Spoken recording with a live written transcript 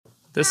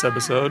This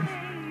episode,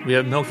 we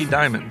have Milky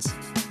Diamonds.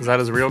 Is that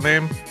his real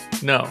name?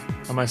 No.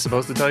 Am I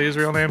supposed to tell you his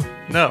real name?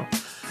 No.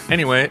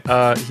 Anyway,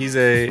 he's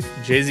a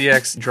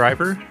JZX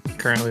driver,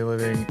 currently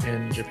living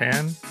in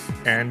Japan,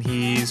 and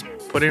he's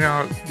putting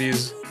out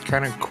these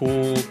kind of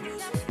cool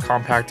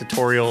compact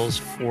tutorials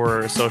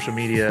for social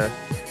media,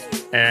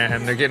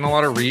 and they're getting a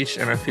lot of reach,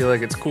 and I feel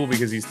like it's cool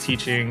because he's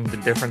teaching the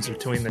difference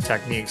between the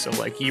techniques of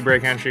like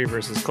e-brake entry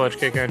versus clutch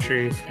kick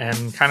entry,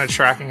 and kind of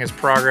tracking his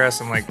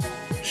progress and like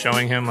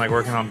showing him like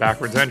working on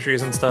backwards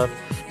entries and stuff.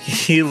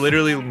 He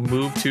literally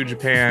moved to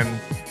Japan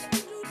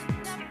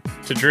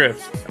to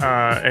drift,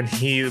 and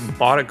he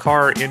bought a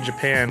car in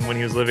Japan when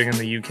he was living in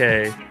the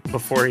UK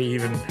before he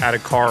even had a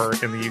car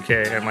in the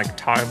UK, and like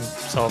taught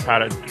himself how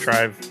to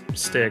drive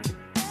stick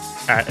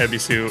at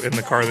Ebisu in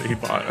the car that he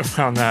bought. I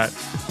found that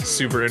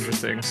super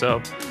interesting.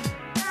 So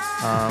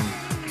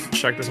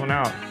check this one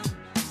out.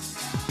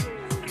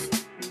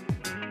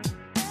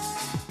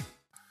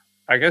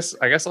 I guess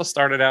I'll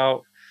start it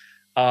out.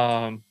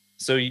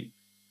 So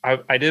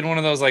I did one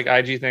of those like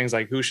IG things,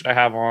 like who should I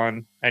have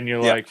on? And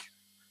you're like,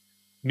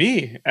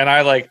 me. And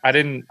I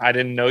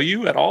didn't know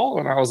you at all.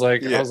 And I was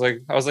like,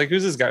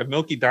 who's this guy?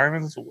 Milky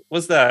Diamonds?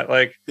 What's that?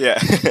 Like, yeah.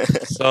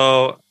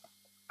 So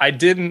I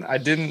didn't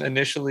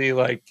initially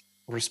like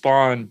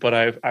respond,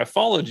 but I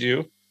followed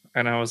you,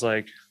 and I was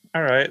like,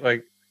 all right,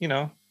 like, you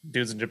know,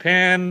 dude's in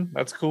Japan,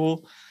 that's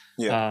cool.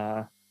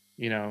 Yeah.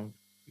 You know,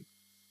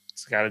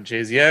 it's got a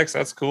JZX,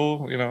 that's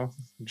cool, you know,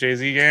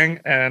 JZ gang.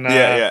 And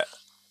yeah.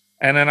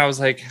 And then I was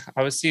like,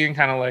 I was seeing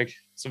kind of like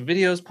some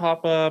videos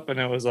pop up, and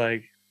it was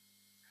like,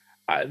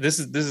 this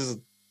is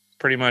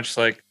pretty much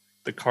like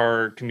the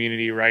car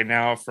community right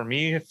now for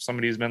me. If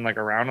somebody who's been like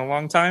around a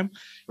long time,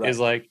 right, is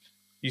like,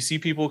 you see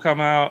people come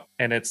out,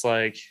 and it's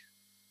like,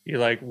 you're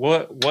like,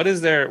 what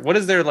is their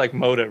like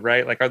motive,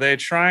 right? Like, are they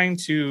trying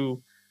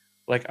to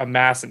like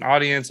amass an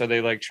audience? Are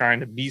they like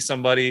trying to be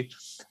somebody?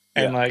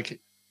 And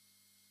like,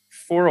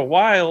 for a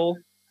while,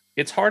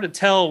 it's hard to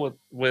tell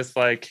with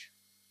like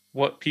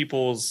what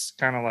people's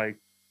kind of like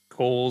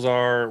goals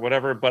are or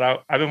whatever.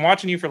 But I've been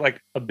watching you for like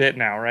a bit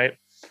now, right?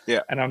 Yeah.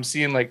 And I'm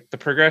seeing like the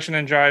progression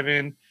in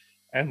driving,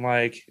 and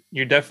like,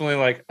 you're definitely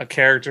like a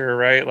character,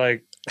 right?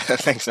 Like,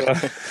 thanks.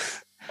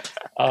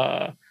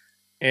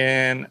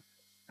 And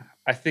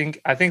I think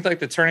like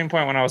the turning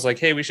point when I was like,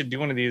 hey, we should do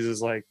one of these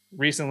is like,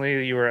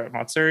 recently you were at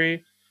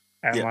Matsuri,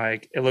 and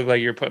like, it looked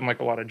like you're putting like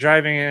a lot of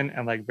driving in,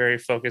 and like very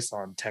focused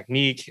on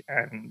technique,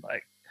 and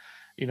like,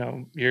 you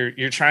know,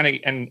 you're trying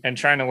to and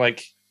trying to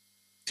like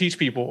teach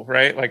people,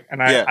 right? Like,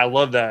 and I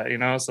love that, you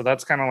know. So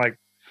that's kind of like,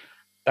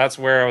 that's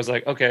where I was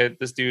like, okay,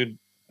 this dude,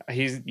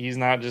 he's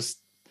not just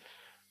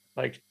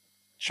like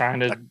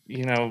trying to,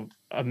 you know,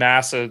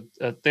 amass a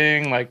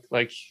thing, like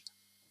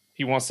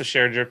he wants to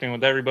share drifting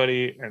with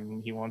everybody,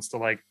 and he wants to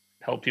like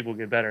help people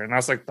get better. And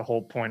that's like the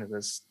whole point of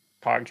this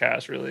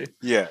podcast, really.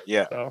 Yeah.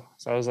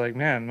 So I was like,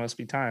 man, must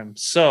be time.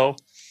 So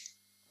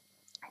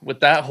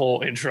with that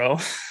whole intro,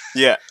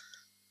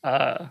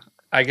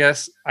 I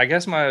guess I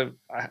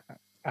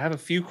have a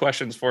few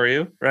questions for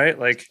you, right?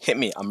 Like, hit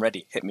me. I'm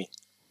ready. Hit me.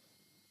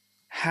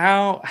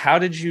 How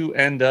did you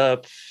end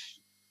up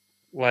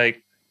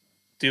like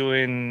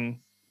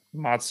doing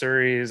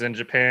Matsuris in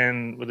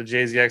Japan with the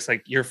JZX?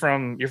 Like, you're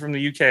from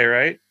the UK,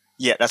 right?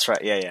 Yeah, that's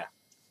right.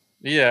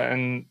 Yeah.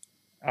 And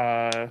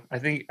I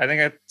think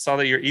I saw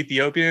that you're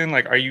Ethiopian.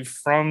 Like, are you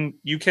from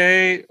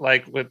UK,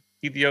 like with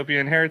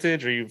Ethiopian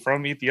heritage? Are you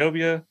from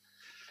Ethiopia?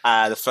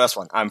 The first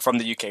one. I'm from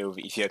the UK with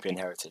Ethiopian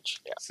heritage.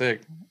 Yeah.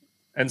 Sick.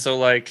 And so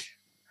like,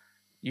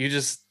 you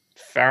just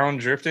found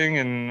drifting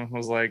and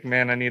was like,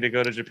 man, I need to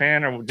go to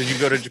Japan? Or did you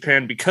go to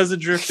Japan because of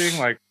drifting?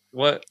 Like,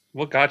 what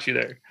got you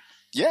there?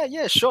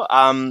 Yeah, sure.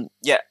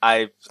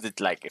 I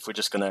did, like, if we're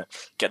just gonna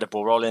get the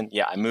ball rolling,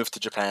 I moved to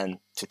Japan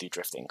to do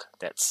drifting.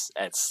 That's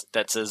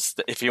as,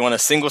 if you want a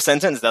single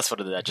sentence, that's what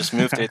it is. I just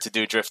moved here to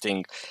do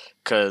drifting,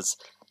 because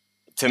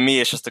to me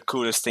it's just the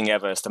coolest thing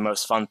ever. It's the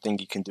most fun thing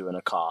you can do in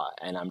a car,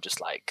 and I'm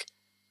just like,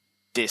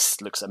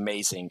 this looks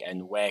amazing,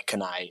 and where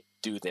can I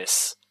do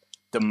this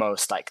the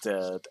most? Like,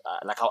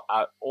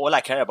 all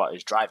I care about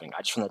is driving.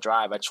 I just want to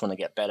drive. I just want to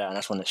get better, and I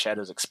just want to share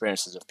those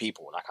experiences with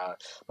people. Like,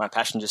 my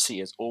passenger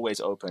seat is always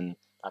open.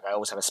 Like, I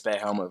always have a spare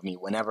helmet with me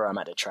whenever I'm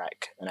at the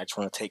track, and I just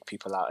want to take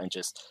people out and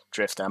just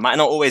drift. And I might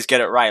not always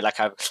get it right. Like,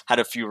 I've had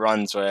a few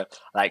runs where,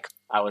 like,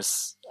 I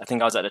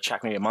think I was at the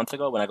track maybe a month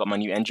ago when I got my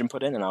new engine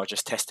put in, and I was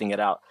just testing it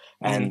out.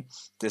 And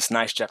this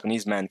nice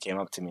Japanese man came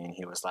up to me, and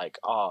he was like,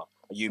 "Oh,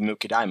 are you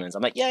Milky Diamonds?"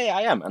 I'm like, yeah,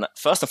 I am. And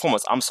first and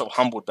foremost, I'm so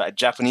humbled that a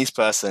Japanese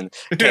person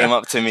came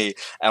up to me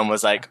and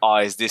was like, "Oh,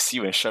 is this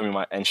you?" and show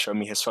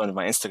me his phone and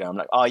my Instagram. I'm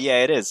like, "Oh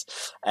yeah, it is."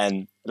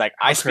 And like,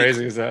 how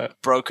crazy is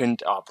that? Broken.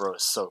 Oh, bro,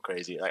 it's so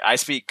crazy. Like, I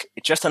speak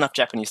just enough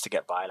Japanese to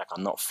get by. Like,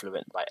 I'm not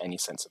fluent by any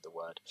sense of the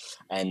word.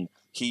 And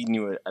he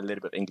knew a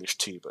little bit of English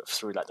too, but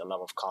through like the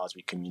love of cars,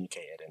 we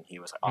communicated. And he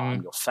was like, "Oh,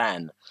 I'm your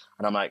fan."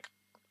 And I'm like,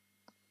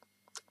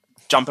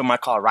 jump in my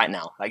car right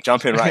now. Like,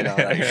 jump in right now.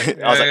 Like,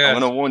 I was like, I'm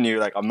going to warn you,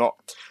 like,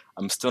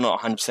 I'm still not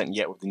 100%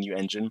 yet with the new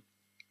engine.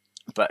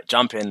 But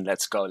jump in,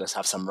 let's go, let's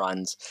have some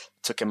runs.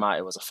 Took him out.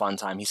 It was a fun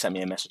time. He sent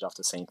me a message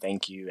after saying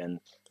thank you and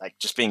like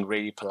just being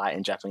really polite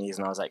in Japanese.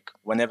 And I was like,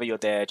 whenever you're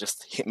there,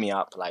 just hit me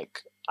up.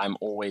 Like I'm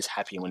always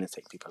happy when you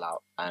take people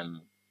out.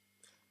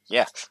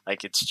 Yeah,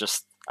 like it's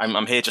just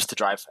I'm here just to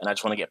drive, and I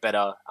just want to get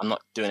better. I'm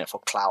not doing it for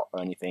clout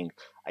or anything.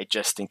 I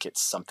just think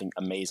it's something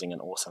amazing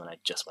and awesome, and I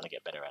just want to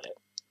get better at it.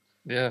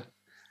 Yeah.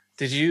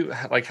 Did you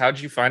like? How'd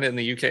you find it in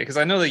the UK? Because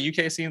I know the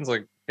UK scene's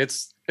like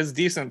it's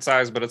decent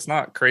size, but it's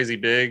not crazy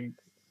big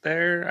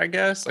there. I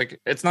guess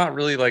like it's not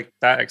really like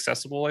that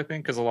accessible. I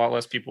think because a lot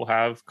less people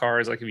have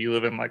cars. Like if you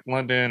live in like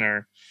London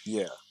or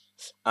Yeah.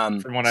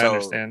 from what I So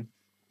understand.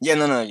 yeah,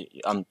 no.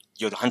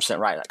 You're 100%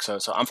 right. Like so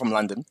I'm from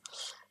London,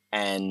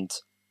 and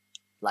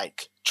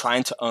like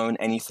trying to own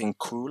anything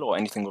cool or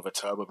anything with a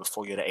turbo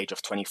before you're the age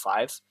of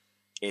 25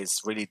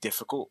 is really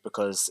difficult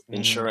because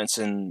insurance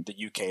in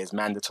the UK is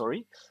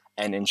mandatory,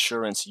 and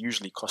insurance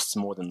usually costs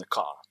more than the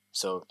car.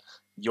 So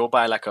you'll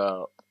buy like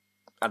I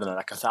don't know,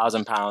 like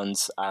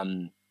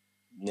 £1,000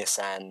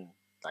 Nissan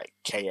like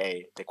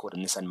KA, they call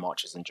them Nissan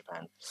Marches in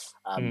Japan,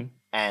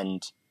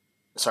 and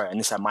sorry, a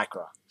Nissan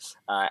Micra,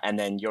 and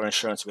then your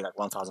insurance will be like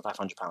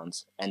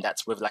 £1,500, and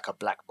that's with like a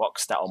black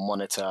box that will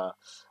monitor,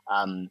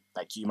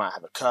 like you might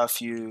have a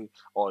curfew,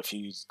 or if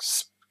you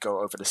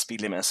go over the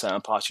speed limit in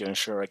certain parts, your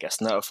insurer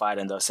gets notified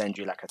and they'll send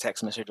you like a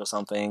text message or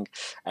something.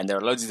 And there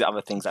are loads of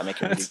other things that make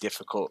it really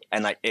difficult.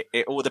 And like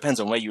it all depends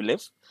on where you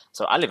live.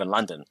 So I live in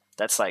London.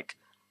 That's like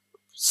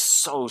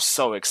so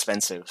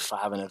expensive for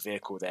having a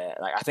vehicle there.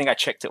 Like I think I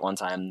checked it one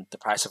time. The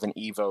price of an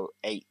Evo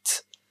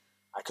 8,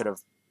 I could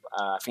have.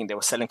 I think they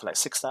were selling for like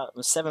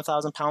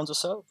 £7,000 or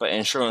so, but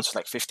insurance was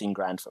like 15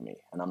 grand for me,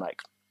 and I'm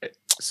like,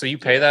 so you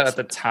pay that at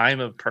the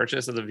time of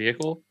purchase of the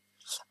vehicle?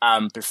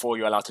 Before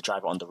you're allowed to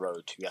drive it on the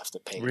road, you have to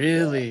pay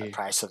Really? the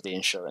price of the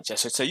insurance. Yeah,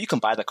 so you can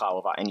buy the car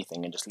without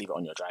anything and just leave it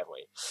on your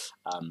driveway.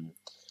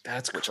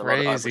 That's which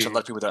crazy. which a lot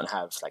of people don't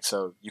have. Like,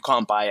 so you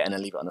can't buy it and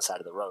then leave it on the side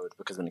of the road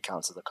because then it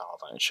counts as a car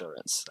without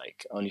insurance.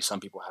 Like, only some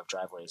people have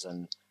driveways,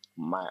 and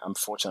I'm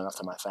fortunate enough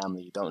that my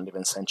family don't live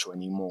in Central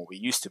anymore. We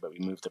used to, but we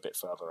moved a bit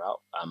further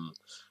out.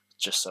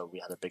 Just so we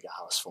had a bigger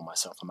house for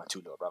myself and my two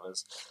little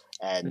brothers.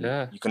 And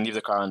you can leave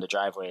the car on the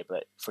driveway,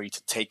 but for you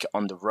to take it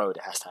on the road,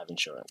 it has to have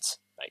insurance.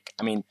 Like,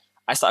 I mean,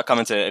 I started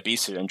coming to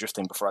Ebisu and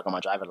drifting before I got my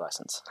driver's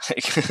license.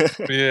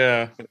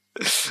 Yeah.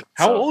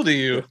 How old are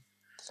you?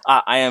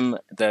 I am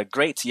the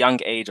great young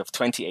age of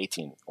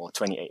 2018, or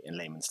 28 in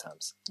layman's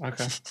terms.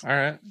 Okay. All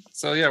right.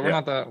 So yeah, we're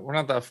not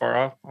that far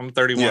off. I'm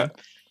 31. Yeah.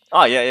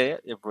 Oh yeah.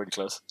 You're pretty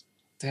close.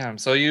 Damn.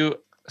 So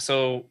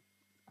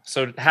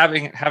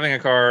having a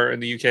car in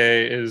the UK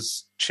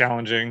is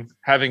challenging.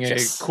 Having a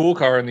cool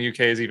car in the UK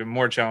is even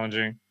more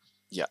challenging.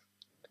 Yeah.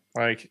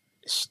 Like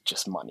it's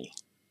just money.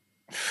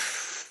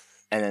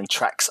 And then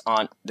tracks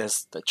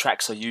the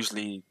tracks are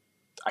usually,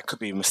 I could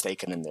be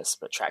mistaken in this,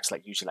 but tracks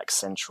like usually like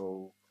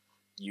central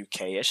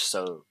UK-ish.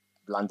 So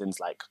London's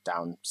like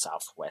down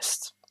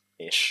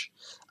southwest-ish.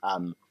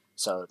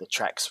 So the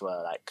tracks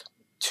were like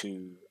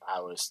 2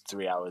 hours,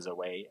 3 hours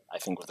away, I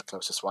think was the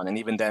closest one. And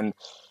even then,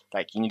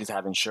 like you needed to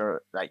have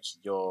like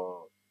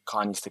your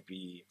car needs to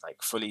be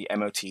like fully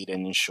MOT'd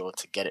and insured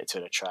to get it to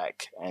the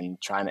track. And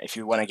if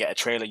you want to get a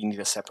trailer, you need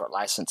a separate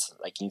license.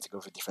 Like you need to go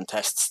through different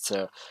tests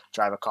to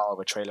drive a car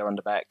with a trailer on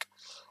the back.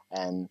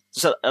 And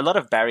there's a lot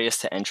of barriers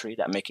to entry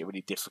that make it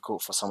really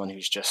difficult for someone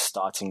who's just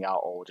starting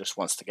out or just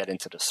wants to get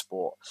into the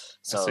sport.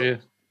 So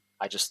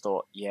I just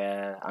thought,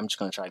 yeah, I'm just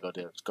going to try to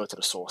go to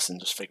the source and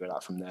just figure it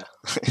out from there.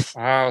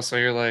 Wow. So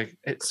you're like,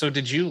 so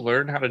did you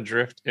learn how to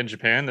drift in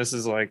Japan? This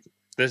is like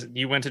this.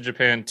 You went to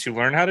Japan to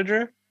learn how to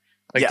drift?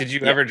 Like, did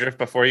you ever drift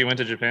before you went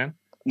to Japan?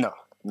 No.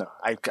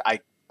 I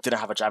didn't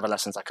have a driver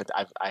lessons.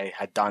 I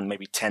had done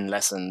maybe 10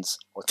 lessons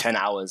or 10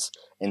 hours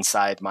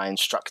inside my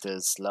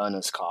instructor's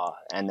learner's car.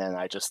 And then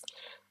I just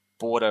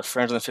bought a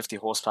 350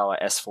 horsepower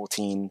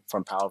S14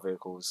 from Power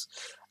Vehicles.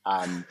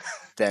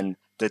 Then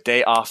the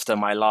day after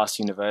my last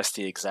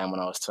university exam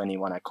when I was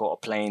 21, I caught a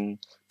plane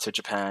to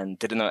Japan,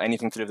 didn't know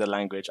anything to do with the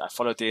language. I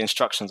followed the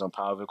instructions on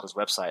Power Vehicles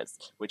website,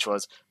 which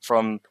was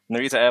from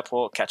Narita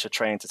Airport, catch a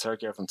train to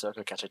Tokyo, from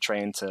Tokyo, catch a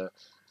train to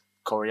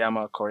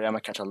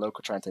Koriyama, catch a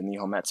local train to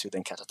Nihonmatsu,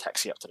 then catch a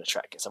taxi up to the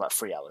track. It's about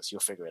 3 hours. You'll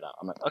figure it out.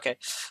 I'm like, okay.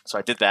 So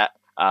I did that.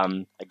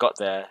 I got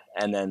there,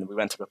 and then we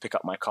went to go pick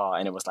up my car,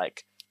 and it was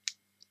like,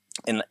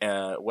 in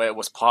where it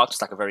was parked,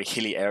 it's like a very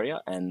hilly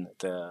area, and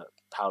the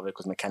Power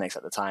Vehicles mechanics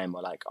at the time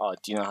were like, oh,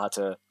 do you know how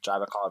to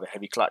drive a car with a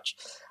heavy clutch?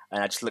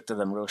 And I just looked at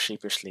them real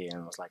sheepishly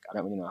and was like, I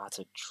don't really know how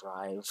to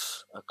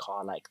drive a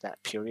car like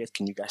that, period.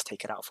 Can you guys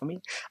take it out for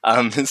me?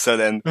 So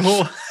then,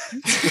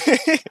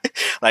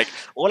 like,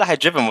 all I had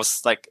driven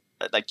was like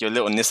your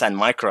little Nissan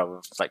Micra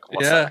with like,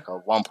 like a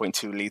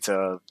 1.2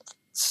 liter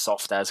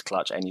soft as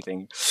clutch,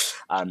 anything.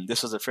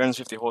 This was a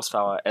 350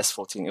 horsepower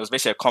S14. It was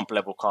basically a comp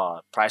level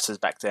car. Prices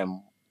back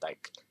then,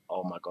 like,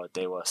 oh my god,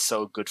 they were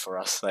so good for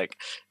us. Like,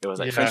 it was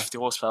like 350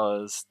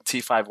 horsepower,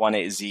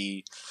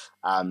 T518Z,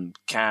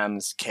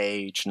 cams,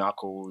 cage,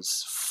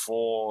 knuckles,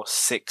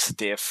 4.6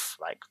 diff,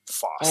 like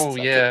fast. Oh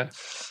like,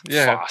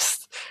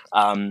 fast.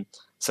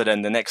 So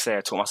then the next day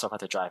I taught myself how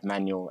to drive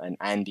manual, and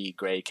Andy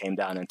Gray came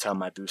down and turned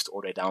my boost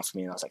all the way down for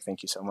me, and I was like,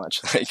 thank you so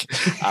much. Like,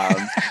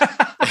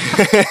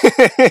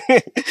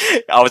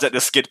 I was at the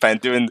skid pan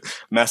doing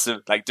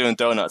doing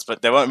donuts,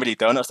 but they weren't really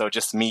donuts. They were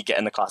just me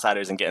getting the car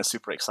sideways and getting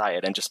super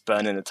excited and just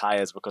burning the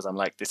tires because I'm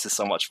like, this is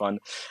so much fun.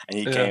 And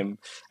he came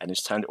and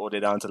just turned it all the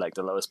way down to like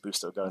the lowest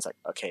boost it would go. And it's like,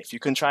 okay, if you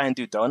can try and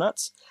do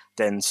donuts,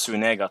 then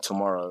Sunega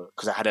tomorrow,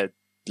 because I had a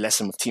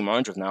lesson with Team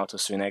Orange with Naoto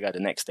Sunega the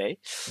next day.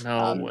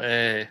 No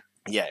way.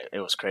 Yeah, it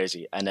was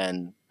crazy. And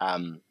then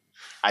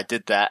I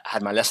did that,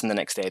 had my lesson the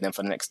next day, and then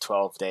for the next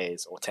 12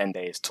 days or 10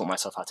 days, taught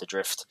myself how to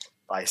drift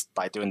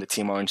by doing the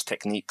Team Orange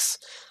techniques,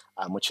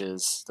 which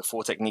is the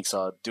 4 techniques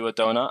are do a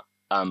donut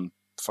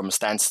from a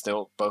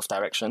standstill, both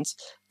directions,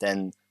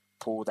 then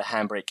pull the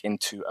handbrake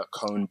into a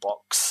cone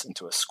box,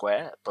 into a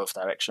square, both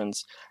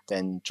directions,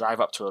 then drive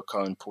up to a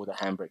cone, pull the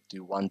handbrake,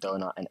 do 1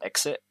 donut and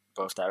exit,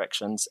 both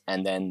directions,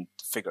 and then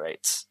figure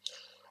eights.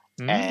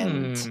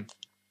 And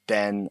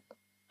then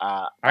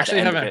I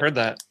actually haven't heard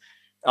that.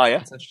 Oh yeah,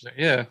 that's interesting.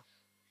 Yeah,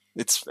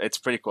 it's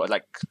pretty cool.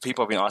 Like,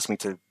 people have been asking me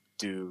to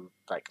do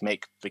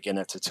make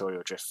beginner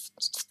tutorial drift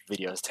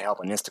videos to help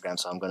on Instagram,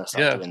 so I'm gonna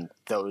start doing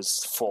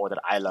those 4 that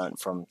I learned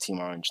from Team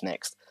Orange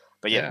next.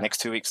 But next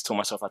 2 weeks taught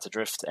myself how to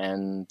drift,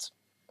 and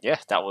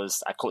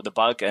I caught the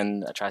bug,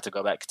 and I tried to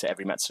go back to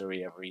every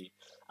Matsuri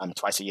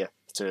twice a year,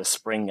 to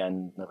spring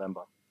and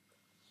November.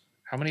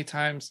 How many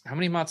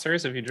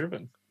Matsuris have you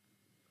driven?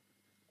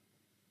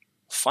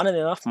 Funnily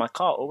enough, my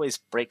car always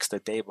breaks the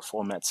day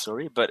before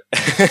Matsuri, but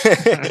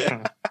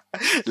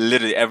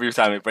literally every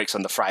time it breaks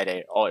on the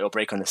Friday, or it'll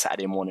break on the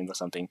Saturday morning or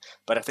something.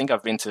 But I think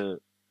I've been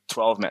to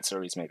 12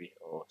 Matsuris maybe,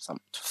 or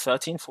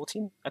 13,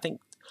 14, I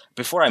think.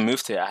 Before I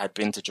moved here, I had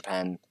been to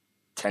Japan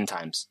 10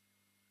 times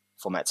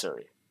for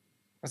Matsuri.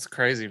 That's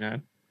crazy,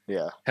 man.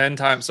 Yeah. 10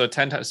 times. So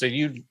 10 times. So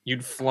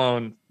you'd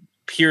flown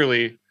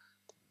purely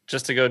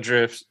just to go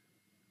drift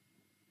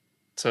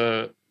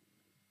to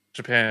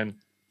Japan.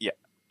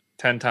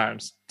 10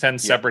 times, 10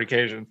 separate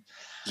occasions.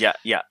 Yeah.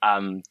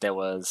 There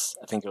was,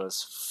 I think it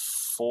was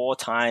 4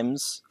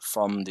 times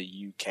from the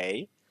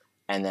UK,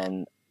 and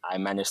then I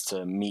managed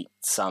to meet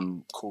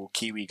some cool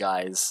Kiwi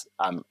guys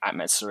at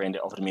Matsuri, and they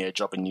offered me a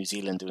job in New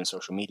Zealand doing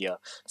social media.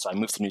 So I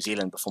moved to New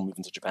Zealand before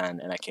moving to Japan,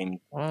 and I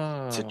came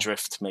to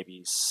drift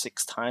maybe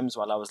 6 times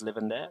while I was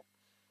living there.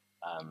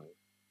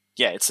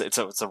 It's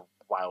a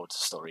wild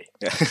story.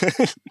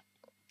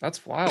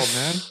 That's wild,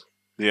 man.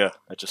 Yeah,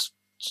 I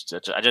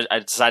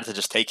decided to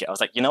just take it. I was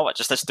like, you know what?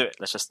 Let's do it.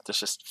 Let's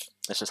just.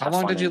 How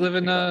long did you live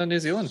in New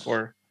Zealand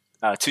for?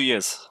 2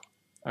 years.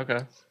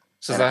 Okay.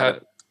 So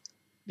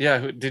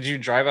did you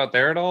drive out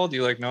there at all? Do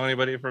you know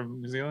anybody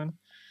from New Zealand?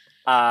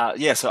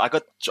 So I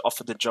got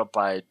offered the job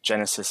by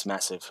Genesis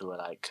Massive, who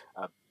are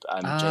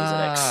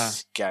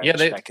JZX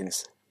garage back in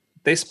this.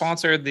 They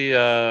sponsored the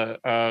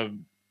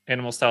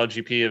Animal Style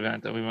GP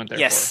event that we went there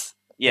for. Yes.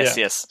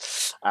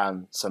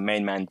 So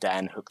main man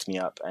Dan hooked me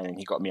up, and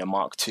he got me a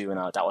Mark II, and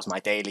that was my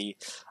daily.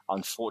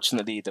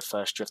 Unfortunately, the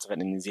first drift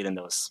event in New Zealand,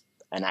 there was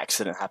an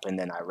accident happened,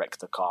 and I wrecked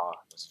the car.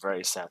 It was a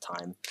very sad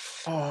time.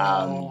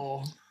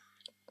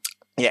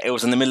 It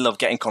was in the middle of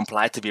getting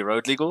complied to be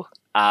road legal.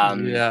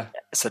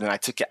 So then I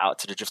took it out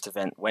to the drift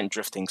event, went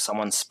drifting.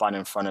 Someone spun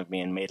in front of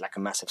me and made a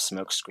massive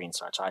smoke screen.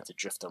 So I tried to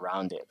drift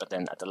around it, but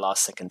then at the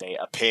last second, they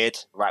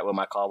appeared right where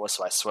my car was.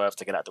 So I swerved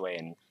to get out of the way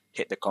and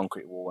hit the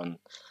concrete wall, and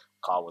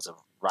car was a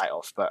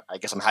write-off. But I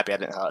guess I'm happy I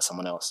didn't hurt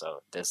someone else.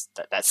 So there's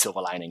that silver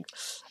lining.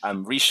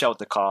 Reshelled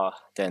the car,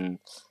 then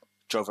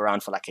drove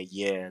around for a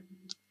year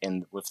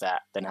with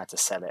that, then had to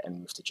sell it and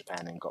move to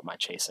Japan and got my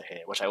chaser here,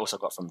 which I also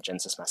got from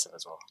Genesis Massive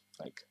as well.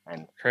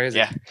 Crazy.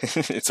 Yeah,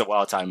 it's a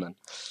wild time, man.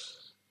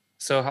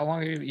 So how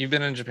long have you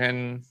been in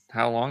Japan?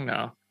 How long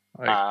now?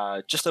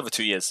 Just over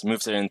 2 years.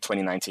 Moved there in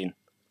 2019.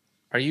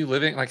 Are you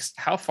living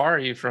how far are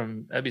you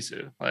from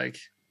Ebisu?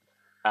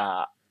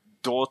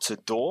 Door to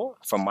door,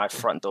 from my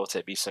front door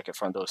to Ebisu Circuit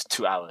front door is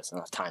 2 hours,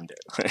 and I've timed it.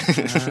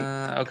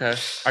 Okay.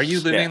 Are you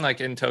living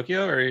in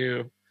Tokyo, or are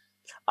you?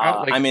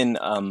 I'm in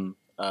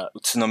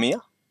Utsunomiya,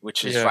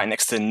 which is right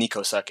next to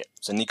Nikko Circuit.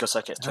 So Nikko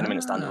Circuit is 20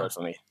 minutes down the road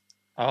for me.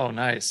 Oh,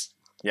 nice.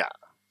 Yeah,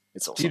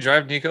 it's awesome. Do you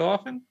drive Nikko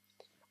often?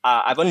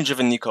 I've only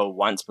driven Nikko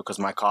once because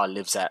my car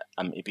lives at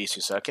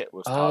Ebisu Circuit.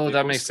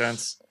 That makes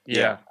sense.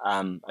 Yeah.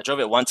 I drove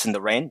it once in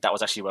the rain. That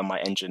was actually when my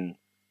engine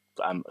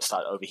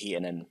started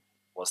overheating and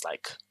was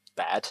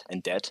bad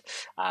and dead.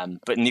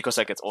 But Nikko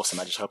Circuit's awesome.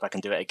 I just hope I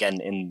can do it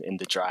again in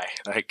the dry.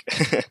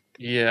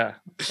 Yeah,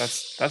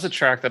 that's a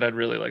track that I'd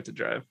really like to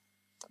drive.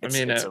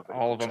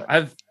 All of them.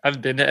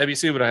 I've been to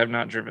Ebisu, but I have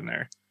not driven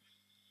there.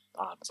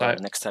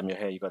 Next time you're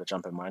here, you got to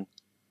jump in mine.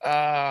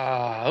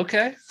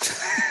 Okay.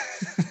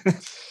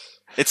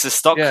 It's a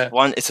stock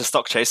one. It's a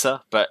stock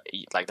chaser, but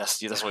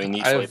that's what you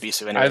need for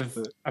Ebisu anyway.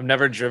 I've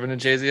never driven a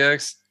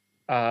JZX.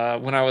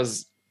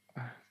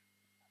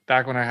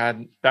 Back when I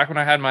had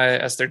my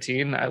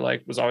S13, I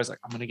was always I'm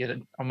gonna get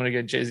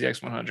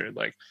JZX 100.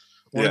 One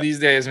of these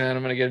days, man,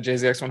 I'm gonna get a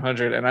JZX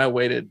 100, and I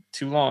waited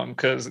too long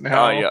because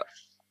now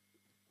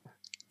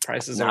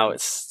prices are.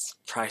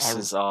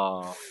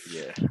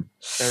 They're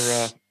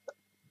rough.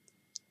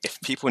 if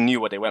people knew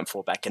what they went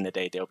for back in the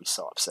day, they'll be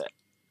so upset.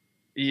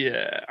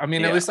 Yeah, I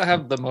mean, at Yeah. least I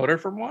have the motor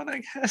from one,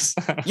 I guess.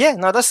 Yeah,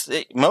 no, that's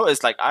it.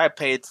 Motors. Like I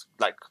paid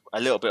like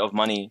a little bit of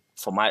money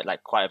for my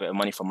quite a bit of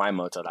money for my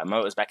motor. Like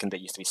motors back in the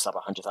day used to be sub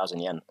 100,000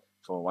 yen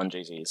for one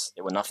JZs.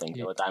 They were nothing.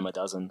 They were a dime a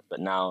dozen.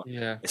 But now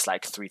Yeah, it's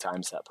like 3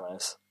 times that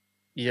price.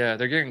 yeah,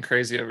 they're getting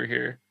crazy over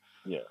here.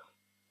 Yeah,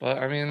 But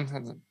I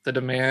mean, the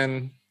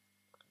demand.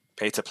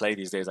 pay to play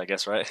these days, I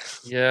guess, right?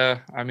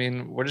 Yeah, I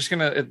mean, we're just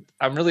gonna.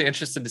 I'm really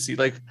interested to see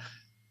like,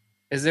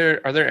 are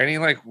there any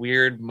like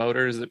weird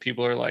motors that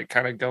people are like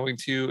kind of going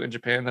to in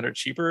Japan that are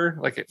cheaper,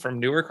 like from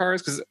newer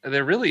cars? Because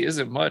there really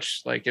isn't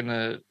much like in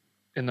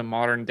the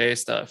modern day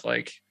stuff.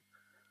 Like,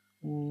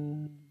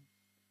 Mm,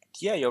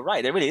 yeah, you're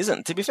right. There really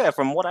isn't. To be fair,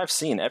 from what I've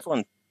seen,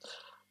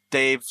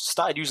 they've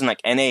started using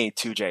like NA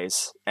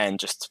 2Js and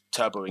just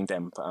turboing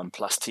them,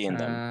 plus T in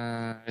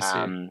them. I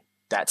see.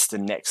 That's the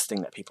next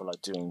thing that people are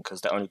doing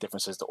because the only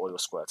difference is the oil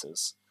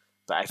squirters.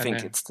 But I think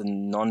NA. it's the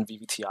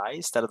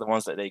non-VVTIs that are the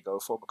ones that they go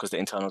for because the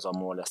internals are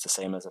more or less the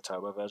same as the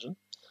turbo version.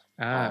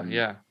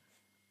 Yeah.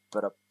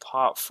 But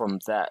apart from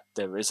that,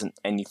 there isn't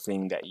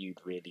anything that you'd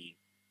really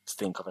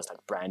think of as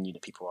like brand new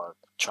that people are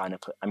trying to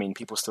put. I mean,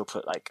 people still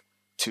put like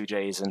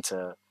 2Js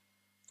into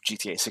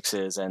GTA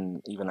 6s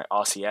and even like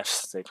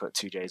RCFs they put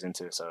 2Js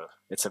into. So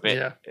it's a bit,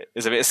 Yeah.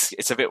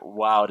 it's a bit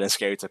wild and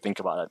scary to think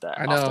about like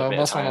that. I know. After a I bit of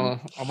almost time.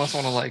 want to. I almost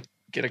want to like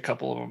get a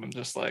couple of them and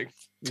just like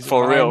these are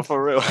For real, mine.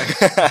 for real.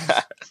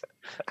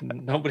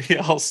 Nobody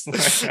else.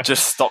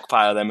 Just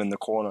stockpile them in the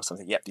corner or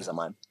something. Yep, these are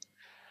mine.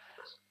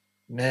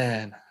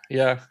 Man,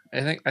 yeah,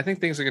 I think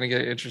things are gonna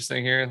get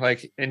interesting here.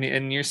 Like,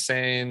 and you're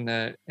saying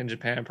that in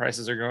Japan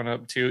prices are going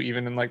up too,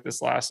 even in like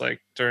this last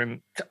like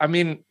during. I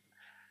mean,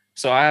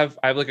 so I have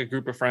like a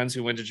group of friends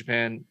who went to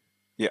Japan.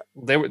 Yeah,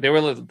 they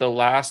were the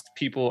last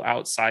people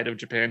outside of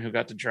Japan who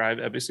got to drive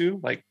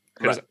Ebisu, like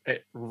because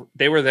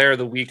they were there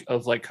the week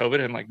of like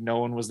COVID and like no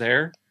one was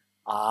there.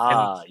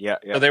 And yeah.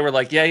 so they were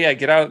like, yeah,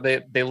 get out.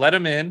 They let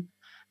them in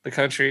the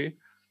country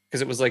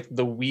because it was like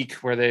the week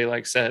where they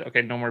like said,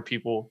 okay, no more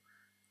people.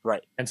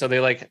 Right. And so they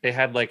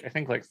had like I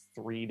think like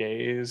 3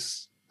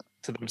 days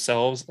to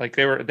themselves. Like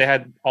they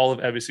had all of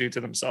Ebisu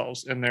to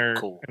themselves in their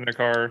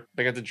car.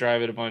 They got to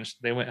drive it a bunch.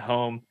 They went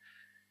home.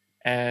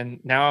 And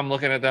now I'm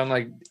looking at them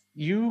like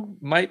you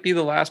might be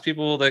the last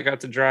people that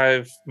got to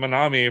drive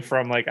Manami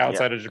from like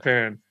outside of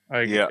Japan.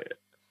 Like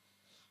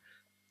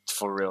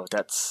for real.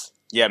 That's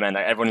man,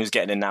 like everyone who's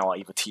getting in now are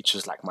either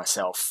teachers like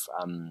myself,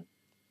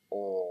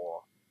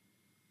 or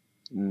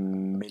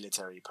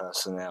military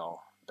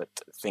personnel. But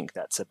I think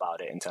that's about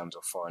it in terms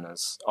of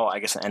foreigners. Oh, I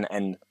guess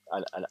and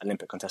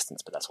Olympic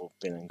contestants, but that's all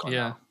been and gone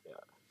now. Yeah.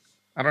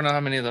 I don't know how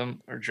many of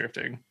them are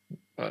drifting,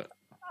 but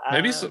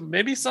maybe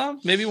maybe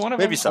one of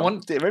maybe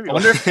them. Maybe I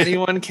wonder if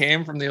anyone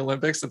came from the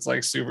Olympics that's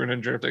like super into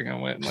drifting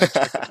and went and like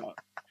checked it out.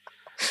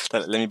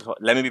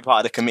 Let me be part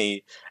of the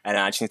committee, and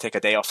I just need to take a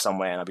day off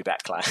somewhere, and I'll be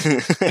back, Clyde.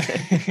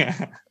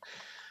 Yeah.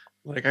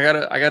 Like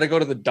I gotta go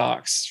to the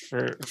docks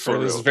for this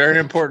real. very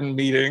important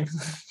meeting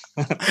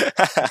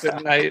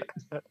tonight.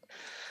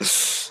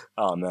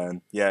 Oh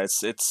man, yeah,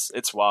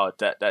 it's wild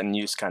that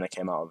news kind of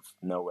came out of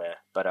nowhere,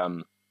 but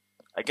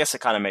I guess it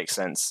kind of makes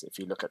sense if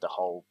you look at the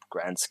whole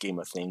grand scheme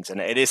of things,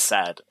 and it is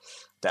sad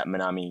that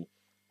Minami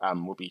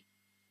will be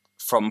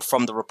from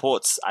the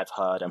reports I've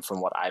heard and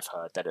from what I've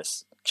heard that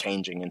it's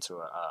changing into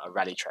a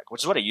rally track,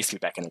 which is what it used to be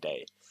back in the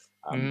day.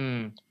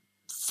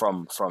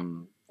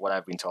 From what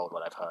I've been told,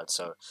 what I've heard,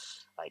 so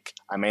like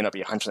I may not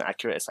be 100%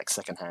 accurate. It's like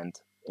secondhand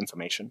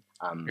information.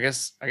 I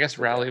guess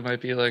rally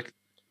might be like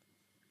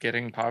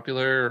getting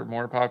popular or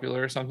more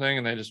popular or something,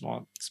 and they just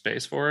want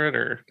space for it,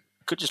 or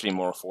could just be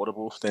more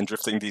affordable than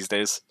drifting these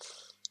days.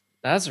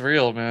 That's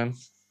real, man.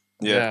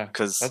 Yeah,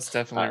 because that's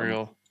definitely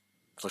real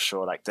for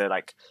sure. Like they're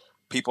like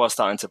people are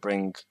starting to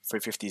bring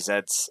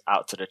 350Zs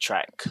out to the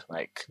track,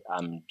 like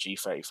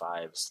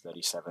G35s,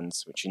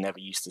 37s, which you never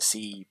used to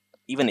see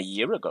even a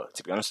year ago.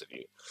 To be honest with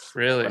you,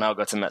 really, when I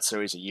got to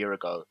Matsuris a year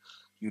ago,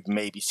 you'd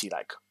maybe see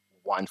like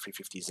one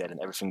 350Z, and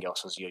everything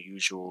else was your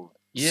usual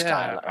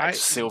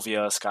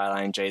Sylvia,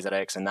 Skyline,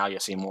 JZX, and now you're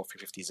seeing more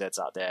 350Zs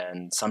out there,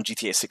 and some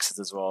GTA 6s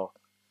as well.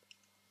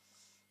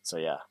 So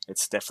yeah,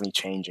 it's definitely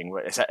changing.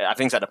 I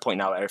think it's at the point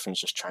now where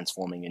everything's just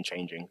transforming and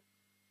changing.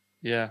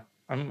 Yeah,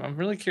 I'm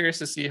really curious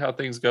to see how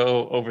things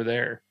go over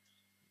there,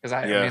 because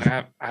I mean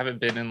I haven't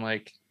been in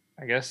like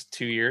I guess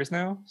 2 years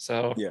now.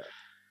 So yeah,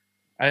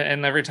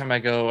 and every time I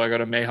go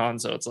to Mahon,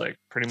 so it's like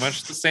pretty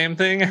much the same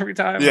thing every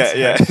time.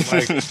 Yeah,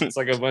 it's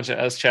like a bunch of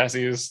S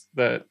chassis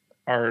that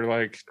are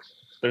like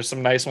there's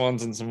some nice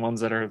ones and some ones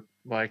that are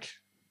like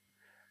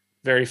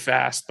very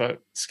fast but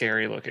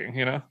scary looking,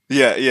 you know?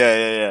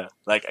 Yeah.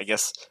 Like I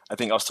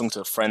think I was talking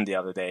to a friend the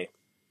other day,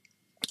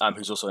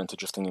 who's also into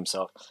drifting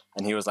himself,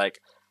 and he was like,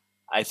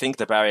 I think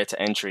the barrier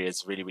to entry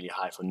is really, really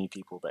high for new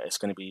people, but it's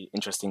going to be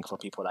interesting for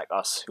people like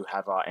us who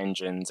have our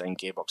engines and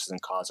gearboxes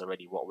and cars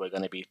already, what we're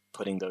going to be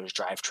putting those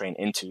drivetrain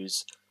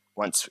intos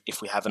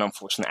if we have an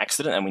unfortunate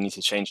accident and we need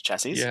to change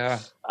chassis. Yeah.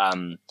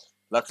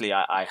 Luckily,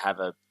 I have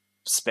a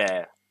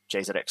spare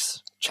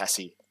JZX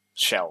chassis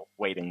shell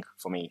waiting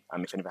for me.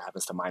 If anything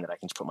happens to mine that I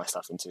can just put my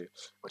stuff into,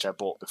 which I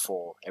bought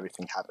before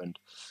everything happened.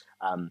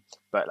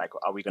 But like,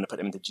 are we going to put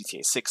them into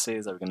GTA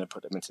 6s? Are we going to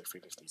put them into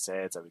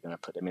 350Zs? Are we going to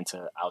put them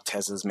into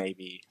Altezas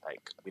maybe? Like,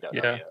 we don't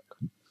know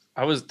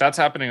yet. That's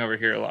happening over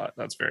here a lot.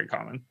 That's very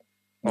common.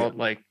 Well,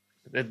 like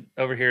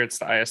over here it's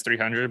the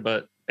IS300,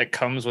 but it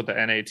comes with the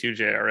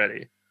NA2J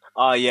already.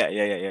 Oh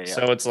yeah.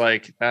 So it's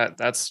like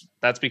that's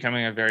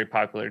becoming a very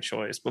popular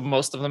choice. But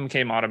most of them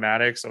came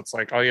automatic, so it's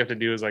like all you have to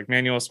do is like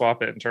manual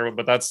swap it and turbo.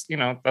 But that's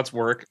that's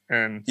work,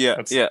 and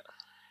that's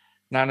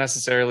not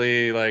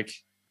necessarily like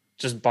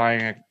just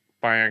buying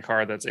a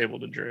car that's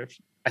able to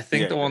drift. I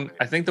think the one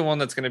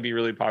that's going to be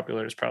really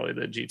popular is probably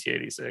the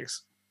GT86.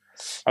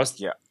 I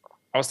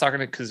was talking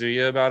to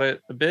Kazuya about it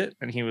a bit,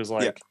 and he was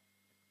like,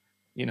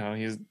 he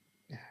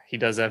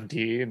does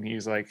FD, and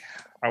he's like,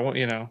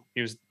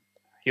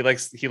 he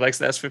likes the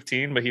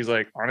S15, but he's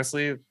like,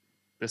 honestly,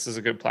 this is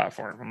a good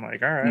platform. I'm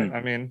like, all right.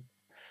 I mean,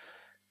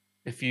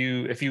 if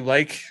you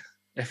like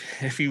an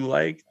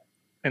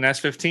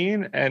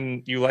S15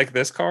 and you like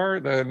this car,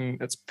 then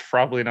it's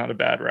probably not a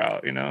bad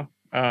route,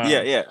 I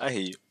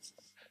hear you.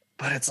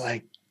 But it's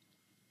like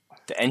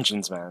the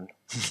engines, man.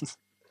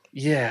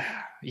 yeah.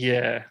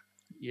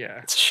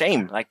 It's a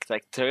shame. Like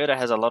Toyota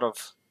has a lot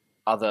of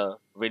other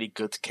really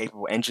good,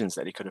 capable engines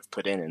that they could have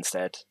put in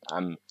instead.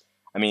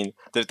 I mean,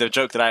 the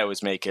joke that I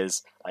always make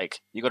is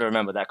like, you got to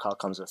remember that car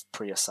comes with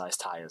Prius-sized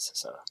tires.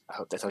 So I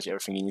hope that tells you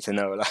everything you need to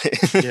know.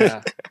 Like,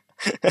 yeah.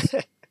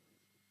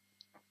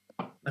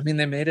 I mean,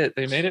 they made it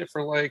to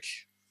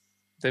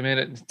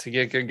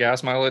get good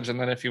gas mileage, and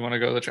then if you want to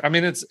go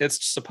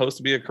it's supposed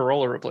to be a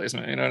Corolla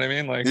replacement. You know what I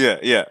mean? Like,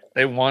 yeah.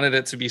 They wanted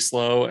it to be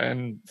slow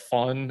and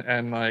fun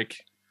and like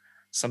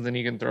something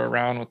you can throw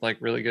around with like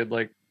really good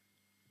like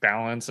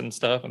balance and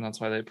stuff, and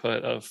that's why they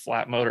put a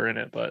flat motor in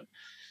it. But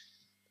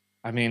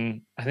I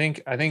mean, I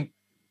think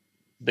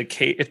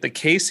if the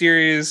K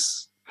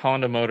series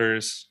Honda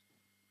motors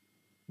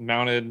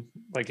mounted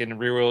like in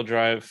rear wheel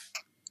drive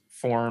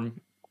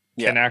form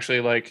can actually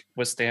like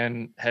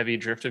withstand heavy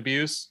drift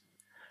abuse,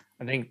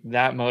 I think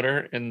that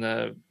motor in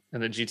the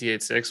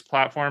GT86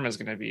 platform is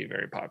going to be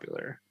very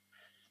popular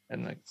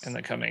in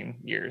the coming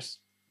years.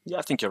 Yeah,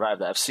 I think you're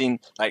right. I've seen,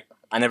 like,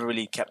 I never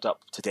really kept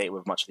up to date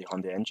with much of the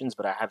Honda engines,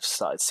 but I have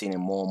started seeing it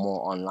more and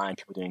more online.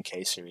 People doing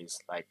K series,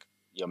 like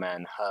your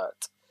man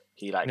Hurt.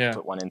 He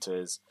put one into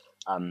his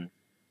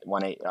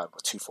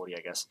 240, I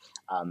guess.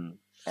 And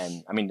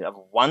I mean,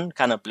 one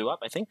kind of blew up,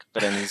 I think,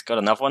 but then he's got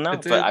another one now.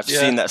 But I've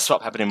seen that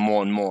swap happening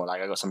more and more.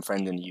 Like, I got some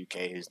friend in the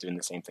UK who's doing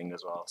the same thing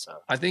as well. So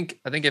I think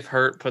if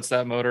Hurt puts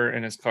that motor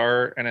in his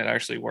car and it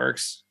actually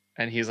works,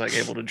 and he's like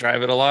able to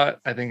drive it a lot,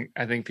 I think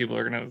people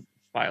are gonna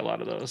buy a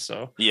lot of those.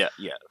 So yeah,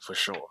 for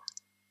sure.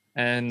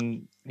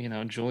 And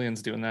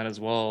Julian's doing that as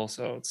well.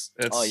 So it's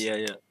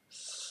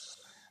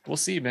we'll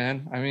see,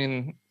 man. I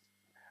mean,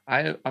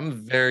 I'm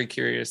very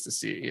curious to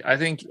see. I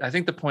think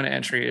the point of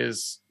entry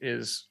is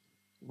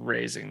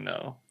raising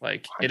though.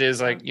 Like 100%. It is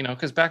like,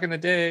 because back in the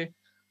day,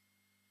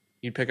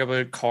 you'd pick up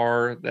a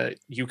car that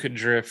you could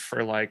drift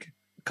for like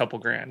a couple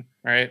grand,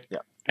 right? Yeah.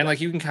 And like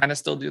you can kind of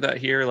still do that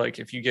here. Like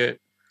if you get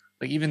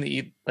like even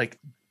the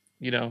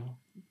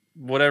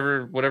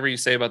whatever you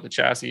say about the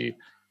chassis,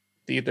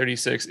 the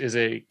E36 is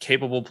a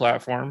capable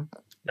platform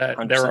that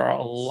 100%. There are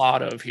a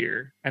lot of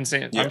here. And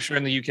I'm sure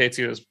in the UK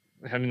too is.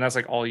 I mean, that's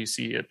like all you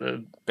see at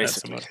the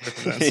basically.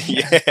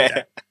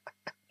 Yeah.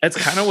 It's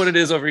kind of what it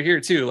is over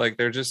here too. Like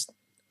they're just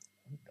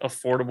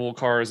affordable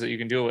cars that you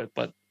can deal with,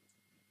 but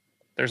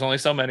there's only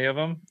so many of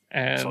them,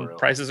 and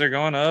prices are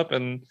going up,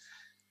 and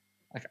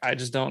like I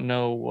just don't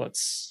know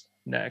what's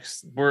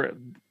next.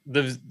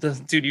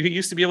 Dude, you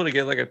used to be able to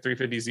get like a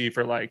 350Z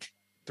for like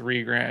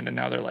 $3,000, and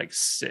now they're like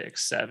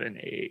 6, 7,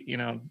 8.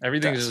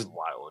 Everything's that's just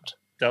wild,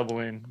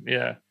 doubling.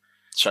 Yeah.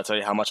 Should I tell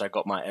you how much I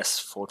got my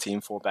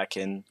S14 for back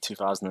in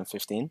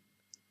 2015?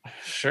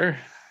 Sure.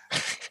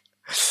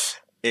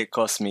 It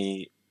cost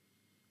me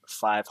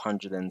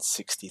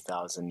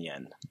 560,000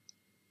 yen.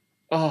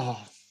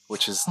 Oh.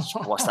 Which is,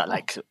 what's that,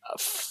 like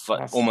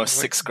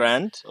almost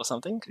 $6,000 or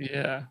something?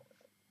 Yeah.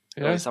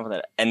 Something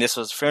like that. And this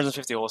was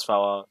 350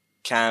 horsepower,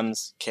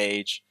 cams,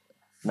 cage,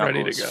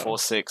 knuckles,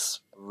 4.6,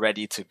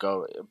 ready to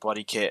go.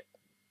 Body kit,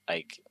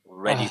 like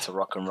ready to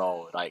rock and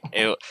roll. Like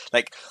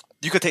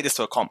you could take this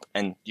to a comp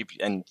and you'd be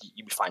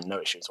fine, no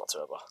issues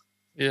whatsoever.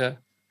 Yeah.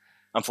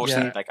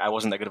 Unfortunately, like I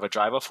wasn't that good of a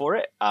driver for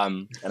it.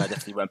 And I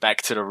definitely went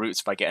back to the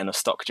roots by getting a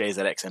stock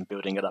JZX and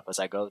building it up as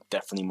I go.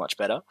 Definitely much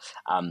better.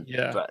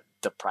 But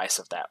the price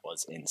of that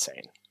was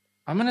insane.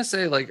 I'm gonna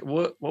say, like,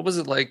 what was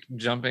it like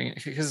jumping?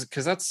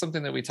 Because that's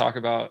something that we talk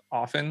about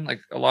often.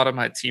 Like a lot of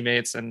my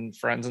teammates and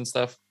friends and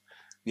stuff.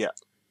 Yeah.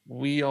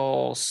 We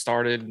all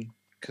started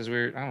because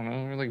we're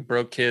like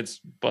broke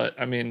kids, but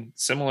I mean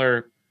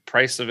similar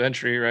price of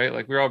entry, right?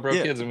 Like we're all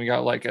broke kids, and we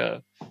got like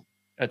a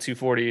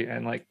 240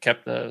 and like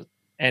kept the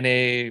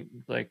NA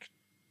like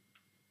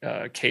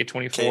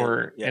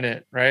K24 in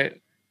it,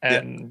 right?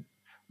 And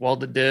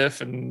weld the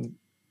diff and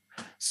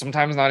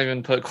sometimes not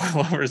even put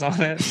coilovers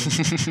on it.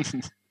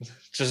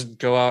 Just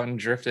go out and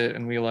drift it,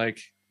 and we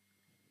like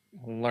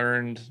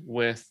learned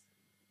with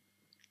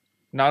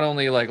not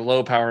only like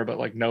low power but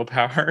like no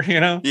power, you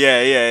know.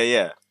 Yeah, yeah,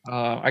 yeah.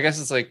 I guess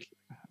it's like,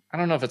 I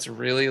don't know if it's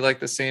really like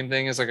the same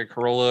thing as like a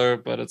Corolla,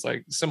 but it's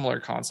like similar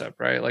concept,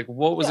 right? Like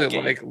what was Yeah, I it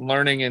get you. like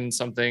learning in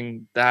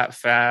something that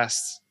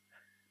fast,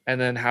 and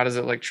then how does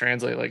it like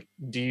translate? Like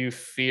do you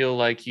feel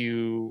like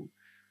you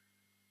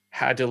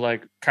had to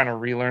like kind of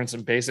relearn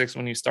some basics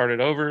when you started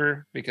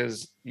over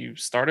because you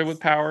started with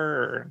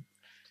power,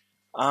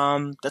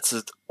 or That's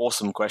an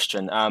awesome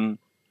question.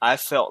 I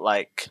felt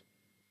like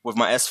with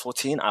my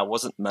S14, I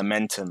wasn't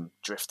momentum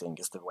drifting,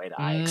 is the way that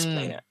I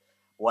explain mm, it.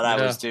 What I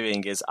was yeah.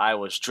 doing is I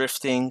was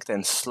drifting,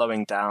 then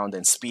slowing down,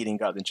 then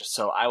speeding up, then just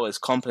so I was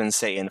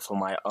compensating for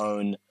my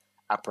own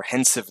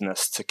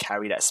apprehensiveness to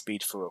carry that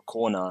speed through a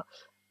corner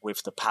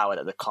with the power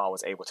that the car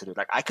was able to do.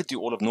 Like I could do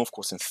all of North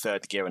Course in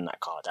third gear in that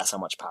car. That's how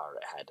much power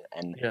it had,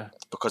 and Yeah.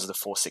 because of the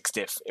 4.6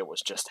 diff, it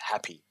was just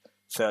happy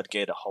third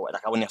gear the whole.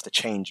 Like I wouldn't have to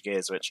change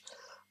gears, which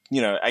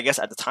I guess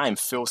at the time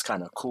feels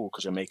kind of cool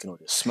because you're making all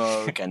this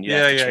smoke and you don't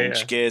Yeah, have to yeah, change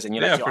yeah. gears and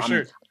you're Yeah, like, yo, for I'm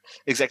sure.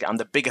 exactly, I'm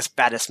the biggest,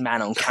 baddest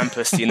man on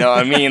campus. You know what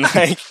I mean?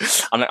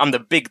 I'm the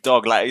big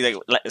dog. Like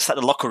it's like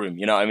the locker room.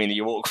 You know what I mean?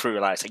 You walk through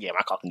like, yeah,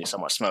 my car can do so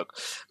much smoke,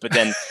 but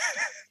then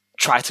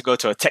try to go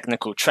to a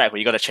technical track where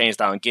you got to change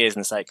down gears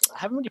and it's like I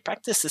haven't really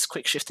practiced this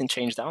quick shift and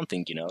change down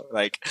thing.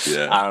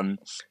 Yeah. Um,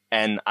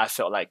 and I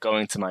felt like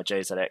going to my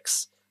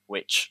JZX,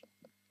 which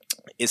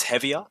is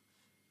heavier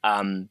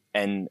and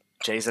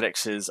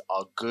JZXs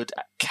are good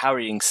at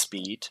carrying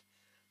speed.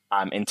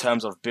 In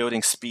terms of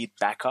building speed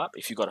back up,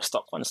 if you got a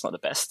stock one, it's not the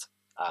best.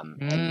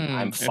 And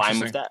I'm fine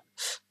with Interesting. that.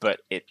 But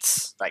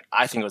it's like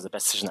I think it was the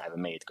best decision I ever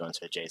made going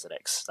to a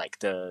JZX. Like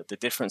the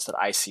difference that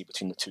I see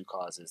between the two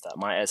cars is that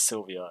my S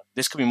Sylvia,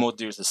 this could be more to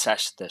do with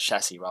the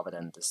chassis rather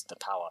than the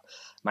power.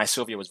 My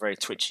Sylvia was very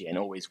twitchy and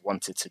always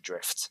wanted to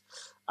drift,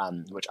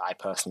 which I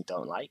personally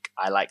don't like.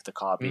 I like the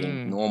car being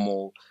Mm,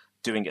 normal,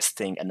 doing its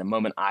thing, and the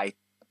moment I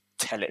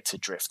tell it to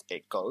drift,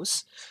 it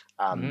goes.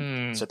 So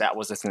mm, that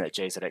was the thing that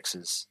JZX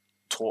has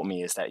taught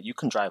me is that you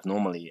can drive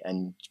normally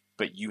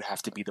but you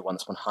have to be the one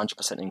that's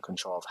 100% in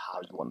control of how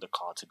you want the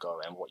car to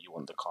go and what you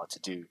want the car to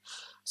do.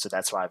 So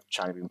that's why I've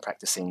trying to been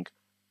practicing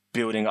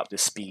building up the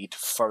speed,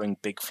 throwing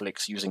big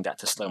flicks, using that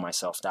to slow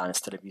myself down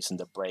instead of using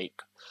the brake,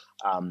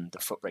 the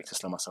foot brake to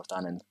slow myself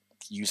down, and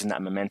using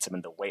that momentum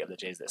and the weight of the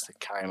JZX to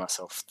carry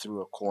myself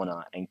through a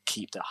corner and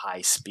keep the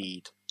high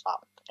speed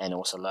up, and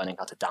also learning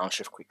how to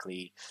downshift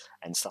quickly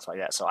and stuff like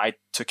that. So I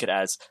took it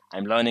as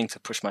I'm learning to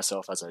push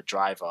myself as a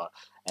driver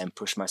and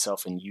push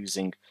myself in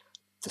using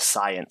the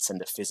science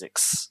and the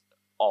physics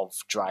of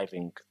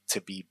driving to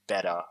be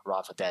better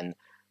rather than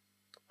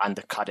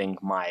undercutting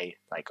my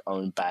like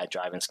own bad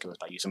driving skills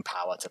by using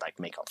power to like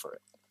make up for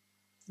it.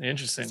 That's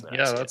interesting. the way I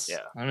Yeah, see it. that's, Yeah.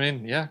 I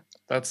mean, yeah,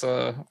 that's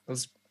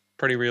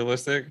pretty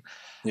realistic.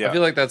 I Yeah.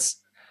 feel like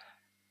that's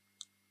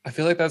I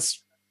feel like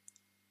that's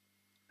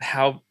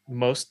how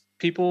most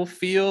people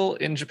feel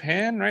in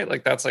Japan, right?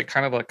 Like that's like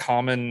kind of a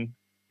common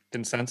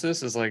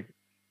consensus is like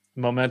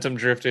momentum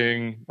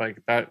drifting,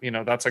 like that,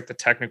 that's like the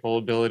technical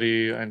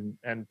ability and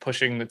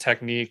pushing the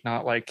technique,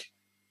 not like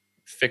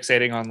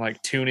fixating on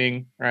like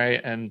tuning, right?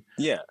 And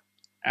Yeah.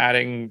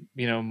 adding,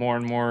 more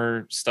and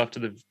more stuff to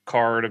the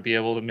car to be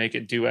able to make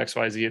it do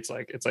XYZ.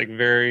 It's like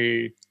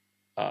very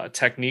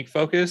technique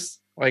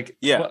focused. Like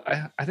Yeah. what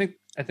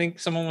I think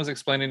someone was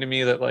explaining to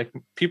me that like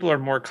people are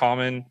more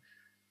common.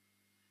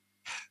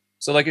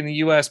 So like in the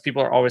US,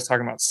 people are always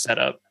talking about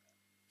setup,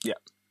 Yeah.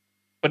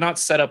 but not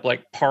setup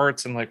like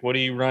parts and like what are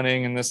you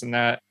running and this and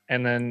that.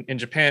 And then in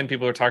Japan,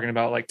 people are talking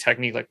about like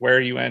technique, like where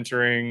are you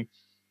entering,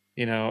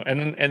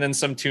 and then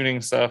some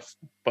tuning stuff,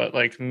 but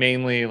like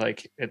mainly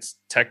like it's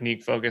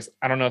technique focused.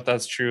 I don't know if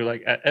that's true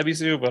like at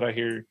Ebisu, but I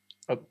hear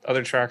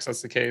other tracks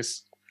that's the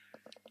case.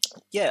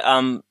 Yeah.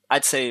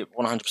 I'd say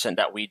 100%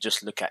 that we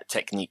just look at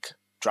technique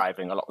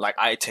driving a lot. Like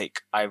I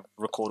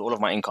record all of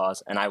my in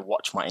cars and I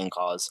watch my in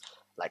cars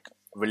like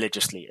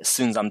religiously. As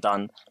soon as I'm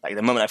done, like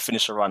the moment I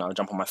finish a run, I'll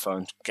jump on my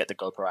phone, get the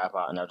GoPro app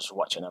out, and I'll just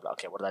watch it. And I'll be like,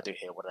 okay, what did I do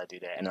here? What did I do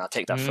there? And then I'll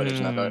take that footage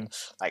and I go,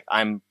 Mm, like,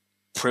 I'm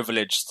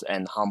privileged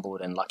and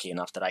humbled and lucky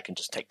enough that I can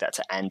just take that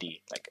to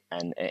Andy, like,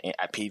 and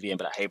at PV and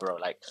be like, hey, bro,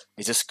 like,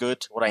 is this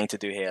good? What do I need to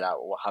do here? Like,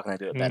 how can I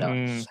do it better?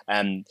 mm-hmm.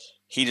 And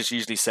he just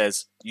usually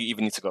says, you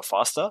either need to go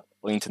faster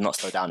or you need to not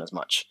slow down as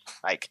much.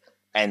 Like,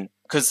 and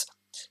because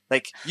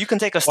like you can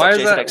take a stock Why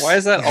is that? Why JZX.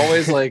 is that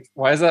always like?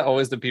 Why is that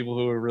always the people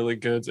who are really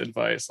good's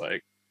advice?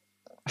 Like,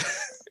 you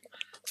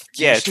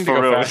Yeah, just need to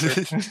for go real.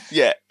 faster.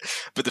 Yeah.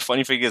 But the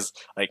funny thing is,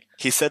 like,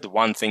 he said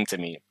one thing to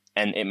me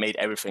and it made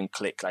everything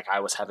click. Like, I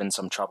was having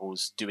some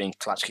troubles doing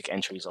clutch kick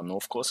entries on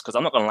North Course because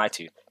I'm not going to lie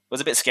to you. It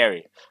was a bit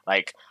scary.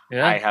 Like,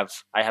 Yeah, I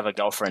have a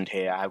girlfriend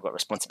here. I've got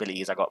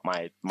responsibilities. I got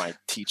my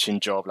teaching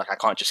job. Like, I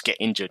can't just get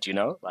injured, you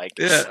know? Like,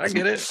 yeah, I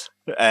get it.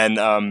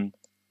 and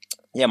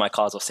yeah, my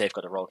car's all safe,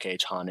 got a roll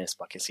cage, harness,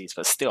 bucket seats,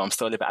 but still, I'm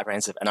still a little bit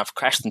apprehensive. And I've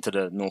crashed into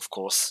the North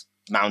Course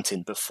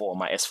mountain before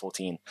my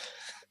S14.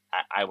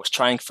 I was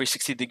trying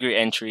 360-degree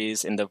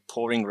entries in the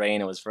pouring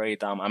rain. It was very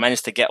dumb. I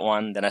managed to get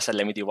one. Then I said,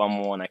 let me do one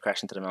more, and I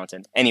crashed into the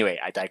mountain. Anyway,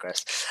 I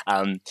digress.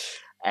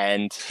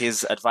 And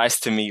his advice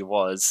to me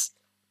was,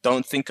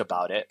 don't think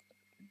about it.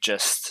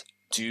 Just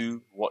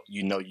do what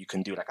you know you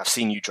can do. Like, I've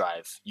seen you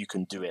drive. You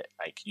can do it.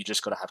 Like, you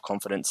just got to have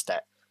confidence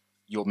that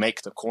you'll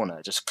make the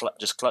corner. Just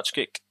clutch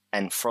kick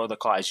and throw the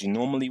car as you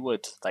normally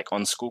would. Like,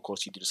 on school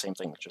course, you do the same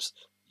thing.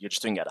 You're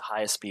just doing it at a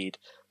higher speed.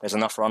 There's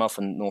enough runoff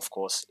on North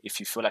course. If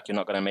you feel like you're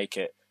not going to make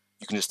it,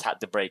 you can just tap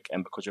the brake,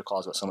 and because your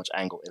car's got so much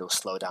angle, it'll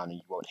slow down and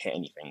you won't hit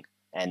anything.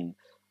 And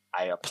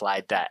I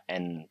applied that,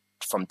 and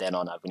from then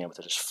on, I've been able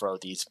to just throw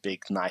these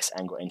big, nice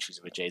angle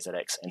entries with a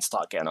JZX and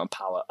start getting on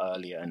power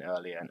earlier and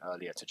earlier and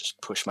earlier to just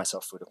push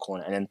myself through the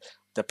corner. And then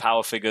the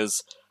power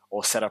figures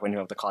or setup when you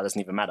have the car doesn't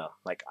even matter.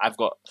 Like, I've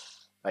got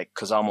like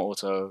Kazama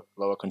Auto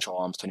lower control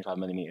arms, 25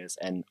 millimeters,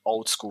 and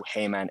old school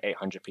Heyman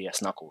 800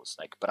 PS knuckles.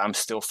 Like, but I'm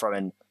still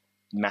throwing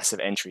massive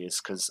entries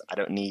because I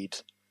don't need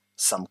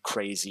some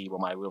crazy where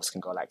my wheels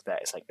can go like that.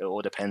 It's like, it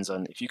all depends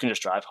on, if you can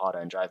just drive harder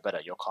and drive better,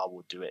 your car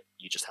will do it.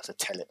 You just have to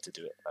tell it to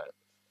do it. Right?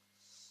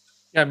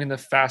 Yeah, I mean, the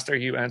faster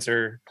you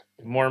enter,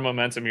 the more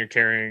momentum you're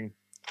carrying.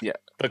 Yeah,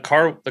 the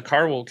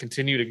car will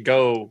continue to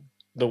go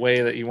the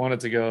way that you want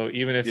it to go,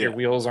 even if your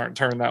wheels aren't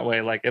turned that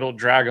way. Like, it'll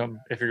drag them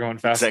if you're going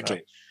fast enough.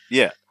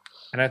 Yeah.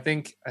 And I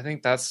think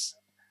that's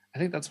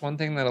one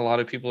thing that a lot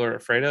of people are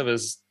afraid of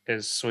is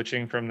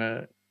switching from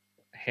the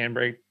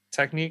handbrake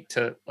technique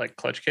to like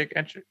clutch kick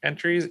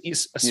entries,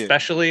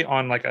 especially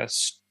on like a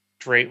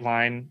straight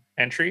line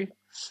entry.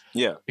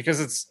 Yeah,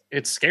 because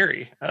it's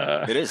scary.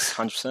 It is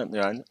 100%.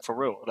 Yeah, for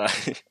real.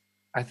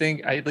 I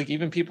think like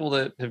even people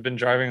that have been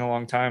driving a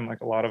long time, like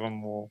a lot of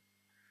them will.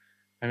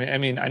 I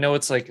mean, I know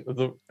it's like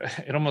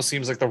it almost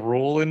seems like the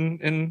rule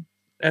in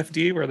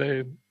FD where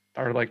they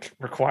are like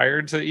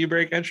required to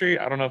e-brake entry.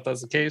 I don't know if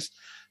that's the case,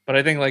 but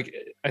I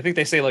think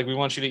they say like, we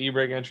want you to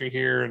e-brake entry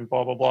here and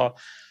blah blah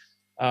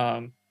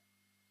blah.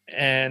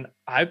 And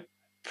I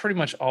pretty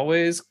much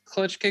always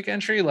clutch kick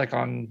entry, like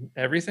on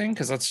everything,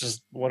 because that's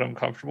just what I'm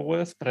comfortable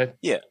with. But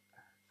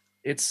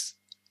it's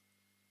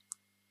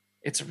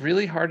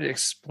really hard to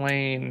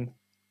explain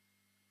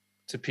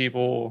to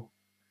people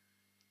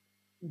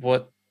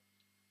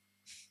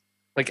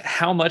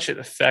how much it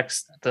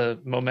affects the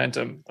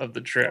momentum of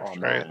the drift,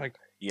 right? Like,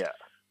 yeah,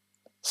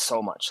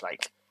 so much.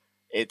 Like,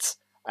 it's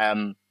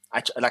I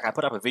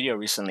put up a video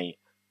recently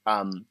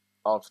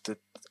of the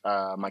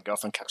my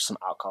girlfriend captured some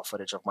out-car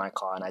footage of my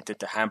car, and I did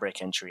the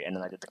handbrake entry, and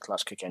then I did the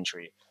clutch kick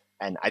entry,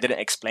 and I didn't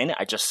explain it.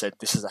 I just said,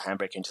 this is a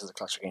handbrake entry, this is a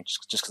clutch kick entry,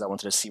 just because I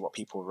wanted to see what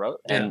people wrote.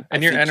 And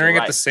you're entering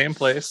at the same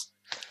place.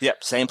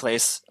 Yep, same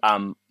place.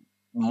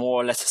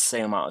 More or less the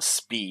same amount of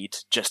speed,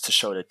 just to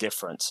show the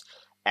difference.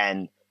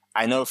 And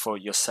I know for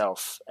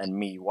yourself and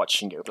me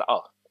watching it, like,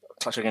 oh,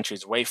 clutch kick entry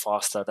is way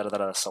faster,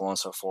 so on and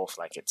so forth.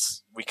 Like,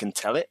 we can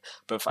tell it,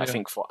 but I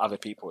think for other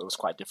people, it was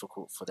quite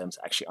difficult for them to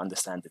actually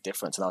understand the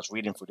difference. And I was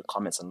reading through the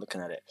comments and looking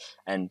at it,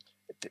 and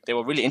they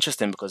were really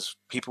interesting because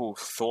people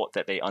thought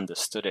that they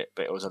understood it,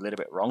 but it was a little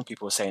bit wrong.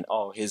 People were saying,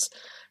 "Oh, he's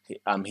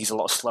a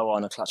lot slower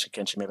on a clutch kick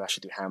entry. Maybe I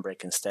should do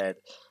handbrake instead."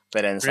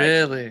 But then it's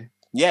really.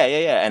 Yeah.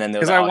 And then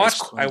because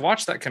I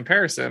watched that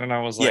comparison and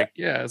I was like,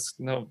 it's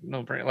no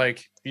brain.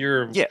 Like,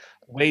 you're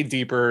way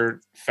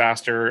deeper,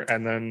 faster,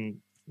 and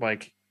then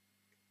like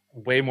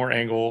way more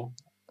angle.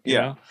 You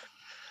know?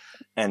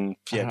 And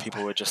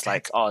people were just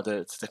like, oh,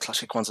 the clutch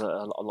kick ones are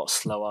a lot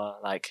slower.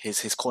 Like,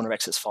 his corner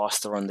exit's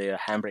faster on the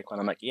handbrake one.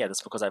 I'm like, yeah,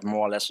 that's because I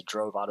more or less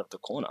drove out of the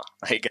corner.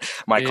 Like,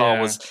 my car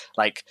was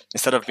like,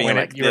 instead of being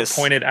like this,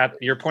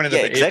 you're pointed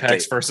at the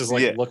apex versus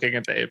like looking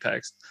at the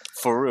apex.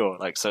 For real.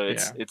 Like, so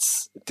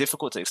it's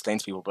difficult to explain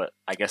to people, but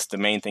I guess the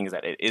main thing is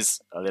that it is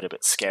a little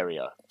bit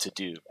scarier to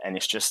do. And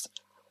it's just,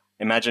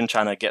 imagine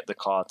trying to get the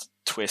car to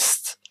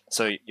twist.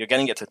 So you're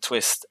getting it to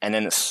twist and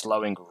then it's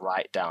slowing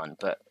right down.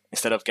 But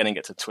instead of getting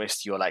it to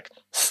twist, you're like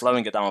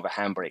slowing it down with a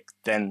handbrake,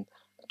 then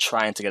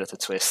trying to get it to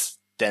twist,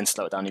 then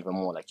slow it down even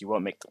more. Like, you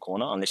won't make the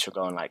corner unless you're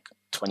going like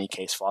 20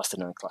 k's faster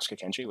than a clutch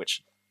kick entry,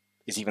 which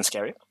is even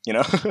scarier, you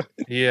know?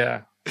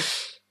 Yeah,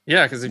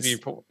 because if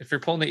you're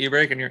pulling the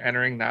e-brake and you're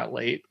entering that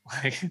late,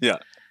 like,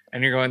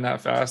 and you're going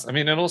that fast, I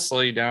mean, it'll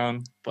slow you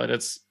down, but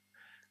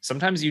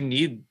sometimes you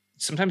need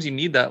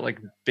that like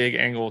big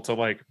angle to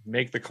like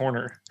make the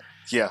corner.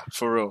 Yeah,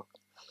 for real.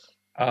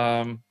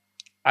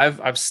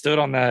 I've stood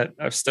on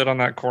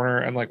that corner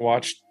and like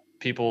watched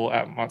people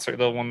at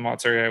the one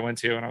Matsuri I went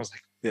to, and I was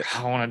like,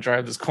 I want to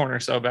drive this corner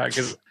so bad,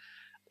 because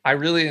I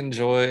really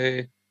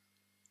enjoy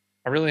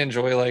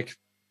like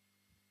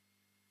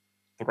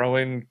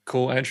throwing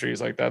cool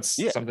entries. Like, that's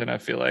something I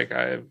feel like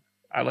I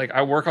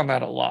work on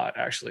that a lot,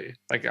 actually.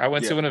 Like, I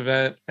went to an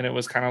event and it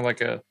was kind of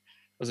like a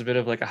bit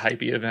of like a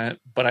hypey event,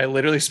 but I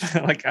literally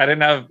spent like,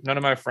 none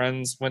of my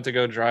friends went to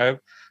go drive,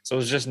 so it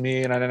was just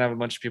me, and I didn't have a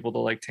bunch of people to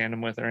like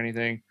tandem with or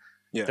anything.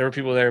 There were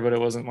people there, but it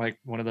wasn't like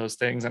one of those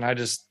things. And I'm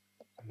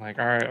like,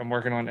 all right, I'm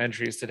working on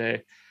entries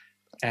today.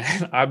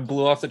 And I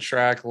blew off the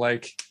track,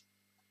 like,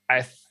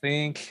 I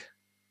think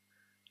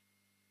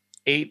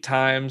 8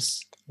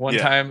 times, one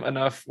time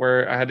enough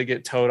where I had to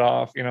get towed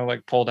off,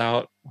 like pulled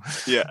out.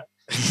 Yeah.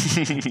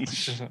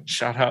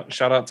 Shout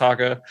out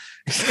Taka.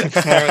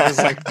 This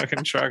like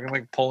fucking truck and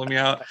like pulling me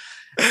out.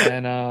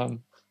 And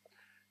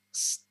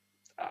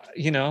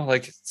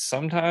like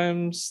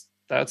sometimes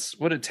that's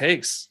what it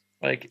takes.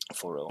 Like,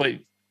 For real. but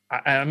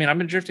I mean, I've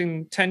been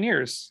drifting 10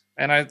 years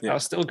and I'll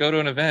still go to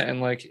an event.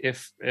 And like,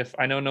 if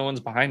I know no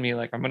one's behind me,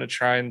 like I'm going to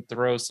try and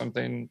throw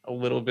something a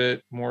little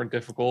bit more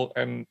difficult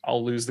and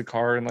I'll lose the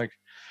car and like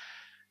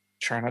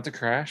try not to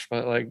crash.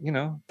 But like,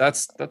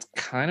 that's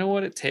kind of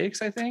what it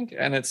takes, I think.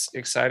 And it's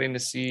exciting to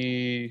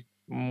see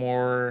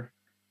more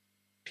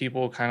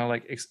people kind of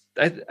like,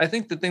 I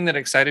think the thing that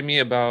excited me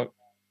about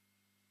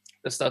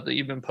the stuff that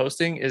you've been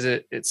posting is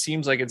it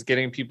seems like it's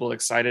getting people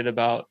excited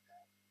about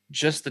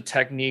just the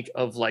technique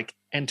of like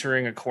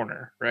entering a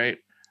corner, right?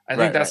 I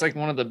think that's like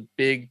one of the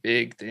big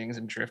things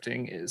in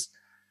drifting is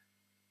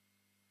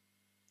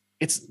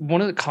it's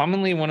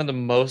commonly one of the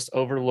most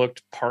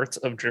overlooked parts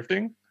of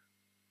drifting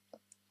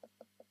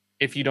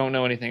if you don't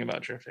know anything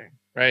about drifting,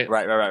 right?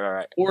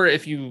 Right. Or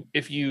if you've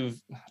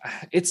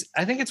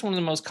I think it's one of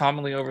the most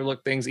commonly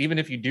overlooked things, even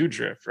if you do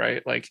drift,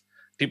 right? Like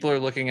people are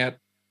looking at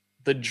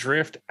the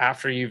drift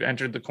after you've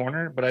entered the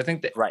corner, but I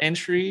think the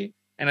entry,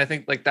 and I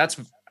think that's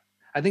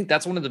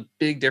one of the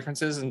big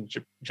differences in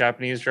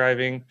Japanese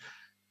driving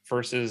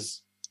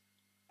versus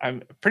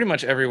I'm pretty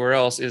much everywhere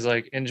else is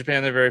like in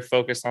Japan, they're very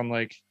focused on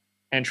like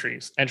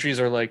entries. Entries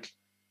are like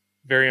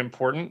very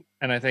important.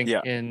 And I think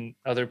in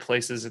other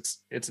places,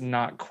 it's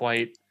not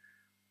quite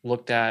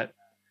looked at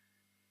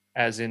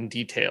as in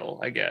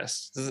detail, I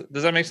guess.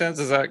 Does that make sense?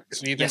 Do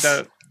you think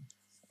that?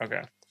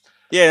 Okay.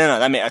 Yeah,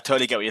 no. I mean, I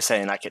totally get what you're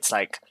saying. Like, it's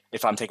like,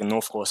 if I'm taking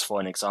North Course for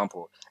an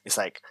example, it's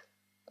like,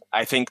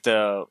 I think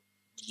the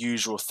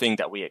usual thing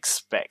that we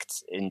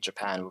expect in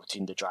Japan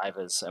between the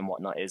drivers and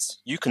whatnot is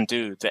you can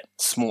do the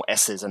small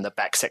S's in the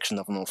back section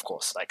of North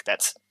Course. Like,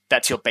 that's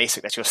your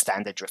basic, that's your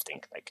standard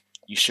drifting. Like,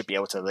 you should be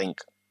able to link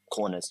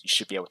corners. You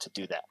should be able to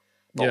do that.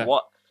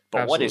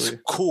 But what is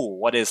cool,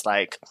 what is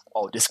like,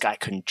 oh, this guy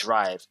can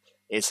drive,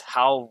 is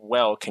how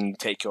well can you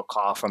take your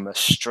car from a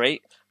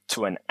straight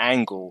to an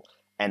angle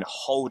and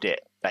hold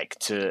it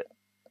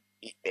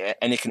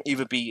and it can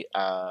either be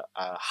a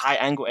high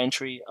angle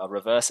entry, a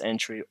reverse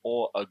entry,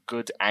 or a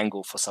good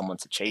angle for someone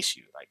to chase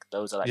you. Like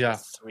those are like the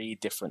three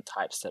different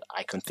types that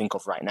I can think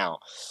of right now.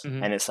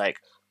 Mm-hmm. And it's like,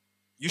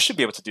 you should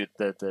be able to do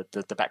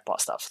the back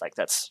part stuff. Like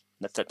that's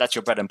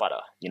your bread and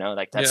butter,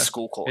 like that's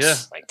school course. Yeah.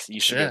 Like you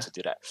should be able to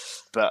do that.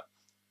 But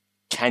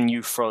can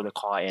you throw the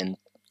car in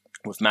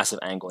with massive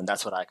angle? And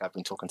that's what I've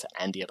been talking to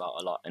Andy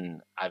about a lot.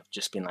 And I've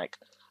just been like,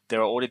 there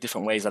are all the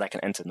different ways that I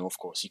can enter North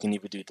Course. You can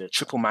either do the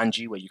triple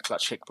manji, where you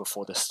clutch kick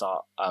before the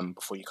start,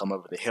 before you come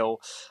over the hill.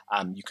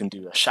 You can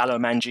do a shallow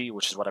manji,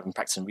 which is what I've been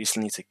practicing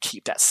recently to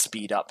keep that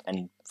speed up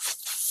and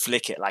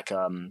flick it like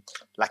a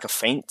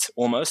feint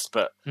almost.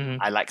 But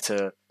I like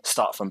to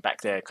start from back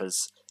there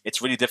because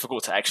it's really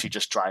difficult to actually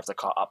just drive the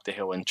car up the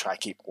hill and try to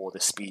keep all the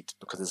speed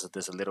because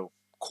there's a little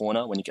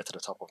corner when you get to the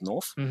top of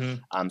North.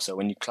 So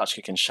when you clutch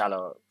kick and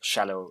shallow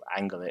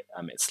angle it,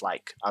 it's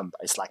like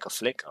a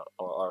flick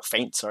or a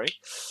feint, sorry.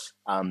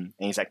 And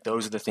he's like,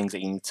 those are the things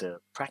that you need to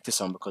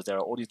practice on because there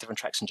are all these different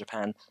tracks in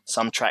Japan.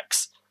 Some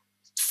tracks,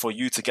 for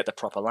you to get the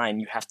proper line,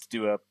 you have to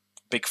do a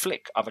big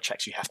flick. Other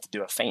tracks, you have to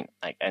do a feint.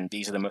 And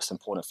these are the most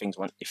important things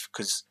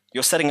because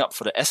you're setting up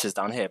for the S's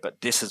down here,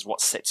 but this is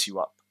what sets you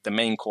up. The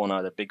main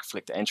corner, the big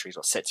flick, the entry is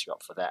what sets you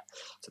up for that.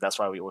 So that's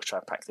why we always try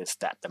to practice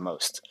that the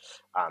most.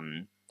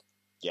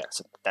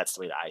 So that's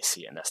the way that I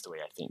see it, and that's the way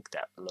I think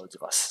that loads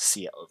of us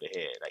see it over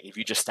here. Like if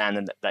you just stand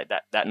in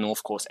that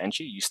North Course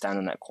entry, you stand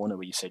in that corner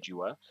where you said you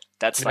were.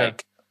 That's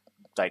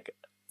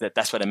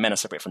that's where the men are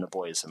separate from the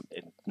boys,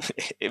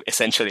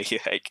 essentially.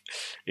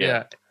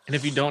 And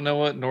if you don't know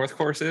what North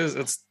Course is,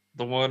 it's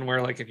the one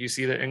where like if you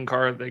see the in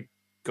car, they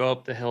go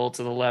up the hill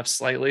to the left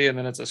slightly, and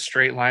then it's a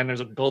straight line. There's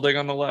a building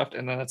on the left,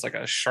 and then it's like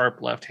a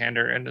sharp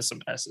left-hander into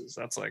some S's.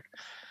 That's like.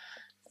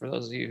 For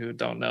those of you who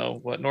don't know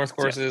what North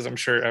Course is, I'm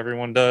sure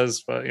everyone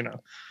does, but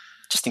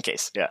just in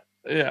case,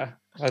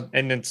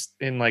 and it's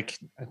in like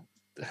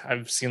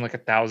I've seen like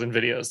 1,000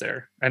 videos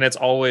there, and it's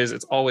always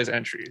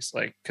entries,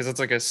 like because it's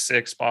like a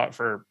sick spot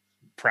for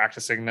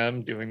practicing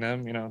them, doing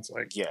them. It's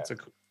like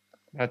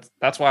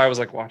that's why I was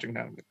like watching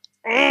them.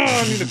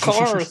 I need a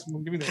car.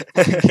 Give me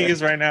the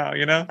keys right now.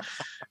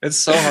 It's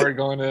so hard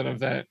going to an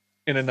event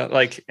in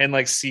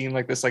and seeing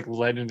like this like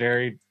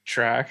legendary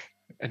track,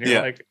 and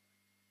you're like.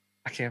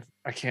 I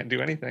can't do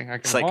anything. I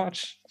can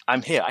watch.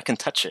 I'm here. I can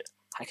touch it.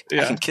 I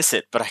can kiss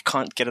it, but I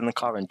can't get in the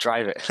car and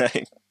drive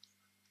it.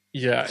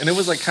 Yeah, and it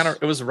was like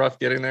it was rough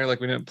getting there.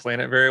 Like we didn't plan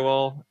it very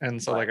well,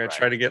 and so I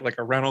tried to get like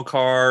a rental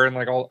car, and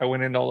I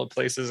went into all the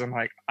places, and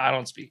like I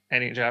don't speak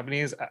any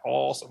Japanese at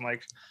all, so I'm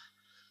like,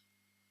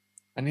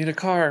 I need a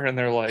car, and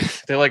they're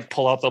like, they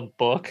pull out the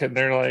book, and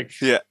they're like,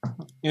 and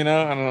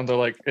then they're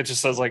like, it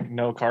just says like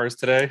no cars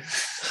today,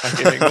 like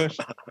in English.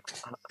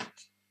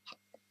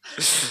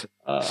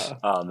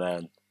 Oh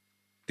man,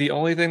 the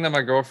only thing that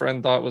my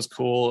girlfriend thought was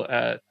cool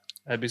at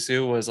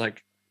Ebisu was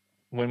like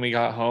when we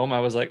got home, I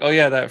was like, oh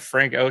yeah, that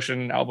Frank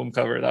Ocean album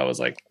cover that was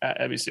like at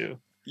Ebisu.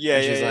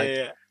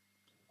 Yeah.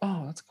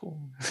 Oh, that's cool.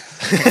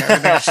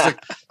 She's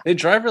like, they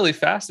drive really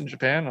fast in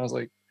Japan. I was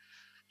like,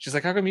 she's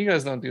like, how come you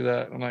guys don't do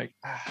that? I'm like,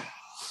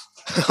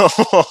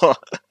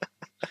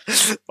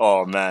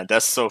 Oh man,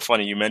 that's so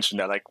funny. You mentioned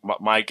that. Like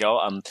my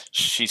girl,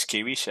 she's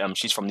Kiwi.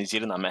 She's from New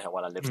Zealand. I met her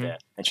while I lived Mm-hmm. there,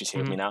 and she's here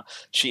with Mm-hmm. me now.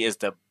 She is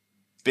the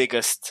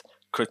biggest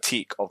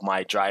critique of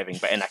my driving,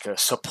 but in like a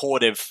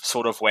supportive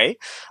sort of way.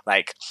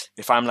 Like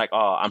if I'm like,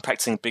 oh, I'm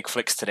practicing big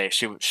flicks today,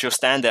 she'll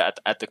stand there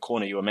at the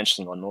corner you were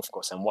mentioning on North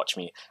Course and watch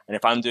me. And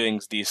if I'm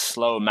doing these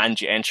slow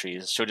manji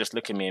entries, she'll just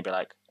look at me and be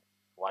like,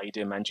 why are you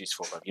doing manjis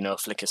for, bro? You know,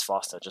 flick is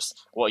faster. Just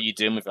what are you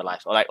doing with your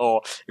life? Or like,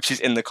 or if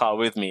she's in the car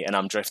with me and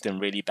I'm drifting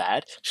really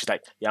bad, she's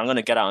like, yeah, I'm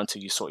gonna get out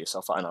until you sort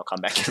yourself out and I'll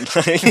come back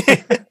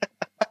in.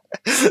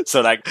 So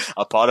like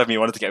a part of me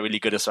wanted to get really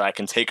good so I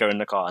can take her in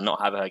the car and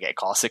not have her get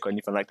car sick or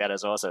anything like that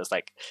as well. So it's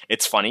like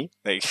it's funny.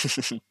 Like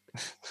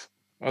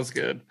That's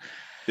good.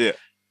 yeah.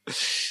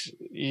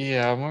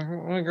 Yeah,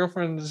 my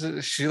girlfriend,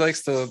 she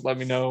likes to let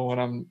me know when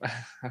I'm,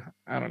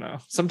 I don't know.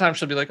 Sometimes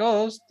she'll be like,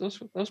 "Oh,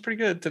 that was pretty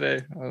good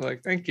today." I was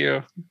like, "Thank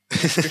you,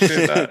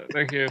 appreciate that.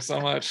 Thank you so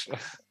much."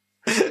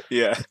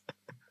 Yeah.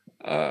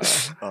 Uh,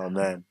 Oh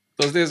man.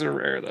 those days are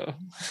rare though.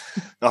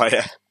 Oh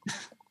yeah.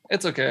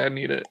 It's okay. I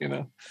need it. You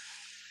know,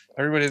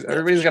 Yeah,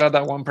 everybody's got to have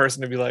that one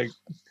person to be like,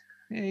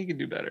 "Yeah, you can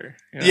do better."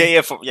 You know?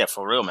 yeah,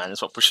 for real, man.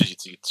 It's what pushes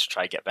you to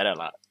try to get better at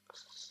that.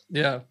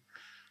 Yeah.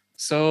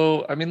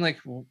 So, I mean, like,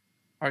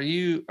 are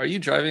you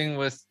driving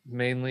with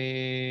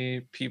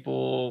mainly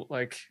people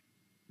like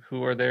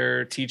who are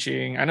there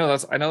teaching? I know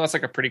that's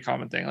like a pretty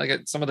common thing. Like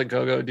some of the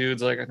go-go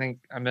dudes, like I think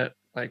I met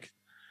like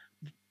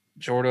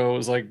Jordo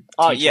was like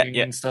Oh yeah, teaching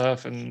yeah, and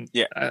stuff, and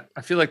yeah.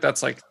 I feel like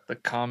that's like the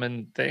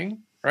common thing,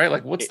 right?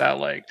 Like, what's It, that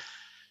like?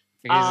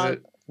 Is uh,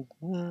 it?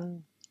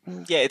 mm,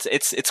 yeah,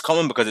 it's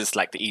common because it's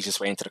like the easiest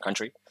way into the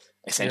country,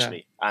 Yeah.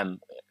 essentially.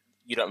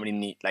 You don't really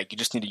need like you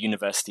just need a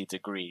university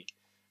degree,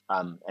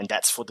 and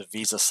that's for the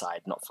visa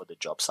side, not for the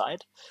job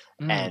side.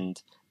 Mm.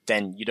 And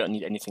then you don't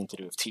need anything to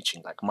do with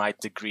teaching. Like my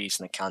degree is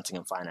in accounting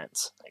and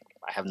finance. Like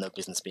I have no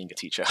business being a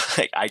teacher.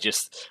 Like I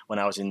just when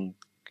I was in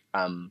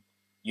um,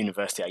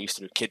 university, I used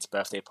to do kids'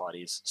 birthday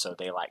parties, so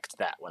they liked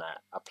that when I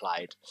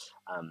applied.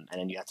 And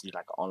then you have to do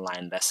like an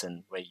online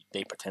lesson where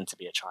they pretend to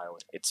be a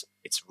child. It's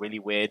really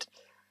weird.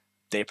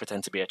 They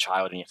pretend to be a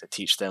child, and you have to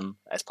teach them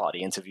as part of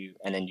the interview,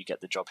 and then you get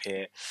the job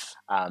here.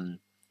 Um,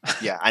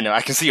 yeah, I know.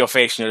 I can see your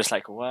face, and you're just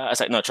like, "What?" I was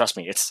like, "No, trust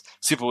me, it's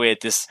super weird."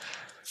 This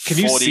Can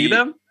you see 40.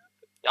 them?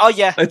 Oh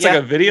yeah, It's like yeah,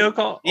 a video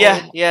call. yeah,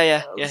 Oh, yeah,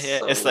 yeah, yeah, that's yeah.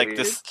 so It's like weird.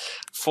 this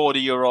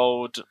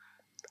 40-year-old.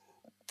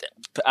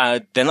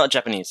 They're not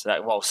Japanese.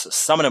 Like, well,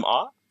 some of them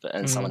are,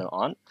 and some of them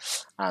aren't.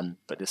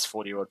 But this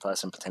 40-year-old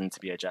person pretending to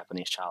be a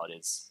Japanese child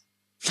is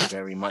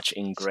very much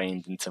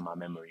ingrained into my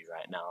memory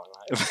right now.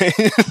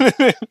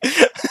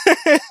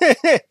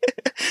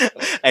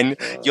 And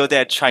you're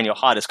there trying your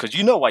hardest because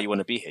you know why you want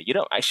to be here. You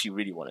don't actually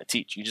really want to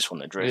teach. You just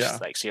want to drift. Yeah.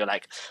 Like so, you're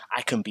like,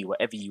 I can be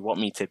whatever you want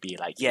me to be.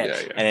 Like yeah,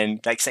 Yeah. and then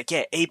like it's like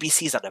yeah,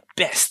 ABCs are the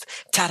best.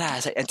 Ta-da!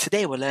 It's like, and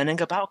today we're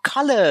learning about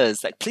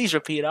colors. Like please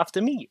repeat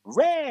after me.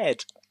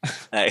 Red.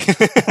 Like,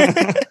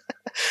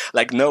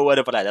 like no word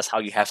about that. That's how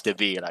you have to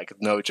be. Like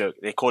no joke.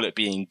 They call it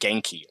being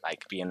Genki,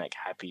 like being like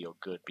happy or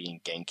good, being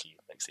Genki.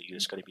 Like so you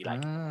just gotta be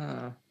like.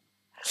 Yeah.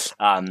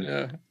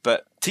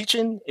 But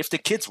teaching, if the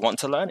kids want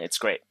to learn, it's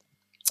great.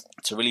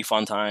 It's a really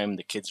fun time.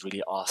 The kids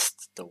really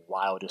asked the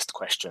wildest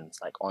questions.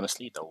 Like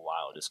honestly, the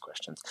wildest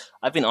questions.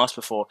 I've been asked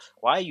before,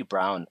 "Why are you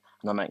brown?"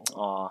 And I'm like,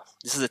 "Oh,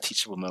 this is a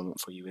teachable moment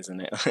for you,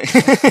 isn't it?"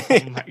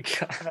 Oh my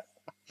god.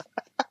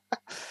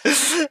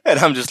 And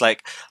I'm just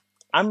like,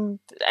 and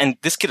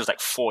this kid was like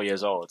 4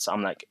 years old, so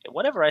I'm like,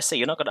 whatever I say,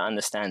 you're not gonna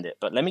understand it.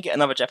 But let me get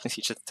another Japanese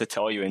teacher to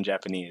tell you in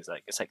Japanese.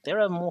 Like, it's like there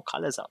are more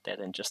colors out there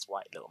than just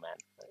white, little man.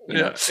 You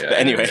know? Yeah. But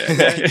anyway,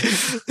 Yeah.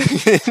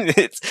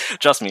 it's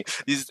trust me,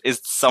 these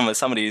is some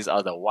of these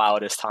are the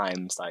wildest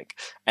times. Like,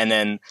 and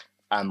then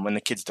when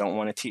the kids don't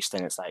want to teach,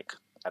 then it's like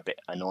a bit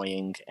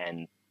annoying,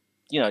 and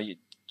you know,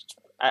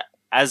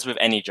 as with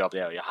any job,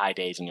 there are your high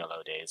days and your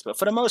low days. But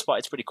for the most part,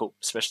 it's pretty cool,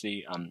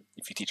 especially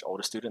if you teach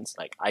older students.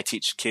 Like I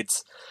teach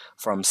kids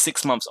from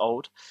 6 months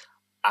old.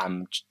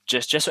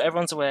 Just so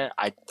everyone's aware,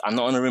 I'm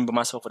not in a room by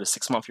myself with a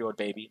 6-month-old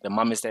baby. The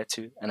mum is there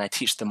too, and I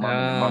teach the mum,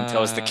 and the mum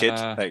tells the kid.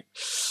 Like,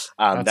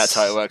 that's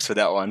how it works for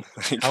that one.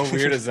 How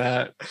weird is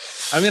that?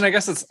 I mean, I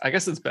guess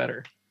it's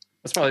better.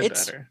 That's probably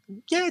It's better.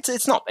 yeah,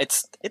 it's not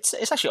it's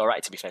actually all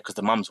right to be fair because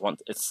the mums want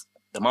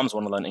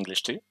to learn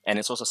English too, and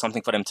it's also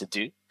something for them to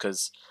do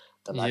because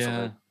the life of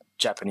a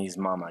Japanese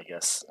mom, I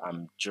guess,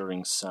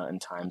 during certain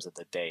times of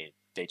the day,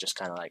 they just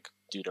kind of like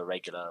do the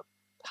regular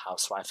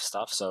housewife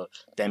stuff. So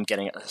them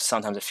getting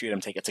sometimes a few of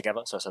them take it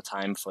together. So it's a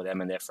time for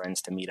them and their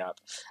friends to meet up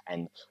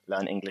and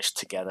learn English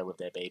together with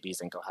their babies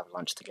and go have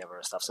lunch together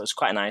and stuff. So it's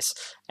quite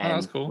nice. And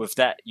that's cool. with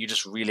that, you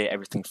just relay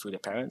everything through the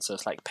parents. So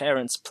it's like,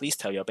 parents, please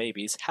tell your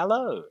babies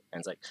hello, and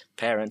it's like,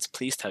 parents,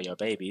 please tell your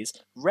babies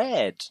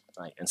red,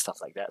 like and stuff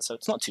like that. So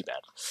it's not too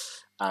bad.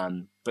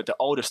 But the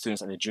older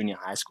students, like the junior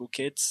high school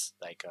kids,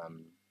 like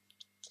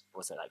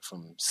was it like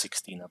from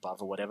 16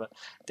 above or whatever,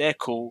 they're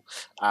cool.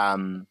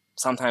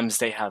 Sometimes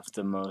they have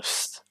the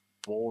most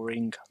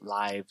boring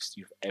lives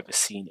you've ever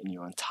seen in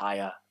your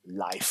entire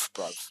life,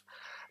 bruv.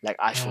 Like,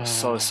 I feel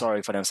so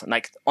sorry for them.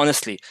 Like,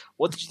 honestly,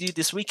 what did you do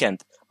this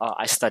weekend?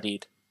 I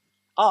studied.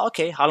 Oh,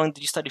 okay. How long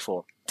did you study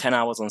for? 10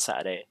 hours on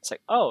Saturday. It's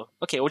like, oh,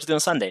 okay. What did you do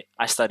on Sunday?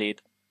 I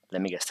studied.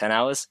 Let me guess, 10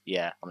 hours?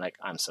 Yeah. I'm like,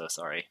 I'm so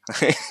sorry.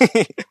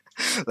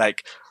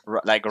 like,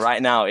 like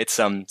right now, it's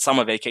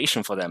summer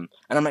vacation for them.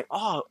 And I'm like,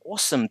 oh,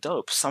 awesome,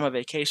 dope. Summer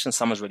vacation.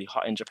 Summer's really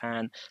hot in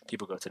Japan.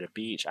 People go to the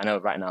beach. I know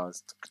right now,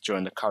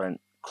 during the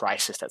current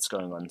crisis that's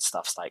going on,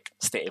 stuff's like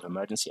state of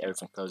emergency.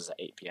 Everything closes at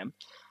 8 p.m.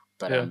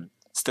 But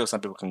still,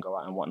 some people can go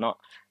out and whatnot.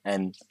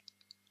 And,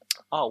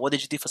 oh, what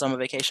did you do for summer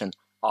vacation?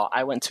 Oh,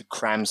 I went to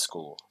cram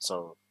school.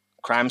 So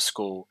cram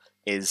school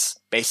is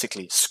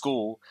basically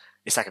school.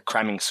 It's like a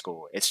cramming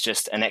school. It's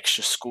just an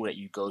extra school that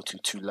you go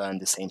to learn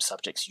the same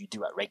subjects you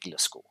do at regular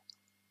school.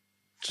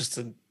 Just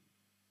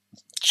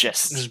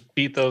Just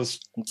beat those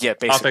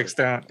basically. topics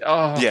down.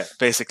 Oh. Yeah,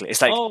 basically.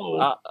 It's like,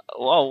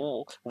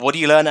 what do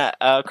you learn at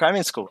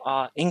cramming school?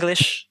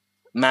 English,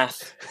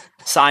 math,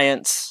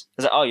 science. I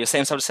was like, oh, you're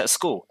same subjects at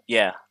school?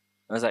 Yeah.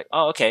 I was like,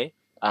 oh, okay.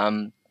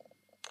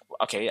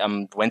 Okay,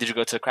 when did you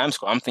go to cram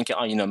school? I'm thinking,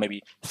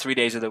 maybe 3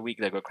 days of the week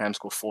they go to cram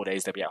school, 4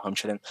 days they'll be at home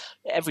chilling.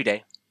 Yeah, every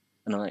day.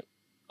 And I'm like,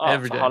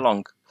 for how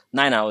long?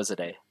 9 hours a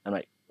day. I'm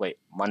like, wait,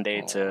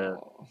 Monday to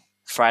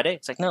Friday?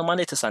 It's like, no,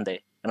 Monday to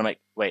Sunday. And I'm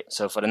like, wait,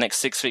 so for the next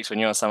 6 weeks when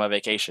you're on summer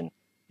vacation,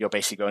 you're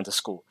basically going to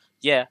school?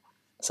 Yeah.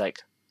 It's like,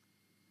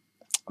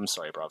 I'm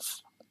sorry,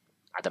 bruv.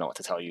 I don't know what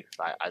to tell you.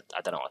 I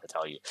don't know what to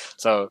tell you.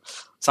 So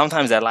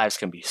sometimes their lives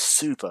can be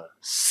super,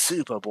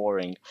 super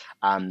boring.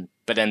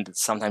 But then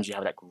sometimes you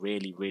have like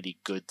really, really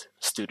good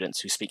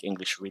students who speak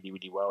English really,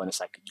 really well. And it's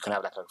like you can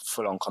have like a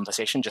full-on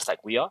conversation just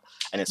like we are.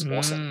 And it's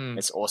awesome.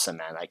 It's awesome,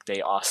 man. Like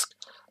they ask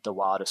the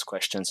wildest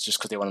questions just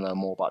because they want to know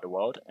more about the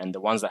world. And the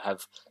ones that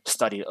have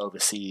studied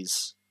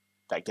overseas,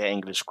 like their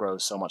English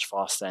grows so much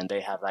faster and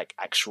they have like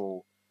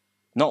actual,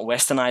 not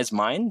westernized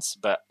minds,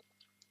 but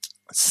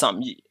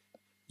some...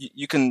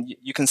 You can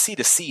see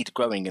the seed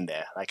growing in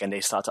there, like, and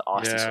they start to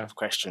ask these sort of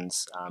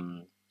questions,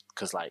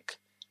 because and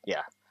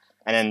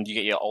then you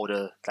get your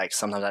older, like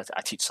sometimes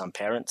I teach some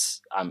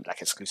parents, like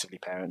exclusively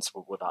parents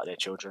without their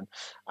children,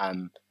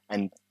 and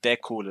they're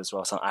cool as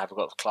well. So I've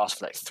got a class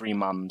for like 3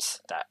 mums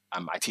that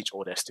I teach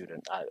all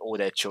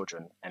their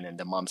children, and then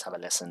the mums have a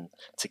lesson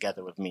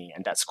together with me,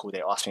 and that's cool.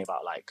 They ask me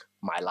about like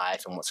my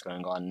life and what's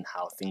going on,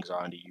 how things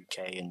are in the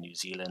UK and New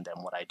Zealand,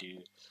 and what I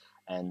do,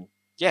 and.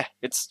 Yeah,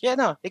 it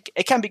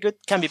can be good,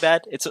 can be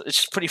bad. It's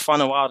just pretty fun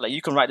and wild. Like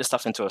you can write this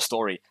stuff into a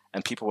story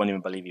and people won't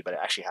even believe you, but it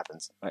actually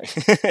happens. I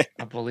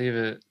believe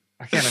it.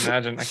 I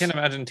can't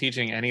imagine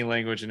teaching any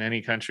language in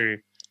any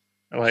country,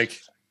 or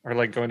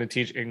going to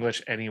teach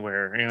English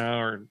anywhere,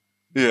 or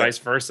vice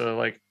versa.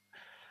 Like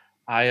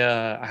I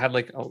had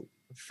like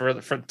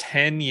for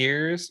 10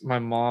 years, my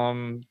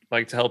mom,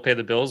 like to help pay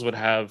the bills, would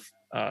have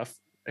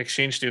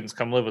exchange students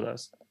come live with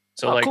us.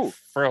 So cool.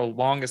 For a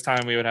longest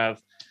time we would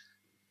have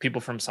people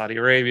from Saudi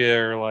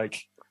Arabia or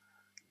like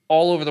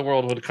all over the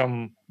world would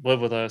come live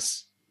with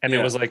us, and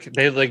it was like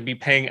they'd like be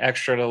paying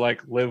extra to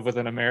like live with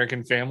an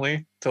American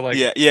family to like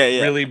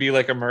really be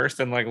like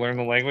immersed and like learn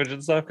the language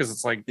and stuff, because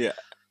it's like you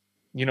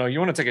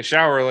want to take a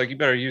shower, like you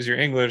better use your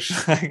English.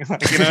 like, you know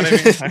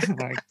what I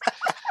mean?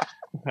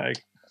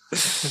 like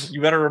you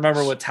better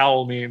remember what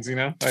towel means,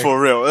 like, for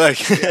real. Like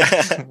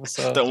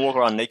so, don't walk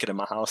around naked in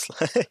my house.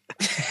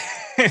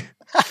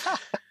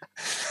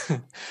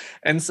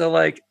 And so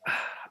like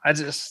I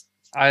should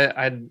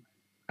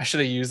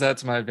have used that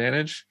to my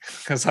advantage,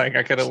 because like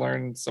I could have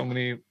learned so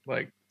many,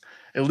 like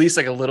at least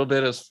like a little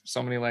bit of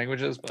so many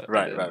languages, but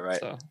right.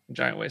 So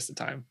giant waste of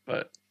time,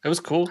 but it was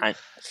cool.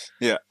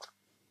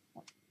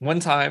 One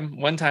time,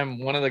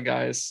 one of the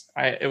guys,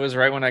 it was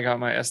right when I got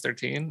my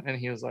S13, and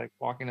he was like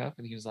walking up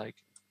and he was like,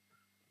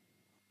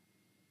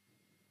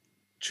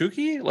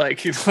 Chuki? Like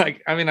he's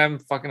like, I mean, I'm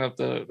fucking up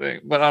the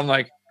thing, but I'm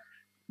like,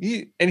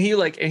 he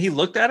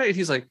looked at it and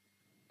he's like,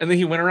 and then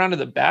he went around to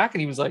the back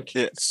and he was like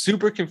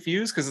super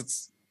confused, because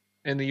it's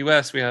in the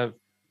US we have,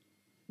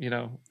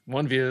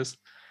 one views.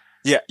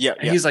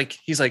 And he's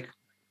like,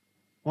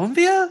 one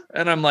via?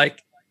 And I'm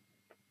like,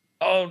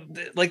 oh,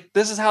 like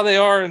this is how they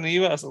are in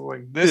the US. I'm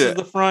like, this is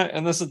the front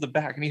and this is the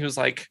back. And he was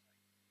like,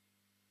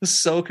 this is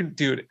so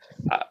dude.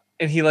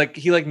 And he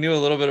knew a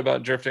little bit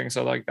about drifting,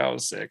 so like that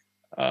was sick.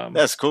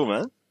 That's cool,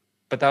 man.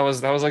 But that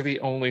was like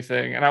the only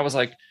thing. And I was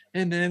like,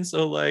 and then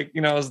so like,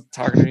 I was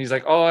talking to him, he's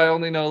like, oh, I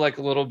only know like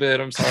a little bit,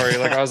 I'm sorry.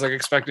 Like I was like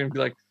expecting him to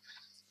be like,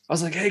 I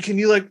was like, hey, can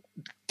you like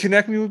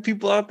connect me with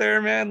people out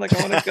there, man? Like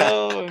I want to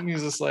go. And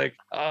he's just like,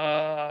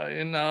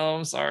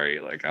 I'm sorry.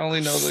 Like I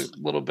only know the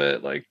little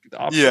bit, like the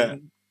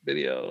option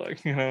video, like,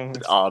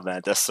 Oh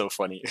man, that's so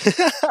funny.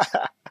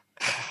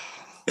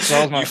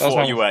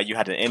 So you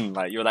had an in,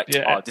 like you were like,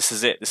 oh, this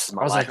is it. This is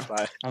my life.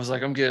 I was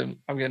like, I'm getting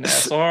an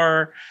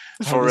SR.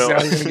 For real. This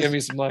guy's gonna give me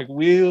some like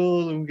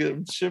wheels. I'm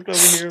getting shipped over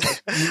here.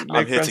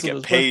 I'm here to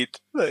get paid.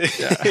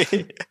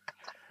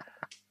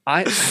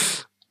 I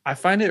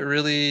find it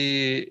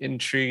really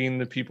intriguing,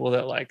 the people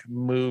that like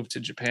move to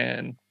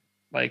Japan,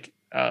 like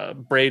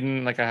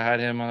Braden. Like I had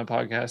him on the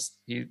podcast.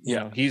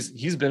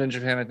 He's been in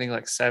Japan I think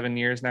like 7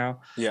 years now.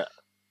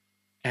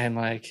 And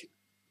like,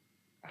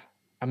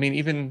 I mean,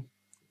 even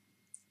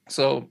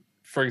so,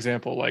 for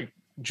example, like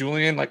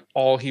Julian, like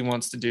all he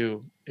wants to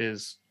do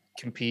is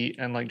compete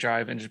and like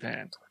drive in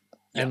Japan.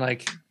 Yeah. And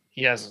like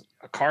he has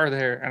a car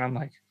there. And I'm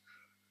like,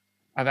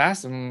 I've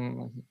asked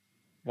him,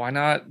 why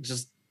not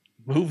just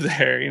move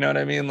there? You know what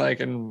I mean?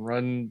 Like, and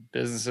run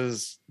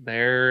businesses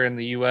there in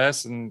the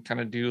US and kind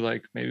of do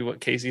like maybe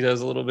what Casey does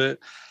a little bit.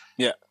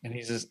 Yeah. And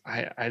he's just,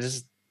 I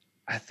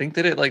think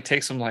that it like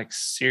takes some like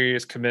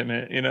serious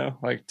commitment, you know,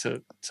 like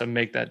to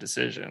make that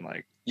decision.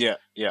 Like, Yeah.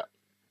 Yeah.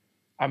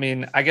 I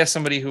mean, I guess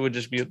somebody who would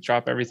just be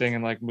drop everything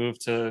and like move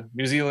to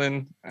New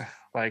Zealand,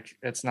 like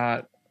it's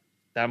not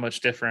that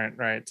much different,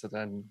 right? To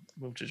then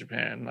move to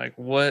Japan. Like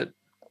what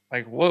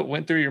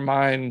went through your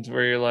mind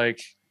where you're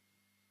like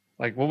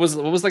what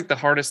was like the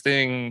hardest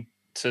thing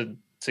to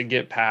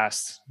get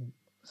past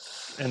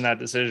in that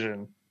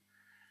decision?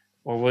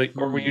 Or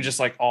were you just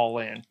like all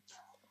in?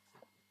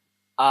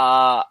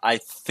 I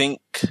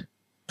think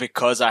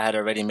because I had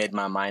already made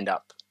my mind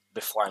up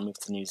before I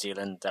moved to New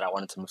Zealand that I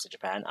wanted to move to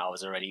Japan, I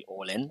was already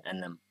all in,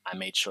 and then I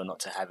made sure not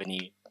to have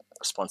any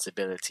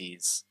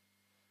responsibilities.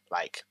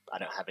 Like I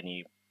don't have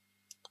any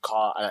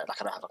car,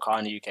 like I don't have a car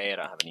in the UK. I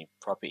don't have any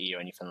property or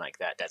anything like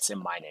that. That's in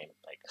my name.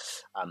 Like,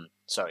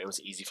 so it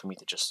was easy for me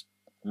to just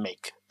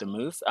make the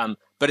move.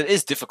 But it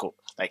is difficult.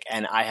 Like,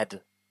 and I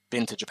had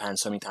been to Japan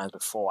so many times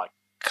before. I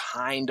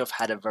kind of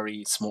had a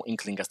very small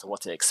inkling as to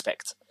what to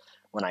expect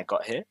when I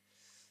got here.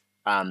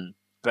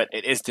 But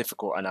it is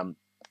difficult, and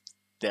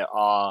there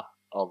are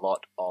a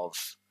lot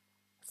of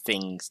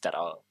things that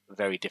are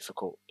very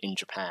difficult in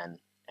Japan.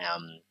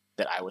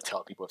 That I would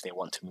tell people if they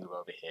want to move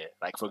over here.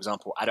 Like, for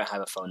example, I don't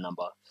have a phone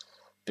number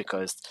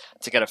because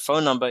to get a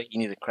phone number, you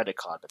need a credit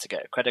card. But to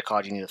get a credit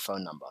card, you need a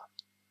phone number.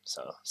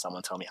 So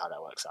someone tell me how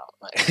that works out.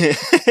 Like,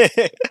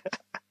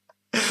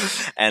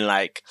 and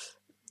like,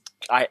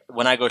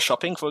 when I go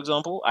shopping, for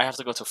example, I have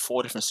to go to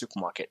 4 different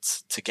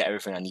supermarkets to get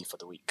everything I need for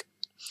the week.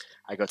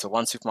 I go to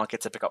one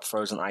supermarket to pick up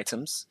frozen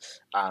items.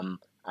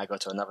 I go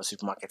to another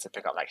supermarket to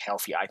pick up like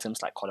healthy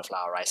items like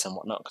cauliflower rice and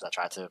whatnot because I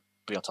try to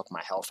be on top of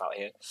my health out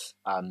here.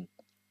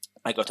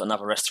 I go to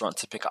another restaurant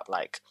to pick up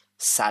like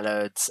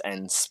salads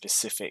and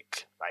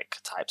specific like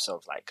types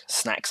of like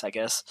snacks, I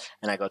guess.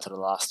 And I go to the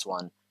last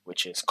one,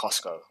 which is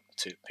Costco,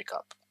 to pick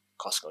up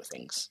Costco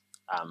things.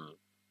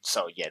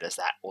 So yeah, there's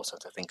that also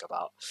to think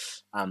about.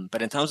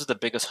 But in terms of the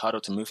biggest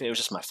hurdle to move here, it was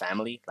just my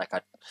family.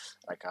 Because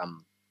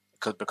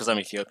I'm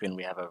Ethiopian,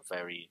 we have our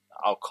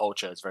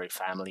culture is very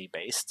family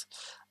based,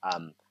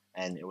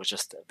 and it was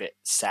just a bit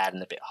sad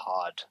and a bit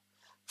hard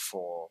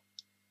for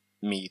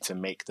me to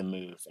make the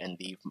move and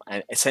leave.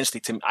 And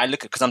essentially, I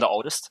look at because I'm the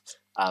oldest,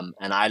 and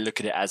I look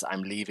at it as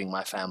I'm leaving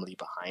my family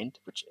behind,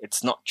 which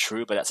it's not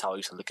true, but that's how I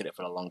used to look at it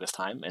for the longest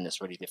time, and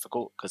it's really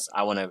difficult because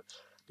I want to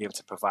be able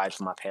to provide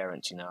for my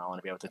parents. You know, I want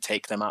to be able to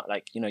take them out,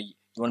 like you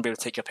want to be able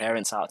to take your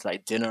parents out to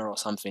like dinner or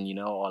something,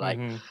 or like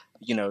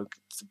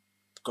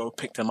go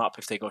pick them up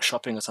if they go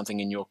shopping or something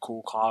in your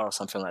cool car or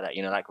something like that.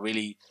 Like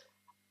really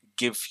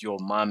give your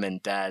mum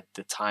and dad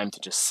the time to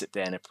just sit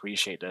there and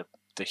appreciate the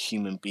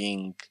human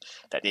being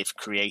that they've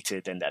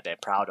created and that they're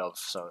proud of.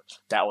 So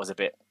that was a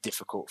bit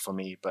difficult for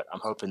me, but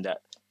I'm hoping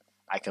that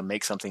I can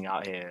make something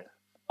out here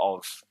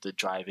of the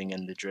driving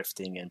and the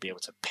drifting and be able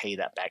to pay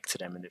that back to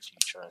them in the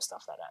future and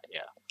stuff like that.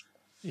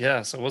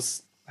 Yeah, so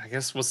what's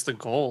the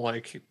goal?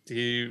 Like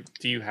do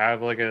you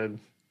have like a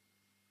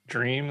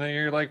dream that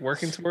you're like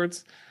working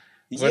towards?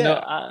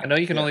 I know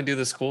you can only do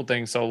the school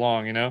thing so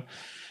long,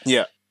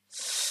 Yeah.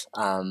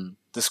 The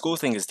school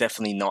thing is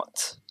definitely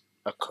not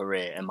a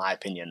career, in my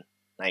opinion.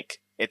 Like,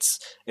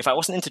 if I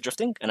wasn't into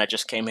drifting and I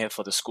just came here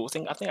for the school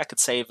thing, I think I could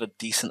save a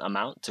decent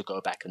amount to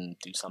go back and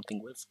do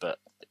something with. But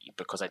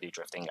because I do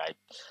drifting,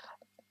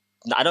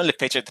 I don't live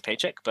paycheck to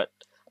paycheck, but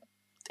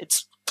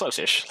it's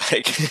close-ish.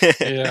 Like,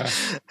 yeah.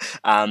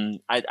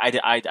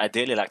 I'd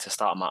ideally like to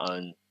start my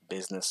own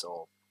business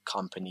or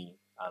company,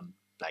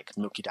 like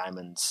Milky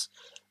Diamonds,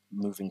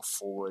 moving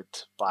forward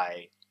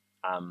by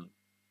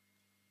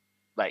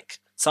like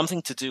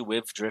something to do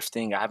with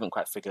drifting. I haven't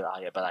quite figured it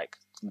out yet, but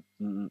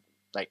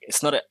like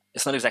it's not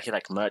exactly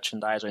like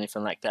merchandise or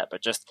anything like that,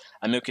 but just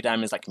a Milky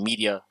Diamonds like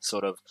media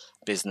sort of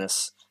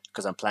business,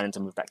 because I'm planning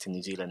to move back to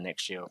New Zealand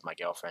next year with my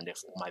girlfriend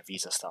if all my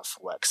visa stuff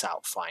works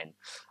out fine.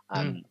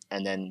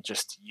 And then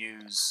just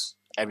use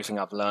everything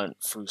I've learned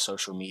through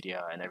social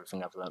media and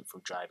everything I've learned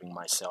through driving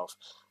myself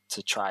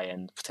to try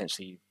and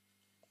potentially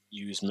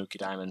use Milky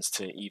Diamonds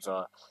to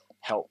either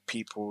help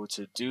people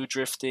to do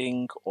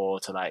drifting or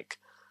to like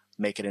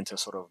make it into a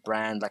sort of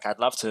brand. Like I'd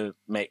love to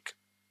make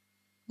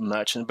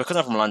merchant because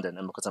I'm from London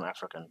and because I'm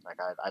African. Like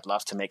I'd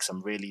love to make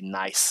some really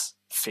nice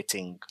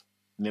fitting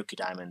Milky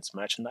Diamonds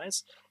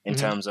merchandise in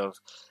terms of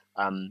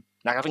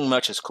like I think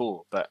merch is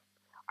cool, but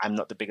I'm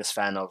not the biggest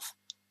fan of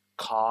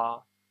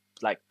car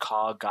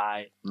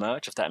guy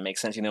merch, if that makes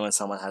sense. When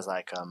someone has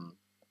like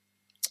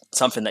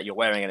something that you're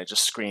wearing and it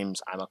just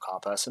screams I'm a car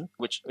person,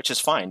 which is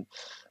fine.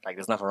 Like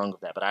there's nothing wrong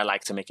with that, but I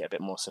like to make it a bit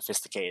more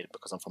sophisticated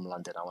because I'm from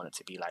London. I want it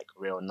to be like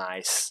real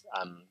nice,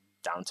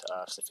 down to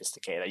earth,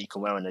 sophisticated, that you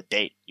can wear on a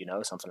date,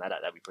 something like that.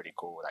 That'd be pretty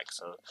cool. Like,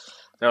 so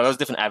there are those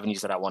different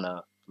avenues that I want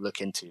to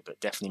look into, but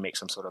definitely make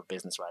some sort of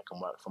business where I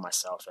can work for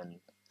myself and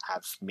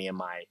have me and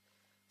my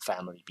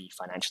family be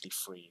financially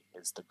free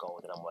is the goal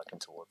that I'm working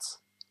towards.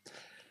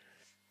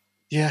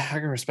 Yeah, I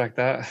can respect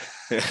that.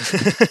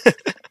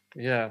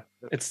 Yeah,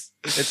 it's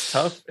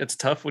tough. It's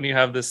tough when you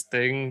have this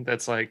thing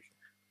that's like,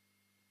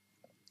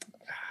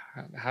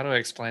 how do I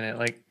explain it?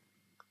 Like,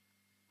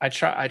 I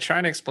try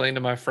and explain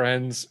to my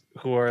friends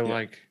who are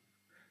like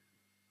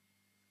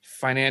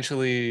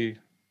financially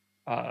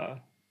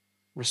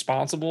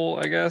responsible,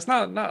 I guess.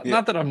 Not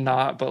that I'm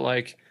not, but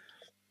like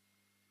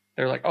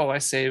they're like, oh, I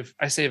save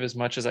as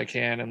much as I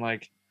can, and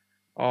like,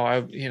 oh,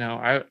 I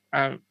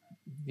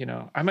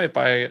might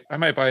buy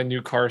a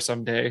new car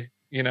someday,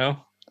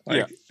 like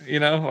like,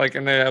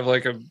 and they have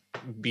like a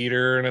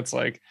beater, and it's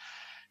like,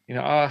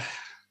 yeah,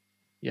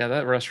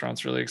 that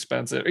restaurant's really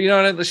expensive,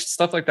 and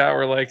stuff like that,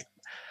 where like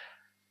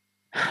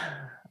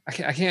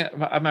I can't.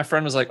 My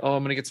friend was like, oh,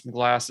 I'm gonna get some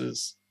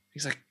glasses.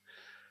 He's like,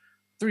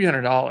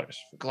 $300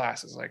 for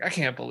glasses. Like, I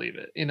can't believe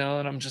it, and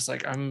I'm just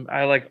like,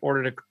 I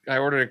ordered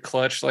a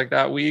clutch like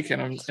that week,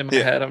 and I'm in my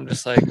head, I'm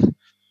just like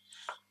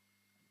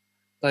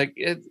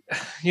it,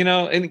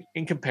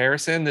 in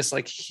comparison, this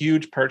like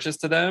huge purchase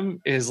to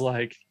them is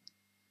like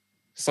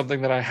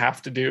something that I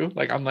have to do.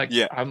 Like, I'm like,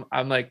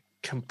 I'm like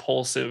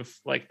compulsive.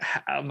 Like,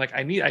 I'm like,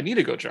 I need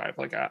to go drive.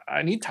 Like,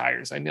 I need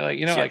tires. I need, like,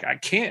 like, I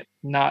can't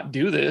not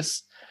do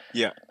this.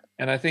 Yeah.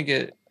 And I think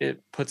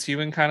it puts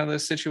you in kind of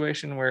this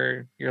situation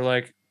where you're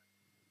like,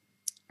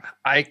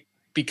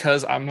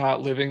 because I'm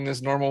not living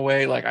this normal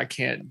way, like, I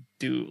can't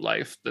do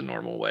life the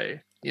normal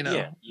way,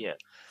 Yeah,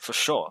 for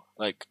sure.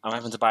 Like, I'm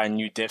having to buy a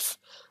new diff.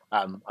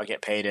 I'll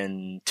get paid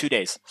in 2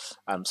 days.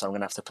 So I'm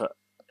gonna have to put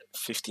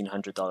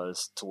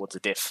 $1,500 towards a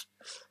diff,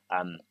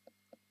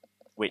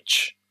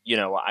 which,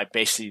 I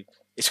basically,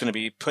 it's gonna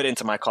be put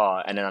into my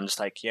car, and then I'm just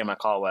like, yeah, my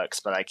car works,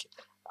 but like,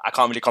 I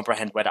can't really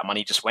comprehend where that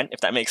money just went, if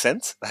that makes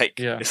sense. Like,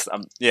 I get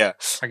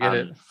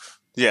it.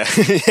 Yeah.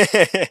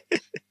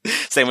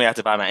 Same way I had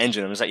to buy my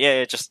engine. I was like,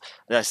 I just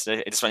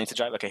need to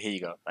drive. Okay, here you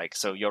go. Like,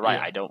 so you're right.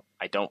 I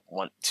don't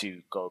want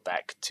to go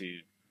back to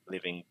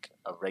living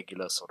a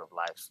regular sort of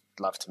life.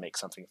 Love to make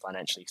something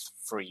financially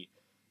free,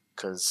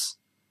 because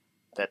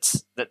that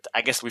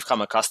I guess we've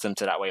come accustomed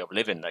to that way of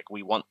living. Like,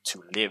 we want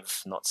to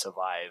live, not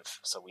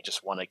survive. So we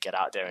just want to get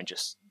out there and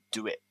just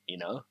do it.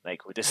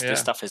 Like, with this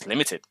stuff is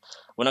limited.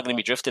 We're not going to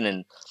be drifting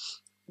in.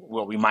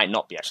 Well, we might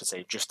not be, I should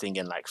say, drifting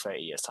in like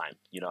 30 years time.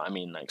 You know what I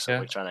mean? Like, so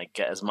we're trying to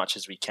get as much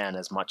as we can,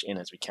 as much in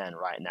as we can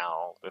right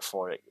now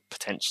before it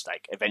potentially,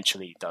 like,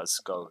 eventually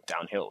does go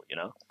downhill,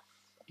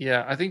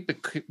 Yeah, I think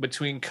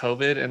between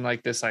COVID and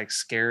like this like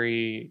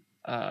scary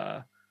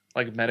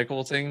like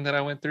medical thing that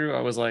I went through,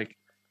 I was like,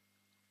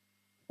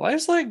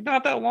 life's like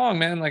not that long,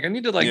 man. Like, I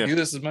need to like do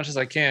this as much as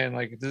I can.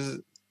 Like, this is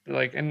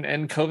like,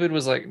 and COVID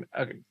was like,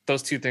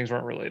 those two things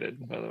weren't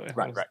related, by the way.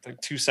 Right.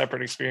 Like two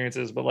separate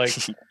experiences, but like,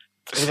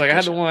 it was like I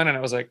had the one, and I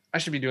was like, I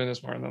should be doing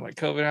this more. And then like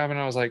COVID happened,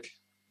 and I was like,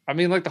 I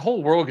mean, like, the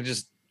whole world could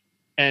just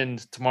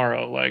end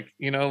tomorrow. Like,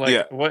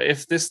 what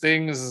if this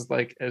thing is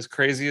like as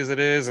crazy as it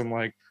is, and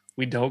like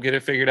we don't get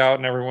it figured out,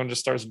 and everyone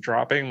just starts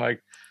dropping.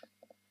 Like,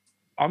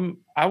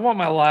 I want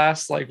my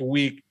last like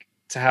week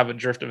to have a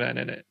drift event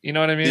in it. You know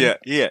what I mean?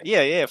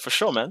 Yeah, for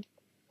sure, man.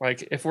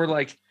 Like, if we're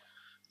like,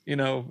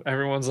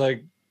 everyone's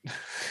like,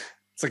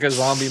 it's like a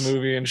zombie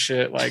movie and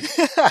shit. Like,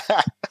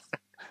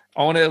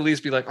 I want to at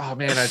least be like, oh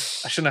man, I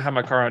shouldn't have had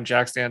my car on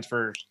jack stands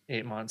for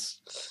 8 months.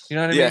 You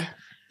know what I mean?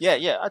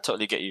 Yeah, I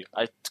totally get you.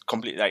 I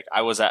completely, like,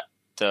 I was at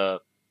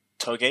the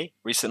Toge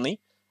recently.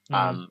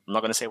 I'm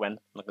not going to say when, I'm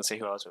not going to say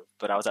who I was with,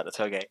 but I was at the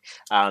Toge.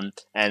 And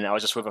I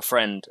was just with a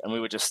friend, and we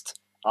were just,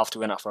 after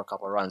we went out for a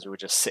couple of runs, we were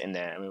just sitting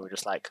there, and we were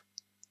just like,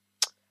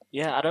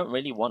 yeah, I don't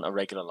really want a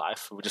regular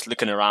life. We're just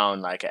looking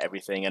around like at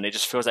everything, and it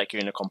just feels like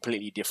you're in a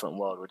completely different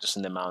world. We're just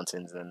in the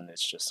mountains, and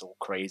it's just all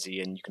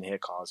crazy, and you can hear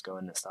cars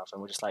going and stuff.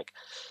 And we're just like,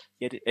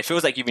 yeah, it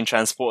feels like you've been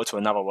transported to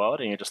another world,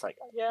 and you're just like,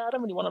 yeah, I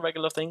don't really want a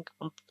regular thing.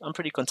 I'm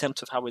pretty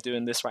content with how we're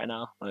doing this right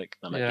now. Like,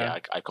 I'm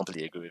like, I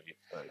completely agree with you.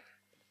 Like,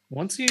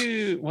 once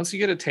you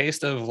get a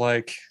taste of,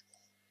 like,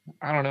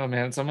 I don't know,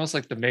 man, it's almost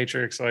like the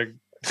Matrix. Like,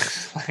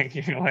 like,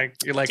 you're like,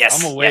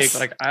 yes, I'm awake. Yes.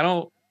 Like, I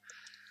don't,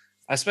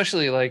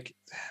 especially like,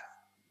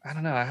 I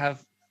don't know.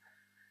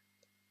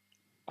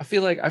 I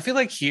feel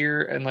like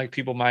here, and like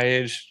people my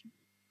age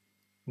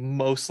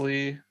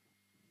mostly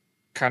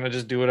kind of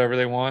just do whatever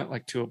they want,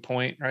 like, to a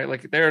point, right?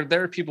 Like, there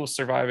are people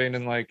surviving,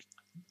 and like,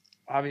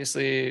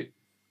 obviously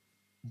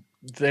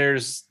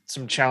there's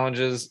some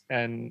challenges,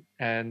 and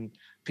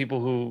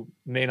people who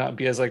may not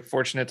be as like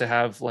fortunate to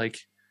have like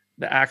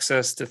the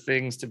access to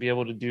things to be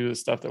able to do the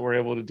stuff that we're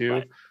able to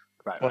do.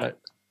 Right. But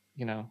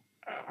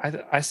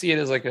I see it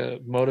as like a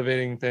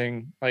motivating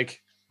thing.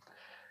 Like,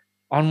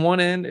 on one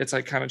end, it's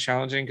like kind of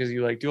challenging because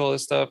you like do all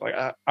this stuff. Like,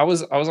 I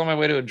was on my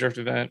way to a drift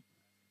event.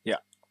 Yeah.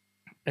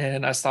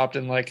 And I stopped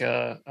in like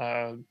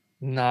a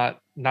not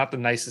the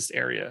nicest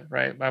area,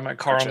 right? I had my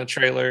car on the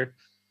trailer,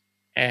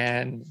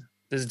 and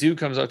this dude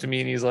comes up to me,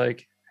 and he's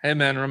like, hey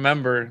man,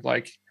 remember,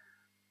 like,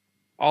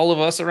 all of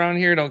us around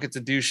here don't get to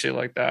do shit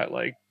like that.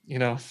 Like,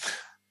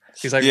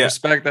 he's like, Yeah,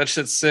 respect, that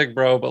shit's sick,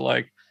 bro. But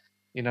like,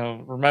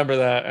 remember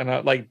that.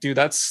 And like, dude,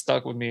 that's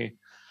stuck with me.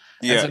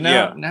 And yeah, so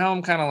now, yeah,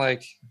 I'm kind of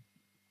like,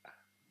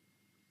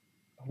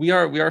 we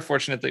are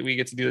fortunate that we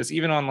get to do this,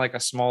 even on like a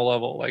small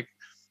level. Like,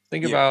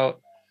 think yeah,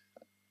 about,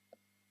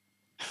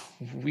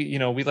 we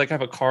like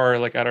have a car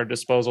like at our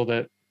disposal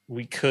that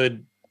we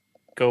could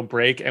go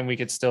break and we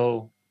could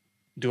still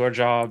do our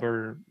job,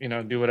 or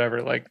do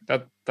whatever. Like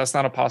that's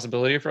not a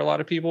possibility for a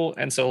lot of people.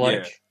 And so yeah.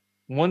 like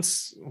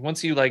once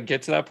you like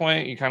get to that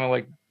point, you kind of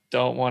like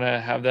don't want to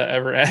have that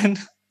ever end.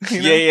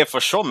 you Yeah, know yeah, for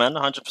sure, man.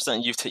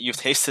 100%. You've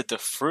tasted the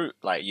fruit.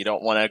 Like you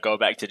don't want to go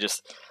back to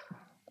just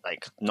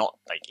like not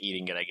like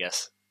eating it. I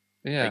guess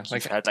yeah, like you've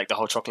like had like the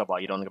whole chocolate bar.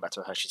 You don't want to go back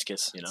to a Hershey's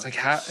Kiss.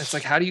 it's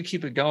like how do you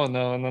keep it going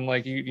though? And then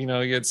like you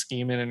get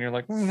scheming and you're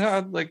like,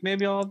 no, like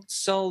maybe I'll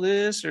sell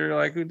this, or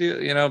like we do.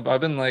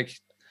 I've been like,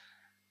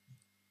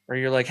 where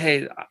you're like,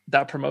 hey,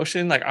 that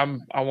promotion, like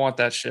I want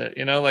that shit.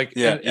 Like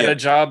Yeah, at yeah, a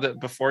job that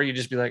before you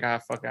just be like,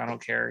 fuck it, I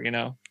don't care.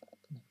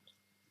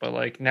 But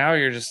like now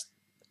you're just,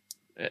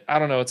 I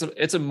don't know.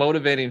 It's a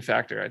motivating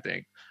factor, I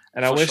think,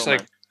 and I for wish sure,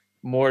 like man.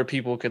 more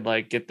people could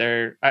like get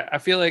there. I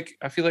feel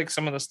like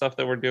some of the stuff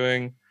that we're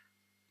doing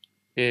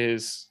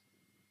is,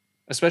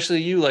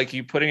 especially you, like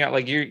you putting out,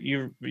 like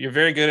you're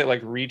very good at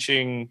like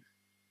reaching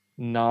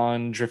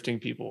non-drifting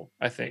people,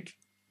 I think,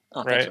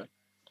 Oh, thanks, right? man.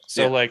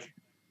 So Yeah. like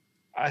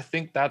I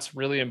think that's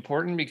really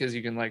important because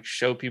you can like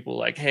show people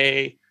like,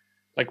 hey,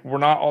 like we're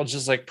not all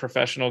just like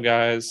professional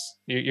guys.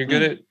 Mm.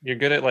 You're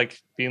good at like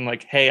being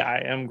like, hey, I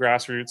am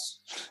grassroots.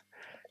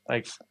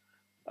 Like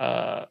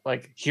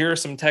here are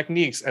some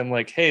techniques, and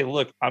like, hey,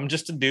 look, I'm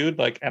just a dude,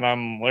 like, and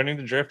I'm learning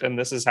to drift, and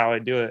this is how I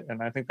do it.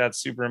 And I think that's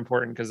super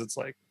important because it's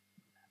like,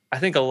 I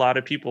think a lot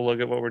of people look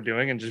at what we're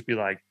doing and just be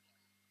like,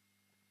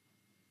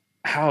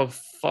 how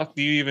fuck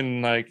do you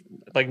even like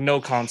no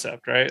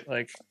concept, right?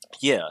 Like,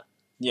 Yeah,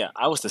 yeah.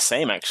 I was the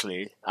same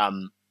actually.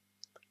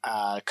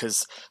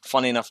 Because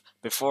funny enough,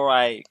 before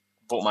I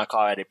bought my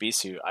car at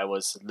Ebisu, I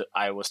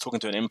was talking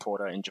to an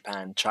importer in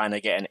Japan trying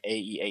to get an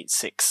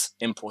AE86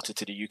 imported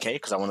to the UK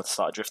because I wanted to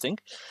start drifting,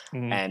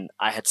 mm, and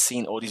I had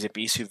seen all these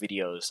Ebisu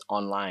videos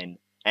online,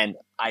 and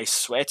I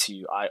swear to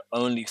you, I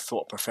only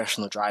thought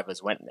professional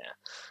drivers went there.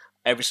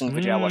 Every single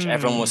video I watched,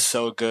 everyone was mm,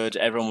 so good.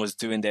 Everyone was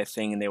doing their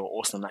thing and they were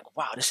awesome. I'm like,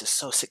 wow, this is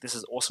so sick. This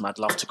is awesome. I'd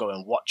love to go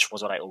and watch,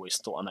 was what I always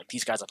thought. I'm like,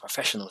 these guys are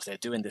professionals. They're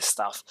doing this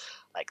stuff.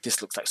 Like,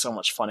 this looks like so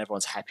much fun.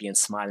 Everyone's happy and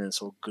smiling.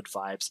 It's all good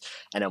vibes.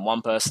 And then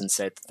one person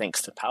said,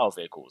 thanks to Power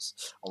Vehicles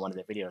on one of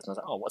their videos. And I was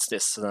like, oh, what's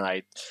this? So then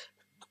I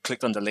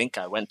clicked on the link.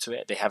 I went to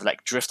it. They have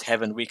like Drift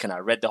Heaven Week and I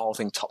read the whole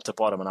thing top to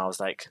bottom. And I was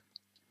like,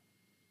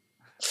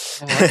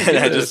 oh, I could and do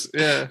I this, just,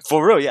 yeah.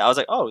 for real, yeah. I was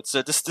like, oh,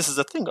 so this is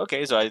a thing.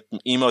 Okay, so I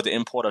emailed the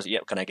importer. I was like,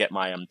 yep, can I get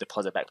my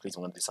deposit back, please?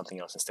 I'm going to do something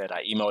else instead.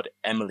 I emailed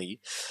Emily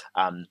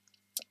um,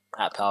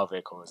 at Power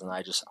Vehicles, and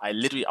I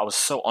literally, I was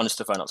so honest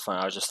with her, not fun.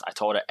 I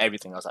told her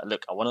everything. I was like,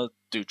 look, I want to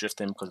do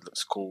drifting because it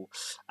looks cool,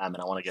 and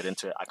I want to get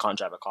into it. I can't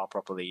drive a car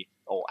properly,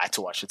 or at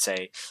all, I should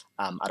say.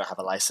 I don't have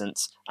a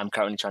license. I'm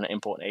currently trying to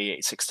import an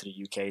A86 to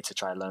the UK to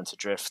try and learn to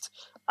drift.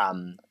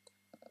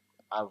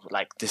 I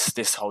like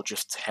this whole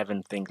drift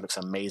heaven thing looks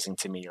amazing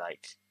to me.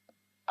 Like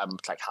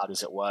how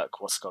does it work,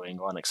 what's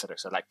going on, etc.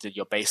 So like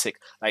your basic,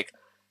 like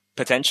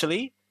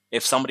potentially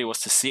if somebody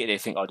was to see it they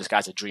think, oh, this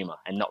guy's a dreamer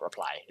and not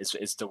reply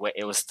is the way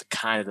it was, the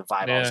kind of the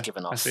vibe I was Yeah,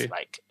 giving I off, see.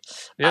 like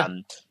Yeah.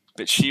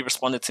 but she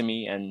responded to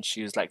me and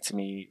she was like to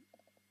me,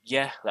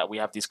 yeah, that we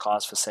have these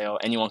cars for sale,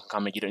 anyone can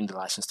come and you don't need the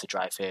license to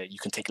drive here, you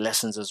can take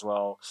lessons as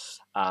well,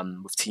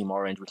 with Team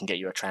Orange we can get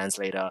you a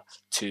translator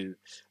too,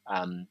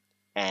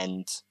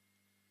 and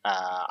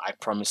I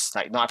promise,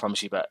 like not I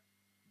promise you, but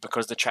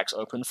because the track's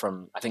open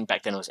from, I think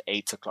back then it was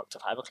 8 o'clock to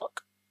 5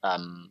 o'clock,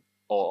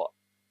 or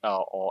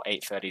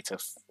 8:30 to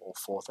or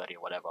 4:30 or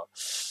whatever.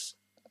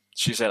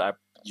 She said,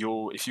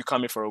 "You'll if you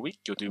come here for a week,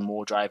 you'll do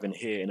more driving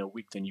here in a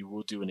week than you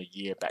will do in a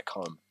year back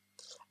home."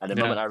 And the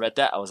Yeah. moment I read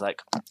that, I was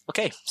like,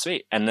 "Okay,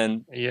 sweet." And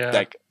then Yeah.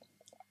 like,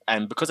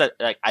 and because I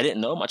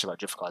didn't know much about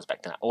drift cars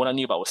back then. All I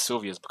knew about was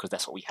Sylvias because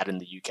that's what we had in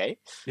the UK,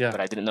 Yeah. but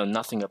I didn't know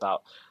nothing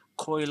about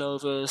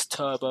coilovers,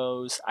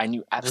 turbos. I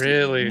knew absolutely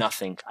Really?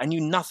 nothing. I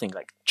knew nothing,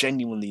 like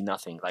genuinely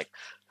nothing. Like,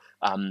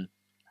 um,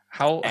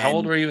 How old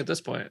and were you at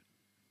this point?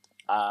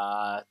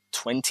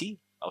 20.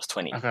 I was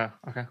 20. Okay.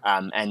 Okay.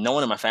 And no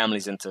one in my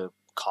family's into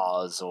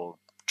cars or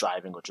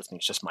driving or drifting.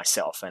 It's just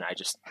myself, and I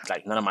just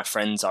like none of my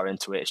friends are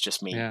into it. It's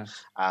just me. Yeah.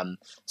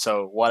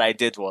 So what I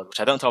did was, which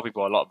I don't tell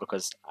people a lot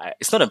because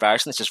it's not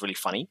embarrassing. It's just really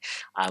funny.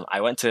 I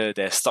went to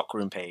their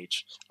stockroom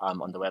page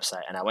on the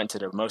website, and I went to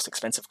the most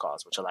expensive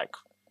cars, which are like.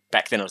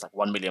 Back then, it was like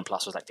 1 million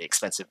plus was like the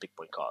expensive big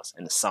boy cars,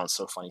 and it sounds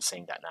so funny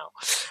saying that now.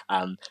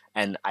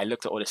 And I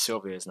looked at all the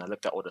Silvias and I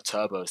looked at all the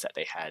turbos that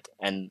they had,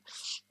 and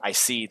I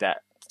see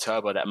that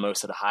turbo that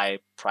most of the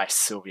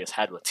high-priced Silvias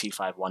had were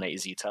T5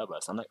 180Z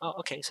turbos. I'm like, oh,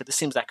 okay, so this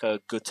seems like a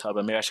good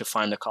turbo. Maybe I should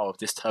find a car with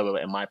this turbo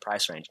in my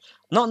price range.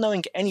 Not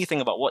knowing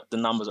anything about what the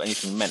numbers or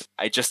anything meant.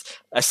 I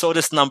saw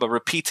this number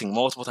repeating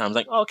multiple times.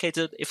 Like, oh, okay,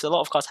 if a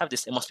lot of cars have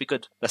this, it must be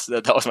good.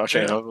 That was my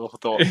train of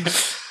thought.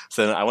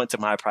 So I went to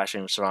my price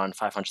range, which was around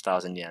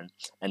 500,000 yen,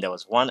 and there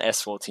was one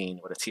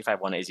S14 with a T5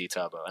 180Z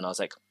turbo, and I was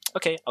like,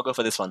 okay, I'll go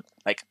for this one.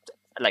 Like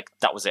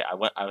that was it.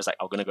 I was like,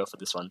 I'm gonna go for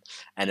this one.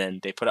 And then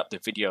they put up the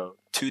video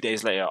 2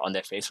 days later on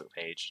their Facebook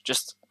page,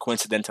 just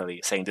coincidentally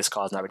saying this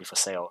car is now ready for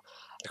sale.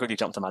 I quickly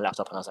jumped on my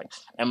laptop and I was like,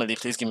 Emily,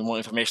 please give me more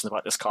information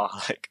about this car.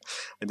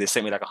 And they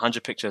sent me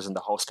 100 pictures and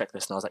the whole spec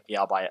list, and I was like, yeah,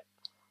 I'll buy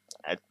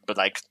it. But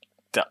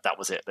that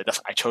was it.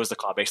 I chose the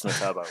car based on the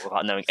turbo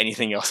without knowing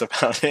anything else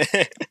about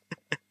it.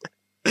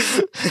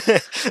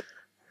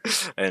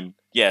 And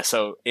yeah,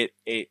 so it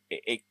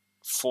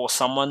for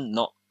someone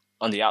not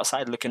on the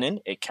outside looking in,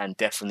 it can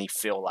definitely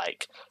feel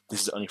like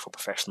this is only for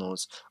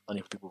professionals,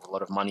 only for people with a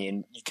lot of money,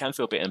 and you can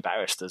feel a bit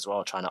embarrassed as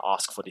well trying to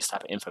ask for this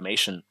type of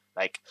information,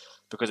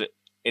 because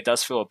it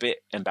does feel a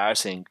bit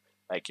embarrassing.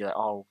 You're like,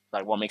 oh,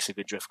 what makes a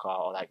good drift car,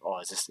 or oh,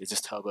 is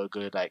this turbo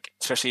good?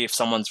 Especially if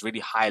someone's really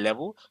high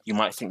level, you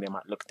might think they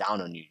might look down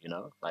on you. You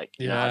know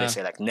how they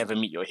say never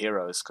meet your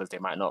heroes because they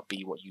might not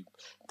be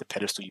the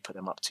pedestal you put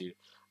them up to.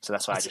 So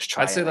that's why I just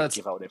try and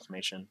give out the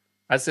information.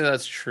 I'd say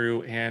that's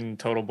true and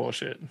total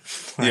bullshit.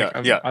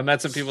 I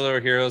met some people that were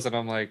heroes, and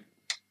I'm like,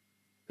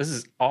 this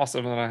is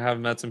awesome. And I have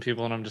met some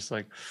people, and I'm just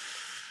like,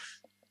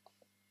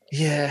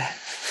 yeah,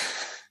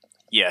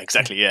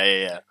 exactly,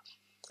 yeah.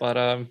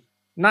 But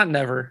not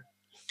never.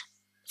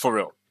 For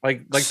real.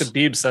 Like the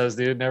Beeb says,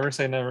 dude, never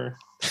say never.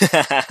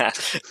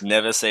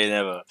 Never say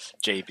never,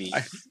 JB.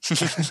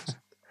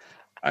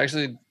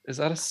 Actually, is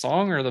that a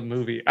song or the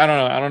movie? I don't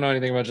know. I don't know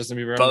anything about Justin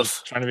Bieber. Both. I'm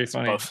just trying to be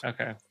funny. Both.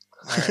 Okay.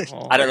 All right,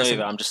 well, I don't know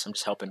either. I'm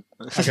just helping.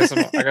 I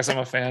guess I'm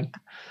a fan.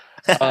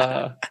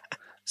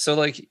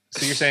 So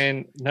you're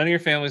saying none of your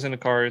family's into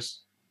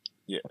cars.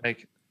 Yeah.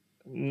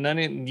 None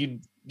of you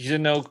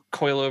didn't know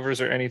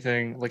coilovers or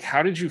anything.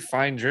 How did you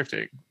find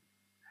drifting?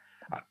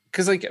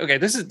 Because okay,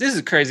 this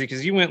is crazy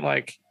because you went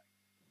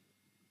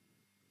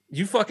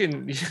you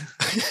fucking you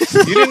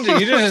didn't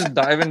just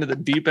dive into the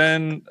deep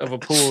end of a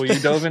pool. You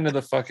dove into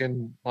the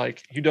fucking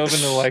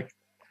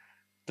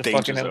the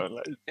Danger fucking zone,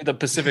 the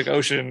Pacific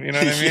Ocean. You know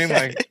what I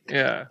mean?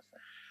 Yeah.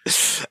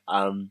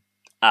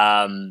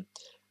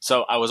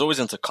 So I was always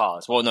into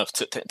cars. Well, no,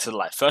 to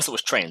life. First it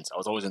was trains. I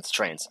was always into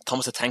trains.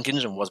 Thomas the Tank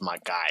Engine was my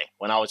guy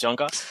when I was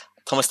younger.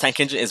 Thomas Tank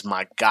Engine is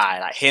my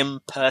guy. Him,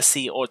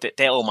 Percy,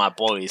 they're all my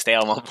boys. They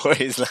are my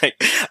boys.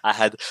 I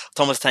had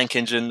Thomas Tank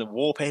Engine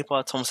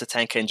wallpaper, Thomas the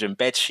Tank Engine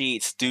bed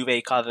sheets,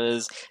 duvet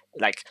covers.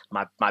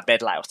 My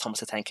bed light was Thomas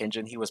the Tank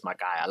Engine. He was my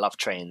guy. I love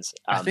trains.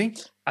 I think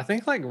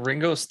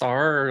Ringo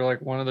Starr or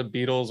one of the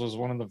Beatles was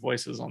one of the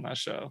voices on that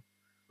show.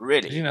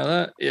 Really? Did you know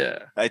that? Yeah.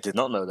 I did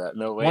not know that.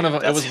 No way.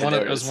 It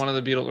was one of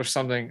the Beatles or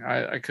something.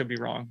 I could be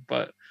wrong,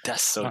 but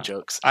that's so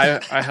jokes. I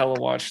hella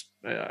watched.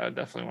 Yeah, I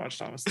definitely watched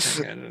Thomas the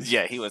Tank Engine.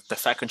 Yeah, he was. The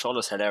Fat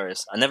Controller's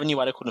hilarious. I never knew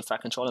why they called him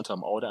Fat Controller until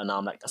I'm older, and now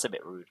I'm like, that's a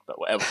bit rude, but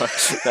whatever.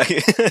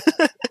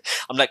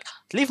 I'm like,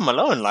 leave him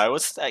alone.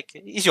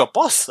 He's your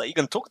boss. You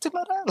can talk to him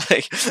like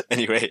that.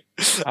 Anyway,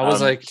 I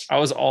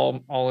was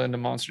all into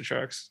monster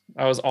trucks.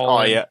 I was all.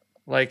 Oh in. yeah.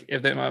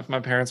 If my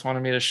parents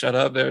wanted me to shut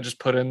up, they would just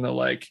put in the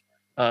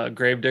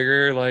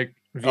Gravedigger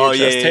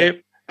VHS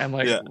tape and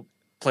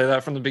play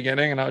that from the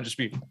beginning, and I would just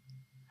be,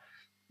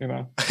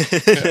 yeah,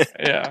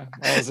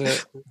 that was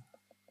it.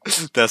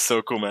 That's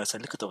so cool, man. It's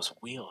look at those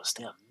wheels;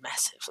 they are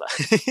massive.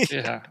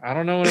 Yeah, I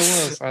don't know what it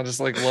was. I just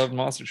loved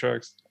monster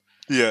trucks.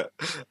 Yeah,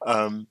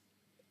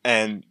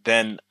 and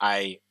then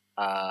I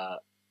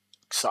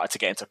started to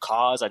get into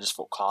cars. I just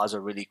thought cars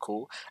are really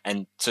cool,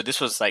 and so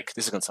this was this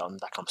is gonna sound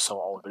like I'm so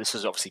old, but this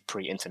was obviously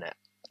pre-internet.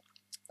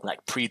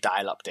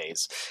 Pre-dial-up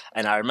days.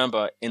 And I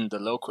remember in the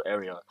local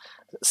area,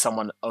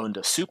 someone owned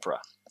a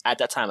Supra. At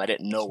that time, I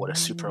didn't know what a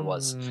Supra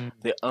was.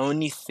 The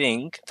only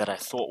thing that I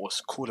thought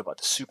was cool about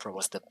the Supra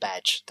was the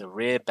badge, the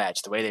rear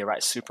badge, the way they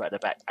write Supra at the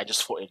back. I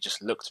just thought it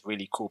just looked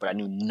really cool, but I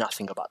knew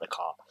nothing about the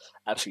car.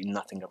 Absolutely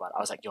nothing about it. I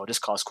was like, yo, this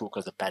car's cool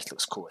because the badge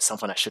looks cool. It's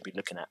something I should be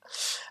looking at.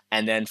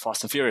 And then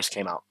Fast and Furious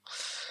came out.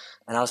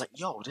 And I was like,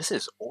 yo, this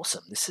is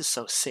awesome. This is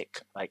so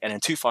sick. And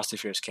then 2 Fast and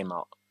Furious came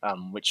out,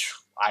 which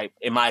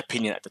in my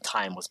opinion at the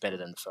time was better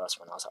than the first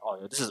one. I was like,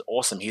 oh, this is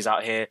awesome. He's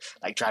out here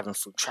driving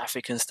through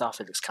traffic and stuff.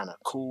 It looks kind of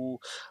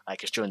cool.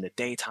 It's during the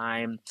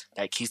daytime.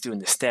 He's doing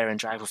the stare and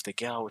drive with the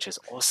girl, which is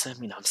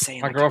awesome. You know what I'm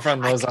saying? My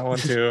girlfriend loves that one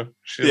too.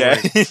 She's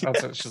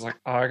she's like,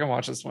 oh, I can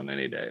watch this one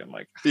any day. I'm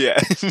like,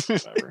 yeah,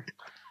 whatever.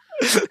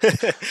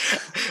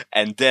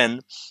 And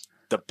then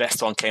the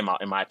best one came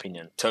out in my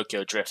opinion,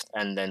 Tokyo Drift.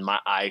 And then my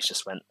eyes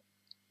just went,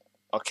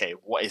 okay,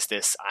 what is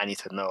this? I need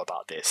to know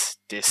about this.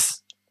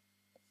 This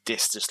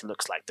just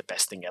looks like the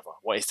best thing ever.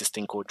 What is this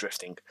thing called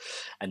drifting?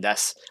 And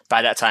that's,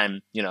 by that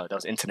time, there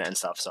was internet and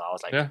stuff, so I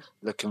was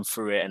looking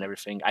through it and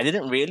everything. I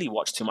didn't really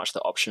watch too much of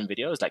the option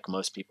videos like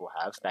most people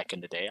have back in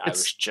the day. I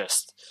was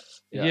just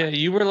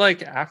you were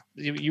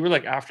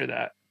after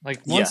that.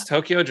 Like once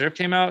Tokyo Drift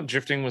came out,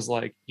 drifting was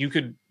like you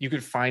could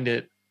find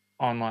it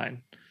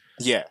online.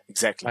 Yeah,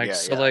 exactly. Like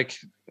so like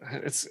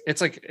it's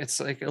like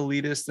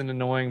elitist and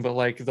annoying, but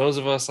like those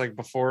of us like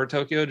before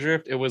Tokyo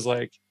Drift, it was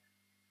like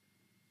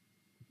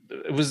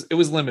it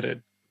was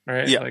limited,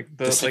 right? Yeah, Like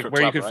the like secret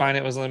where you club, could right? find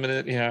it was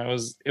limited. Yeah, it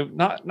was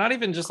not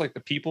even just like the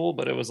people,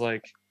 but it was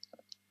like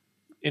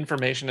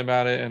information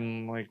about it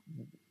and like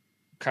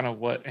kind of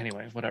what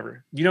anyway,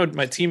 whatever. You know,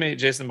 my teammate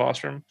Jason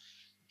Bostrom,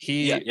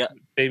 Yeah.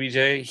 Baby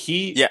J,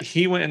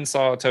 he went and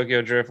saw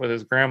Tokyo Drift with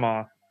his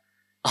grandma.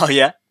 Oh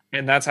yeah.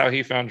 And that's how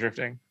he found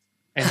drifting.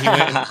 And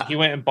he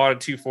went and bought a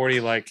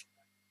 240 like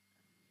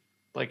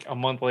a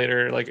month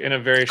later, like in a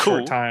very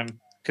short time.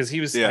 Because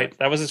he was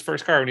that was his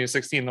first car when he was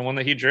 16. The one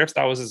that he drifts,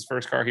 that was his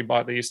first car he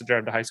bought that he used to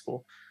drive to high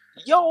school.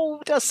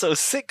 Yo, that's so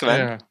sick,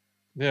 man.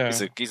 Yeah.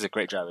 He's a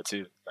great driver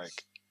too.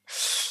 Like,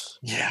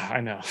 yeah, I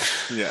know.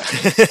 Yeah.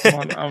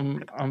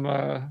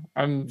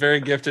 I'm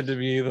very gifted to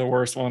be the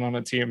worst one on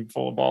a team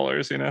full of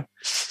ballers, you know.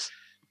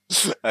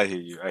 I hear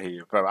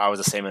you, bro. I was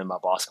the same in my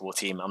basketball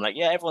team. I'm like,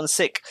 yeah, everyone's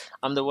sick.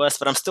 I'm the worst,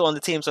 but I'm still on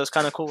the team, so it's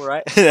kind of cool,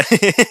 right?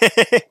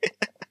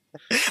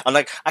 I'm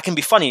like, I can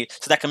be funny,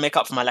 so that can make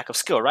up for my lack of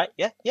skill, right?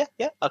 Yeah.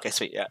 Okay,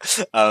 sweet, yeah.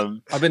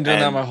 I've been doing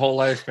that my whole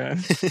life,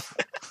 man.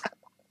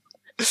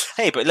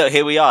 Hey, but look,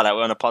 here we are. Like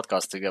we're on a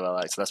podcast together,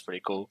 like so that's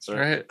pretty cool. So,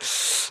 right.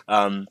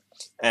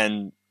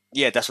 And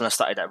yeah, that's when I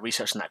started like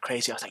researching that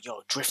crazy. I was like,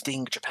 yo,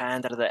 drifting,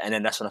 Japan, and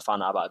then that's when I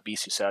found out about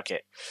Ebisu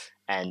circuit.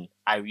 And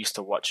I used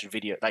to watch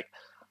video like.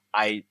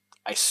 I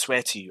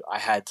swear to you,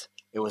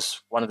 it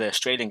was one of the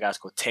Australian guys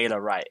called Taylor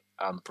Wright.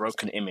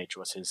 Broken Image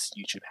was his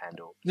YouTube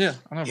handle. Yeah,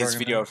 I know his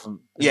video from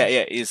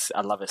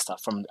I love his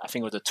stuff from I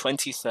think it was the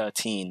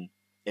 2013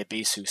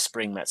 Ebisu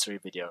Spring Matsuri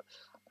video.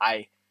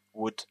 I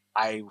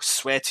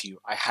swear to you,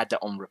 I had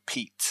that on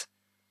repeat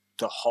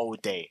the whole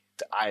day.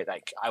 I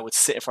would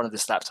sit in front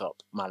of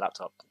my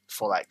laptop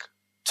for like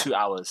 2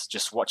 hours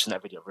just watching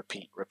that video,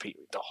 repeat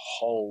the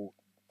whole.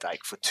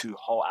 Like for 2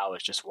 whole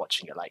hours just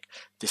watching it, like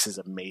this is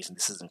amazing,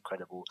 this is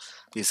incredible,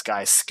 these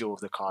guys' skill of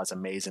the car is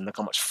amazing, look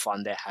how much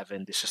fun they're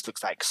having, this just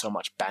looks like so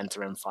much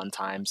banter and fun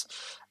times,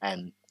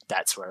 and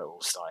that's where it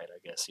all started, I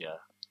guess. Yeah,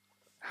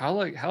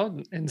 how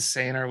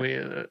insane are we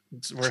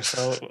we're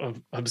so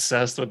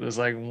obsessed with this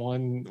like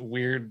one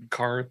weird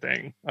car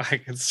thing,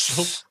 like it's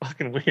so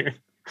fucking weird.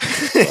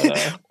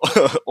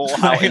 But, or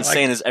how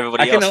insane is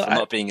everybody else for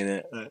not being in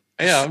it.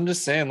 Yeah, I'm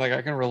just saying, like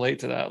I can relate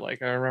to that.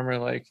 Like I remember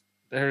like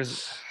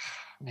there's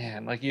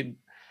man, like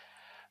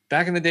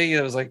back in the day,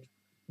 it was like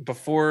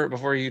before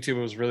YouTube,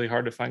 it was really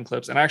hard to find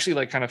clips, and I actually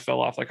like kind of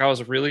fell off. Like I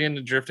was really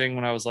into drifting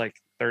when I was like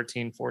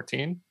 13,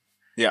 14.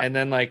 Yeah. And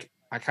then like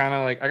I kind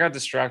of like I got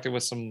distracted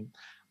with some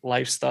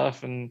life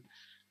stuff and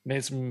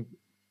made some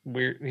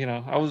weird,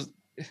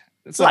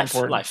 it's not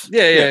important. Life.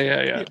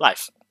 Yeah.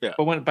 Life. Yeah.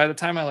 But by the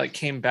time I like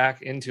came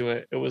back into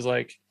it, it was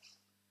like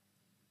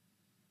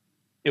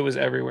it was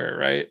everywhere,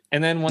 right?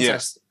 And then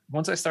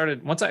once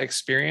I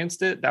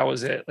experienced it, that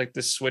was it. Like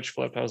this switch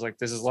flipped. I was like,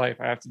 this is life.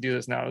 I have to do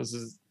this now. This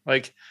is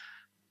like,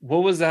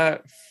 what was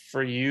that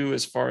for you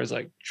as far as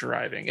like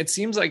driving? It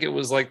seems like it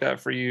was like that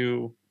for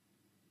you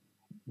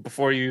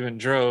before you even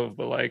drove,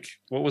 but like,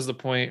 what was the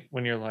point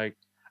when you're like,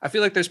 I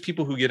feel like there's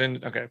people who get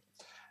in. Okay.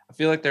 I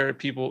feel like there are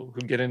people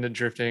who get into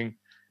drifting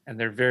and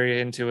they're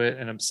very into it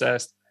and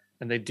obsessed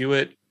and they do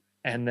it.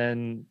 And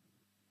then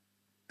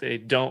they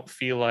don't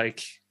feel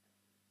like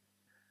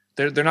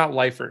they're not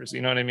lifers,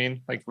 you know what I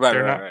mean? Like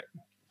they're not right.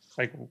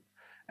 Like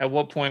at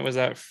what point was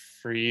that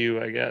for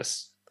you, I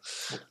guess?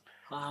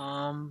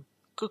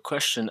 Good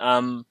question.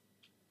 I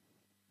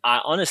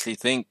honestly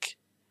think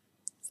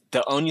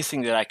the only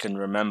thing that I can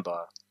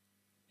remember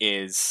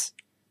is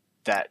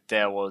that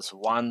there was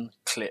one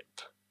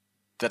clip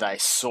that I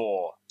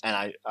saw and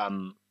I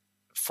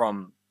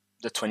from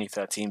the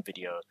 2013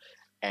 video,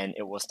 and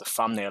it was the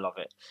thumbnail of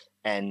it,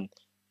 and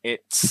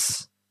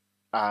it's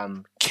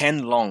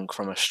Ken Long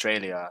from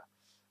Australia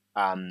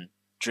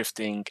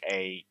drifting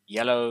a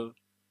yellow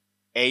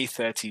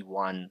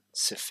A31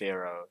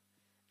 Cefiro,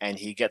 and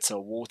he gets a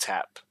wall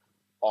tap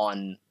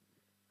on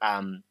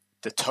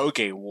the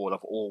toge wall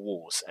of all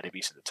walls at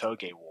Ebisu, the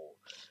toge wall,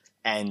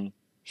 and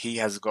he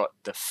has got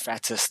the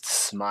fattest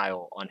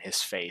smile on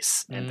his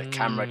face, and the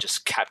camera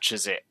just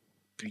captures it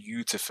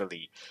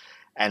beautifully,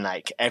 and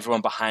like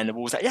everyone behind the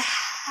wall was like, yeah,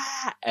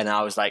 and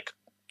I was like,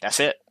 that's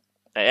it,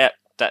 yeah,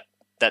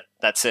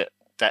 that's it.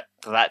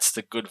 That's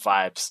the good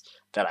vibes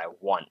that I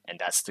want, and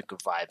that's the good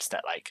vibes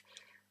that like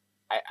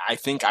I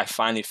think I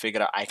finally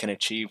figured out I can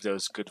achieve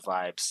those good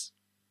vibes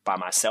by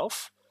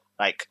myself.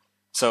 Like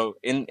so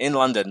in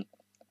London,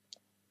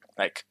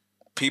 like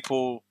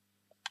people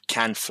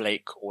can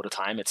flake all the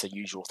time. It's a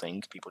usual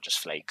thing. People just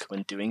flake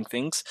when doing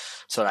things.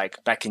 So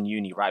like back in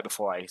uni, right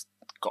before I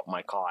got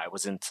my car, I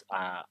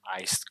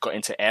got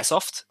into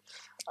airsoft.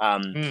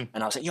 And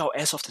I was like, yo,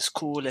 airsoft is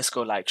cool. Let's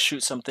go like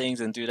shoot some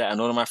things and do that.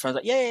 And all of my friends were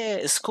like, yeah,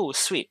 it's cool, it's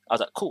sweet. I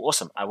was like, cool,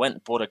 awesome. I went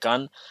and bought a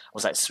gun. I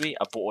was like, sweet.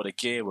 I bought all the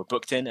gear. We're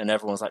booked in. And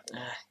everyone's like,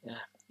 nah,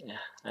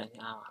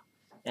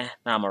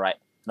 I'm all right.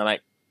 And I'm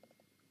like,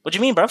 what do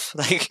you mean, bruv?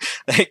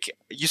 Like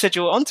you said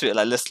you were onto it.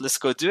 Like, let's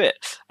go do it.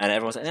 And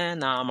everyone's like,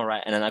 nah, I'm all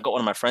right. And then I got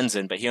one of my friends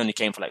in, but he only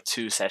came for like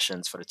 2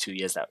 sessions for the 2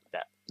 years for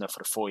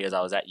the 4 years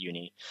I was at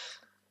uni.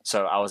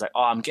 So I was like,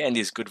 oh, I'm getting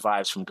these good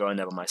vibes from going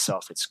there by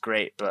myself. It's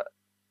great, but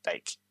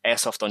like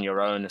airsoft on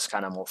your own is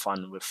kind of more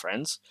fun with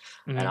friends.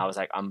 Mm-hmm. And I was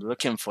like, I'm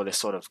looking for this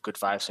sort of good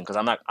vibes thing, because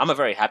I'm a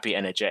very happy,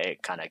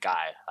 energetic kind of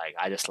guy. Like,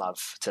 I just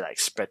love to like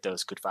spread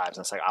those good vibes. And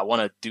it's like, I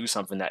want to do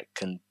something that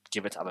can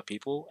give it to other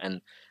people.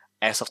 And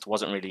airsoft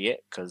wasn't really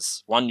it,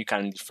 because one, you kind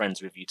of need friends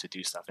with you to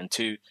do stuff, and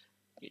two,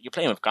 you're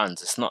playing with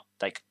guns. It's not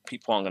like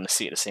people aren't going to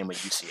see it the same way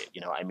you see it.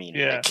 You know what I mean?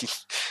 Yeah.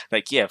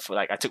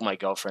 I took my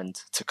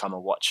girlfriend to come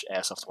and watch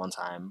airsoft one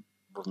time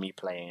with me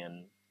playing,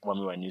 and when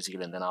we were in New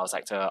Zealand, and I was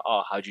like to her,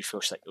 "Oh, how do you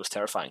feel?" She's like, "It was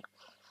terrifying."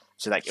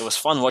 So like, it was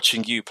fun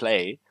watching you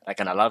play, like,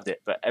 and I loved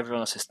it. But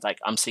everyone else is like,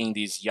 I'm seeing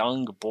these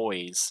young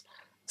boys,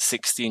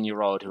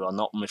 16-year-old, who are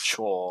not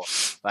mature,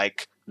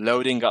 like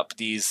loading up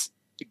these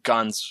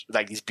guns,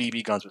 like these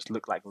BB guns, which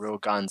look like real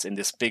guns, in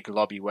this big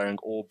lobby, wearing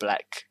all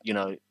black,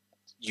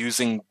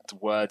 using the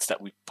words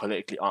that we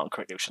politically aren't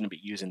correct, that we shouldn't be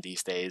using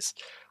these days.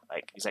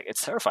 Like, he's like,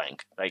 it's terrifying.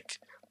 Like,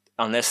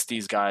 unless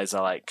these guys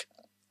are like,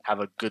 have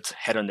a good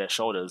head on their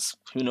shoulders,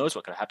 who knows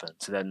what could happen.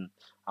 So then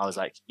I was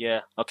like,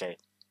 yeah, okay,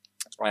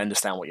 I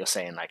understand what you're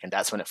saying. Like, and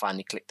that's when it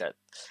finally clicked that,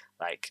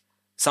 like,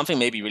 something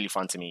may be really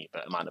fun to me,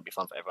 but it might not be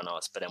fun for everyone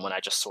else. But then when I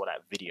just saw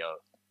that video,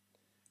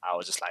 I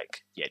was just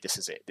like, yeah, this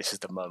is it. This is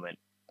the moment.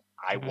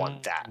 I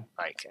want that.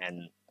 Like,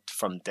 and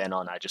from then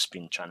on, I just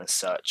been trying to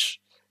search.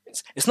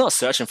 It's not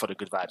searching for the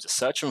good vibes. It's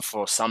searching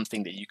for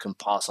something that you can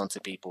pass on to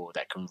people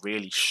that can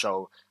really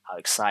show how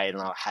excited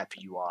and how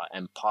happy you are,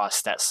 and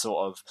pass that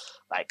sort of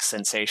like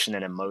sensation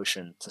and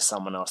emotion to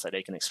someone else that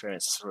they can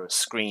experience through a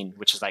screen,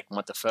 which is like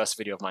the first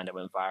video of mine that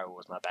went viral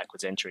was my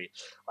backwards entry.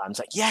 Where I'm just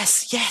like,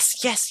 yes,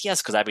 yes, yes,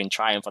 yes, because I've been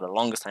trying for the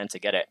longest time to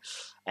get it,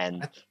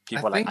 and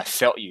people are like, I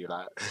felt you.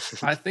 Like,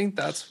 I think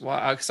that's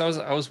why, because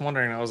I was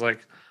wondering, I was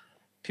like,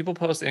 people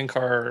post in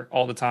car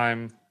all the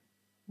time.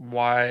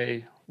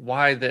 Why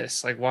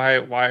this? Like, why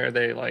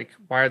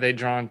are they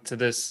drawn to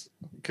this?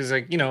 Because,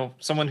 like,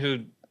 someone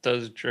who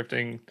does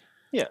drifting,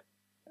 yeah,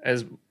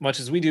 as much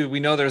as we do, we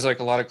know there's like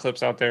a lot of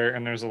clips out there,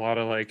 and there's a lot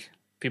of like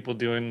people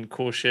doing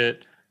cool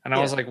shit. And I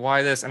was like,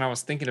 why this? And I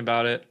was thinking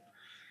about it,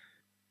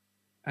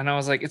 and I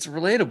was like, it's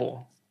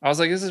relatable. I was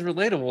like, this is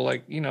relatable.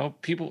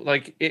 Like, people,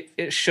 like,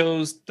 it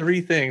shows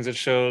 3 things. It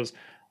shows,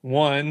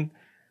 one,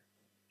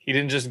 he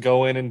didn't just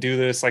go in and do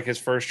this like his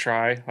first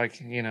try. Like,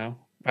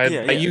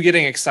 by you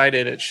getting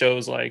excited, it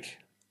shows like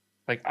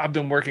I've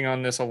been working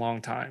on this a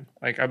long time.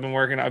 Like, I've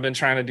been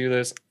trying to do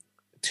this.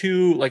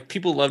 2, like,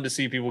 people love to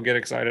see people get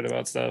excited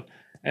about stuff.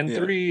 And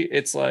 3,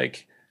 it's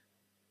like,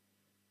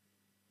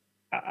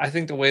 I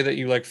think the way that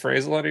you like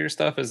phrase a lot of your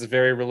stuff is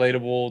very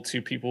relatable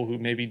to people who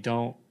maybe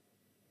don't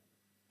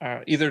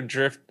either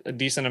drift a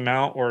decent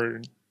amount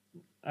or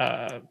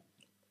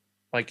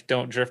like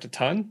don't drift a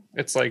ton.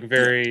 It's like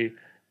very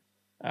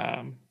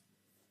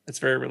it's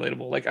very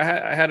relatable. Like,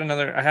 I had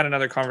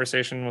another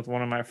conversation with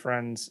one of my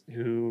friends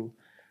who,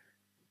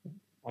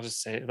 I'll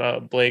just say,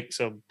 Blake.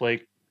 So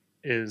Blake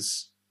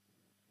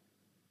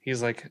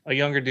he's like a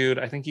younger dude.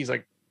 I think he's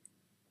like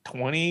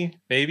 20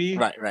 maybe.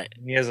 Right.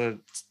 He has a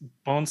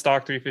bone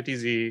stock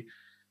 350Z.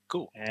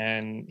 Cool.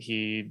 And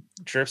he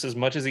drifts as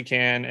much as he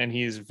can, and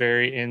he's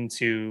very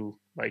into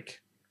like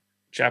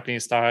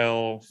Japanese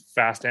style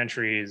fast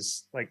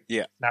entries, like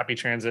snappy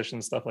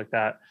transitions, stuff like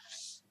that.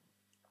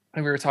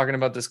 And we were talking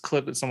about this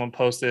clip that someone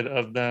posted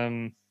of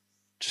them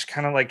just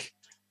kind of like,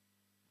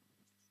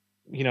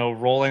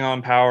 rolling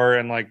on power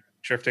and like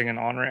drifting an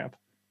on-ramp.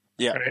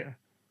 Yeah. Right?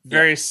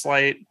 Very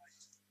slight,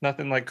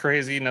 nothing like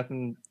crazy,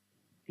 nothing,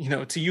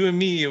 to you and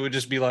me, it would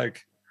just be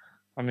like,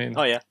 I mean,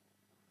 oh yeah.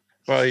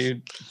 Well,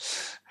 you.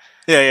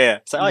 Yeah.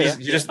 So,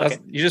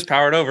 you just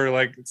powered over.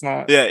 Like, it's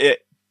not. Yeah.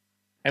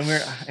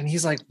 And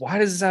he's like, why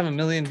does this have 1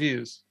 million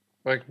views?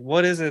 Like,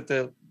 what is it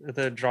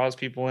that draws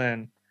people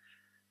in?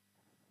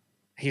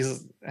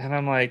 And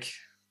I'm like,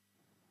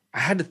 I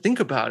had to think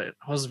about it.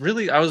 I was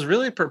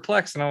really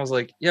perplexed, and I was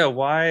like, yeah,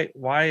 why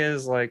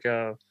is like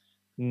a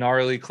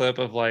gnarly clip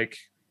of like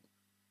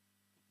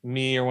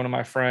me or one of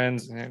my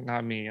friends,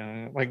 not me,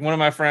 like one of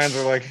my friends,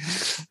 or like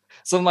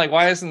so I'm like,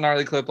 why is a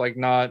gnarly clip like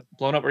not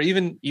blown up? Or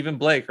even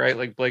Blake, right?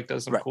 Like, Blake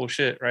does some cool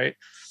shit, right?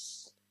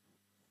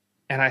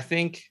 And I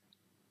think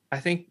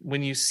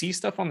when you see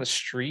stuff on the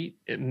street,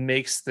 it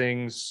makes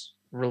things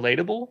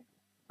relatable.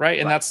 Right.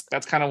 And that's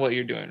kind of what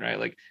you're doing, right?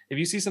 Like, if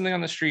you see something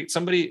on the street,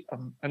 somebody,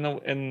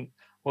 and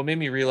what made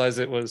me realize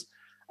it was,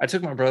 I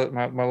took my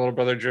little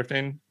brother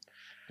drifting.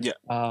 Yeah.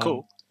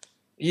 Cool.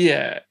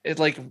 Yeah. It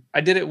like, I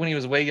did it when he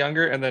was way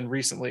younger, and then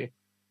recently.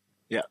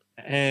 Yeah.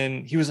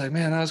 And he was like,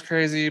 man, that was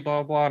crazy,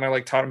 blah, blah. And I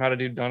like taught him how to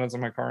do donuts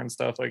in my car and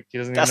stuff. Like, he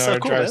doesn't even know how to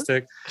drive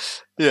stick.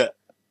 Yeah.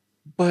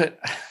 But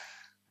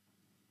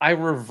I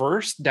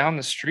reversed down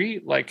the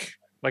street, like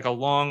a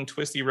long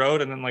twisty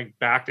road, and then like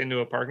backed into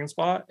a parking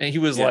spot. And he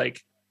was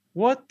like,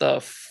 what the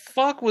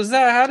fuck was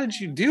that? How did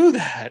you do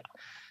that?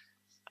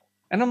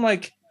 And I'm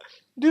like,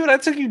 dude, I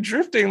took you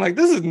drifting. Like,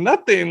 this is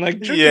nothing. Like,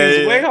 drifting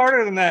is way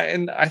harder than that.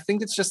 And I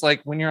think it's just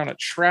like when you're on a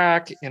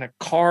track in a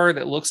car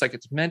that looks like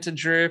it's meant to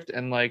drift,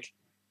 and like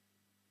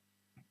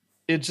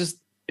it's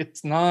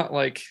not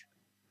like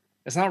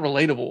it's not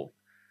relatable.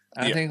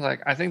 And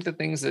I think the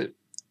things that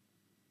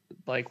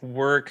like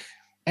work,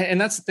 and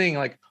that's the thing,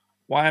 like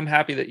why I'm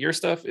happy that your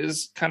stuff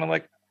is kind of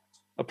like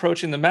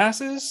approaching the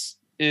masses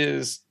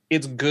is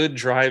it's good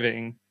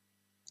driving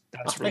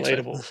that's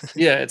relatable.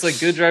 Yeah, it's like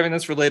good driving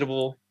that's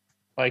relatable.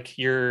 Like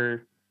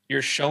you're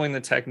showing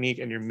the technique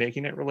and you're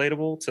making it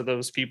relatable to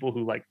those people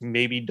who like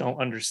maybe don't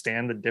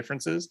understand the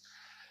differences.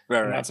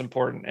 Right, and that's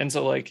important. And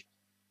so like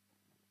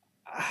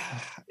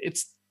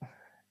it's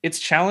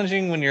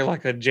challenging when you're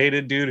like a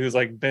jaded dude who's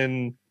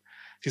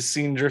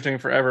seen drifting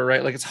forever,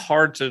 right? Like it's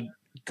hard to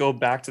go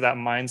back to that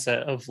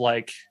mindset of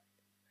like,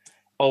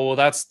 oh well,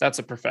 that's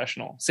a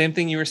professional. Same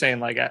thing you were saying,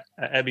 like at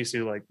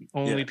Ebisu, like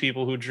only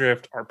people who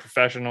drift are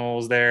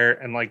professionals there,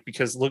 and like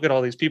because look at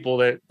all these people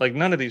that like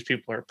none of these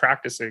people are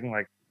practicing.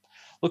 Like,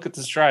 look at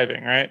this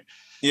driving, right?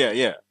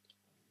 Yeah.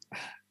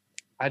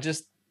 I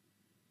just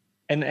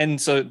and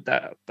so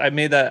that I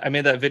made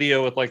that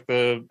video with like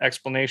the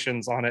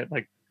explanations on it,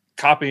 like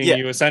copying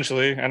you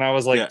essentially, and I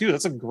was like, dude,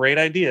 that's a great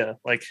idea.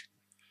 Like,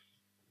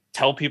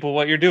 tell people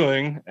what you're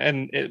doing,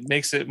 and it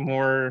makes it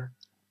more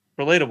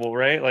relatable,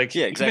 right? Like,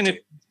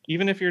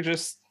 even if you're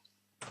just,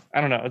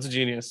 I don't know, it's a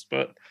genius.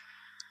 But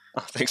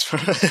thanks for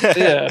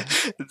yeah.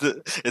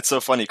 It's so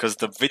funny because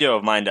the video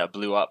of mine that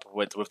blew up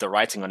with the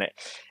writing on it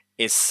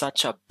is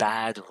such a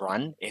bad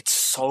run. It's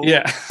so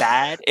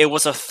bad. It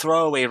was a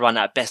throwaway run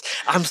at best.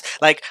 I'm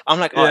like,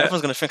 oh,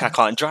 everyone's gonna think I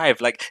can't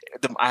drive. Like,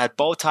 I had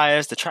bow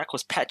tires. The track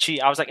was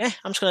patchy. I was like,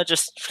 I'm just gonna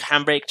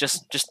handbrake.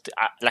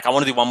 Like, I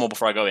want to do one more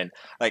before I go in.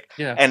 Like,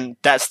 and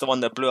that's the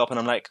one that blew up. And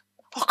I'm like,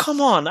 oh,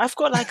 come on. I've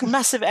got like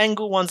massive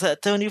angle ones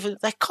that don't even,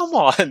 like, come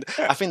on.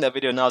 I think that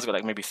video now has got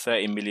like maybe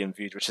 30 million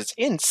views, which is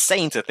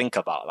insane to think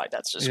about. Like,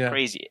 that's just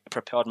crazy. It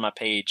propelled my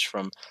page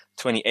from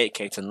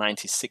 28K to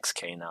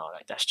 96K now.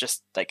 Like, that's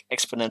just like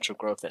exponential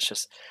growth. That's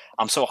just,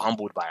 I'm so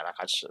humbled by it.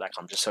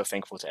 I'm just so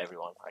thankful to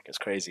everyone. Like, it's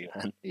crazy,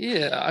 man.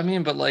 Yeah. I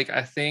mean, but like,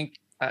 I think,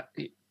 I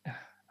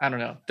don't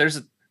know.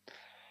 There's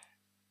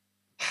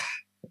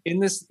in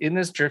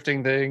this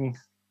drifting thing,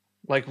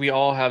 like we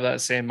all have that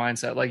same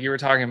mindset. Like you were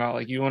talking about,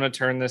 like you want to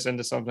turn this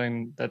into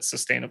something that's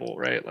sustainable,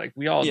 right? Like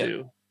we all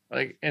do.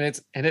 Like, and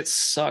it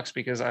sucks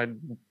because I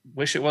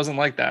wish it wasn't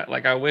like that.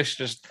 Like I wish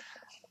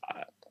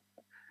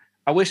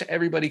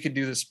everybody could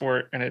do the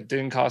sport and it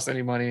didn't cost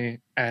any money.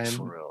 And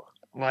for real.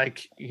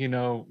 Like, you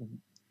know,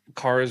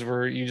 cars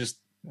where you just,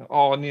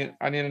 oh, I need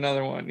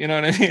another one. You know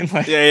what I mean?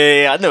 Like,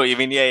 I know what you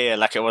mean. Yeah.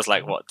 Like it was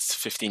like what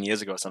 15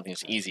 years ago or something.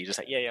 It's easy. Just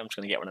like, I'm just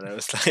gonna get one of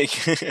those.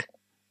 Like,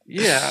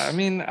 yeah. I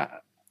mean,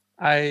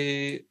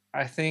 I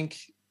think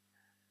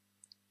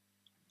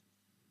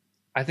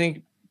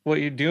what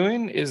you're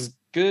doing is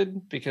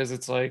good because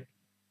it's like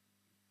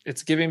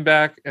it's giving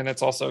back, and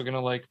it's also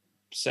gonna like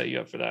set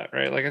you up for that,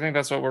 right? Like I think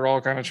that's what we're all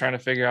kind of trying to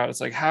figure out.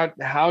 It's like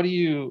how do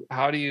you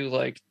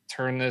like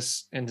turn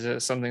this into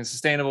something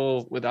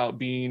sustainable without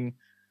being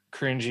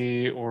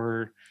cringy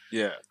or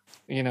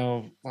you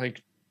know,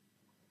 like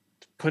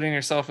putting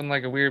yourself in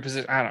like a weird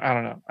position. I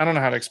don't know. I don't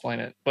know how to explain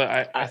it,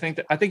 but I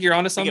think you're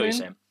onto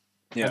something.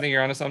 I think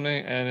you're onto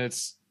something, and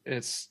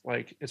it's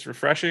like it's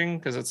refreshing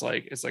because it's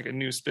like a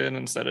new spin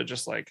instead of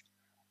just like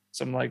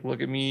some like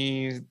look at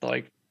me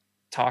like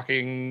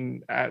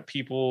talking at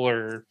people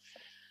or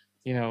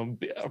you know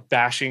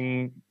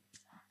bashing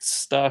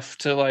stuff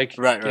to like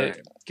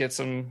get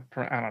some.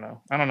 I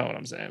don't know what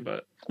I'm saying,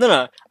 but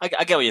no, I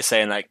get what you're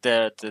saying. Like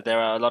there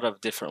are a lot of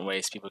different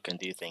ways people can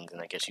do things,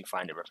 and I guess you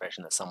find it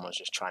refreshing that someone's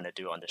just trying to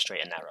do it on the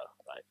straight and narrow.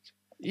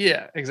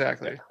 Like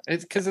exactly.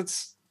 It's because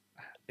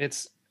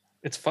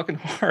it's fucking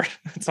hard.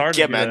 It's hard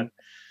to do man. That.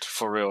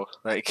 For real.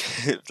 Like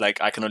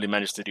like I can only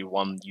manage to do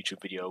one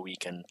YouTube video a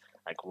week and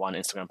like one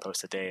Instagram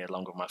post a day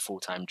along with my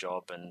full-time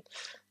job and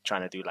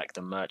trying to do like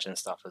the merch and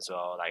stuff as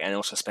well. Like and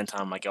also spend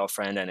time with my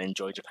girlfriend and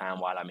enjoy Japan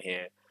while I'm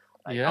here.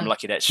 Like, I'm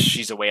lucky that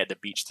she's away at the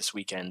beach this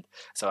weekend,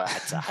 so I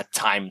had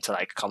time to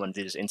like come and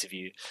do this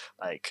interview.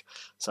 Like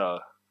so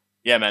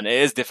yeah, man, it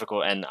is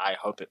difficult and I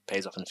hope it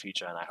pays off in the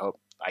future and I hope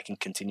I can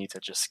continue to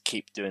just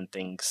keep doing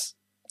things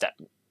that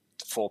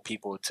for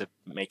people to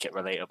make it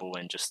relatable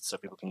and just so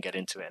people can get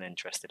into it and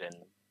interested in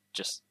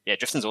just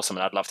drifting's awesome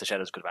and I'd love to share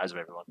those good vibes with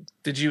everyone.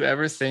 Did you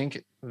ever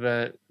think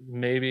that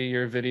maybe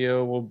your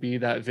video will be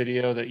that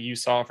video that you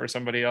saw for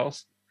somebody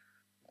else?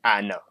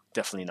 No,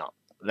 definitely not.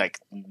 Like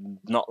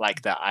not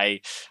like that.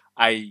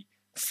 I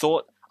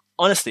thought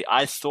honestly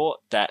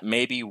that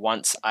maybe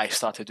once I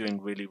started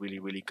doing really, really,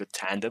 really good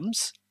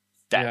tandems,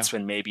 that's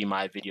when maybe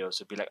my videos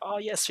would be like, oh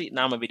yeah, sweet,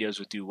 now my videos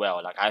would do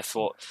well. Like I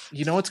thought.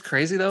 You know what's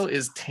crazy though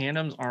is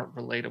tandems aren't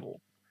relatable.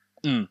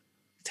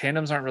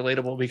 Tandems aren't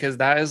relatable because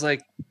that is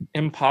like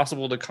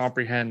impossible to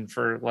comprehend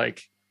for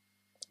like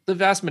the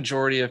vast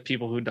majority of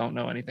people who don't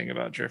know anything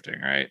about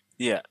drifting, right?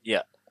 Yeah.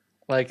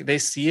 Like they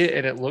see it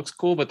and it looks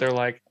cool, but they're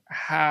like,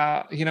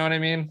 how, you know what I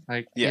mean?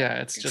 Like,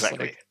 it's just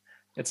like,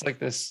 it's like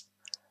this.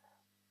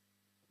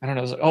 I don't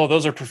know. It's like, oh,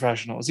 those are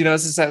professionals.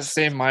 It's just that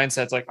same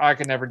mindset. It's like, oh, I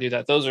could never do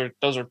that. Those are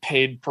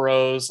paid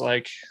pros.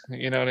 Like,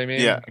 you know what I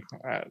mean? Yeah.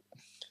 Like,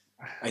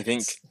 I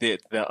think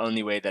the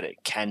only way that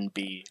it can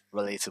be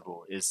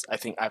relatable is, I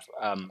think I've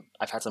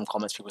had some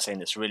comments, people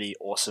saying it's really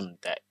awesome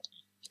that,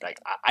 like,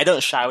 I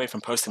don't shy away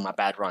from posting my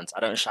bad runs.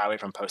 I don't shy away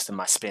from posting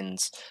my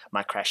spins,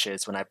 my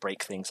crashes when I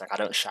break things. Like, I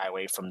don't shy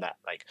away from that,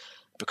 like,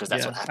 because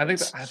that's what yeah, I think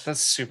happens.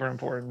 that's super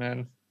important,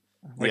 man.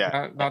 Like,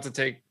 Yeah. not to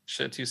take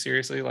shit too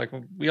seriously. Like,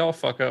 we all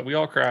fuck up. We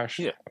all crash.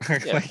 Yeah.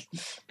 Yeah. Like,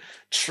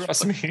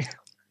 trust me.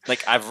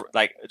 Like, I've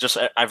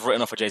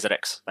written off a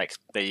JZX. Like,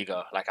 there you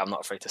go. Like, I'm not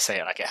afraid to say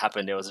it. Like, it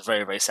happened. It was a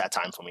very, very sad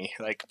time for me.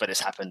 Like, but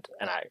it's happened,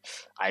 and I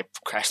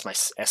crashed my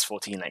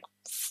S14 like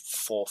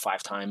 4 or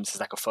 5 times. There's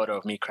like a photo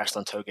of me crashed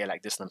on toge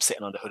like this, and I'm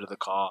sitting on the hood of the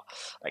car.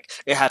 Like,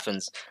 it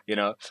happens, you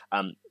know.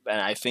 And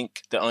I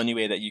think the only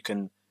way that you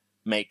can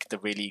make the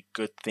really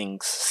good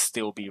things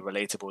still be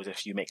relatable is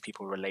if you make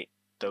people relate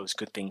those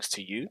good things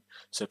to you.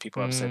 So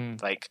people have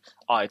said, like,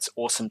 oh, it's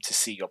awesome to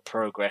see your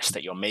progress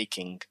that you're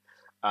making.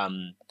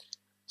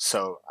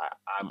 So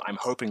I'm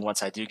hoping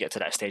once I do get to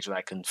that stage where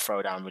I can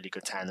throw down really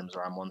good tandems,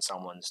 or I'm on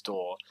someone's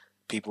door,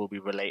 people will be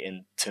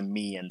relating to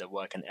me and the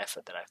work and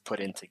effort that I've put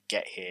in to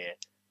get here,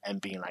 and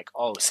being like,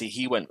 oh, see,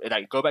 he went,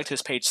 like, go back to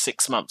his page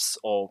 6 months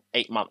or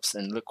 8 months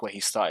and look where he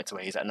started to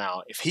where he's at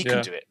now. If he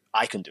can do it,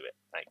 I can do it.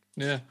 Like,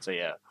 yeah. So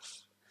yeah,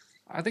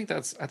 I think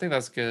that's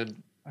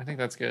good. I think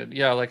that's good.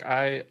 Yeah, like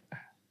I've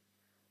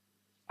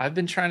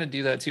been trying to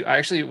do that too.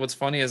 What's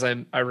funny is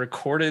I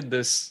recorded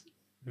this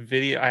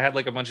video. I had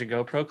like a bunch of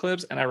GoPro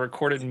clips, and I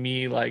recorded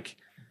me like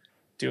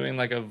doing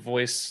like a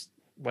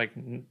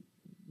voiceover,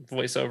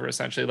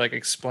 essentially, like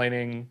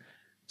explaining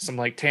some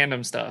like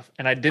tandem stuff.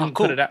 And I didn't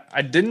put it out.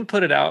 I didn't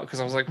put it out because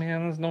I was like,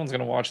 man, no one's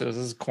gonna watch this.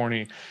 This is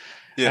corny.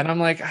 Yeah. And I'm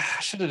like, I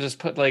should have just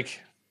put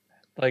like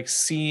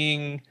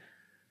seeing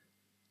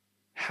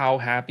how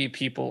happy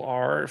people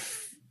are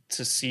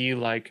to see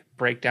like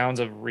breakdowns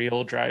of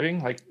real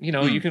driving. Like,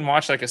 you can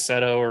watch like a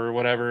Seto or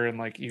whatever, and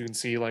like you can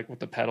see like what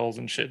the pedals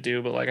and shit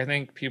do, but like I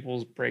think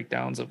people's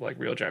breakdowns of like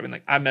real driving,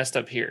 like, I messed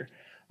up here,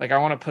 like I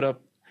want to put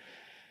up,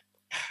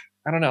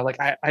 I don't know, like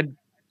I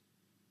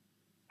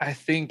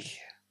think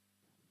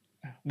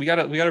we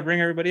gotta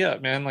bring everybody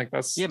up, man. Like,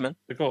 that's man,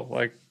 the goal.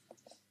 Like,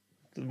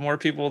 the more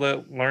people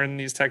that learn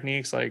these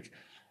techniques, like,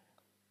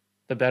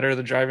 the better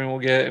the driving will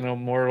get, and the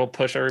more it'll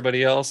push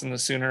everybody else, and the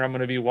sooner I'm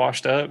going to be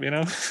washed up,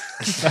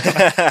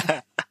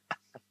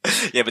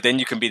 Yeah, but then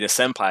you can be the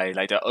senpai,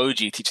 like the OG,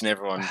 teaching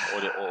everyone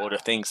all the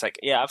things. Like,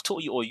 yeah, I've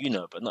taught you all you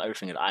know, but not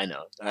everything that I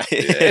know.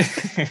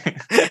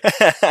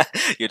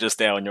 You're just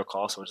there on your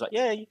castle. It's like,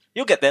 yeah,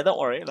 you'll get there. Don't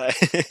worry.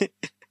 Like,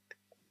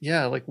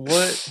 yeah, like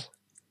what's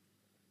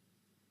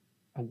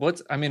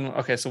I mean,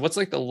 okay, so what's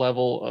like the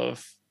level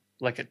of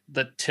like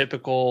the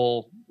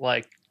typical,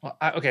 like,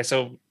 okay,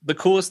 so the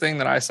coolest thing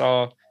that I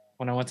saw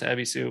when I went to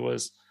Ebisu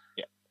was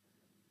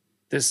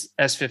this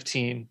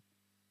S15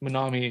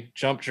 Minami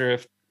jump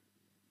drift,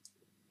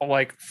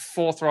 like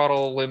full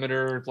throttle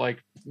limiter,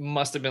 like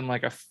must have been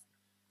like a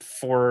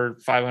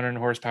 500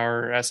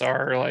 horsepower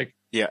SR, like,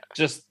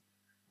 just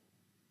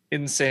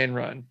insane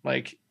run,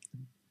 like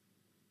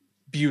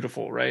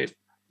beautiful, right?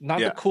 Not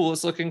the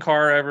coolest looking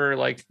car ever,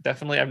 like,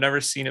 definitely I've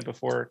never seen it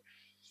before.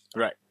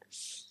 Right.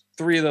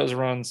 3 of those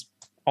runs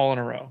all in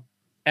a row.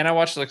 And I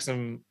watched like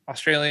some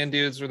Australian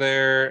dudes were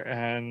there,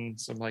 and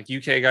some like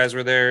UK guys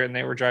were there, and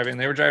they were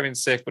driving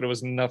sick, but it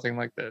was nothing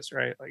like this,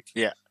 right? Like,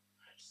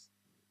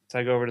 so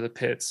I go over to the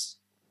pits,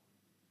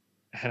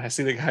 and I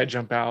see the guy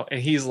jump out,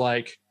 and he's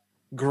like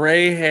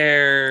gray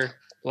hair,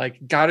 like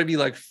gotta be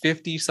like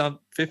 50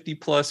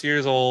 plus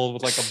years old,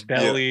 with like a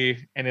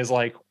belly, and his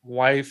like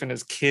wife and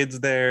his kids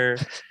there.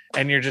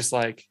 And you're just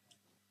like,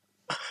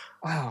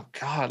 oh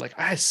God, like,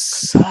 I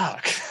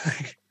suck.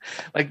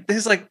 Like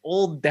this like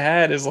old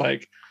dad is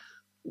like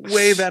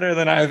way better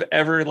than I've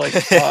ever like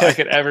thought I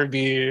could ever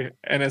be.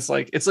 And it's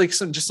like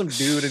some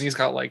dude, and he's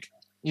got like,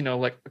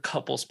 like a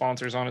couple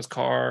sponsors on his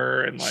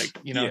car, and like,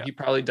 he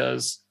probably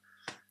does,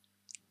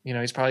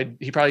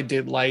 he probably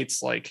did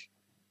lights, like,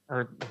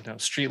 or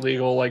street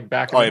legal, like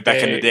back in the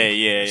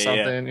day,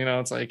 something.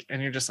 It's like,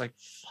 and you're just like,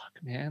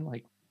 fuck, man,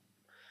 like,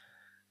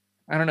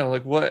 I don't know,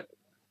 like, what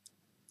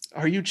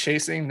are you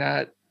chasing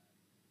that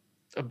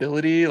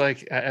ability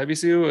like at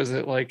Ebisu? Is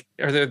it like,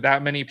 are there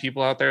that many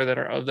people out there that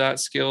are of that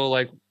skill?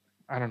 Like,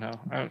 I don't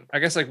know. I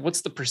guess, like, what's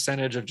the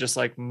percentage of just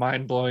like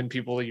mind-blowing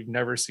people that you've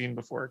never seen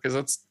before? Because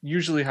that's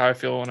usually how I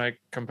feel when I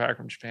come back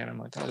from Japan. I'm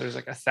like, oh, there's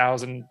like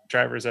 1,000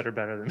 drivers that are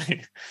better than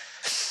me.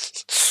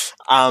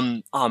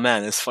 Oh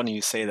man, it's funny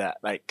you say that.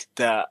 Like,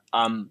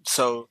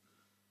 so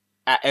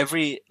at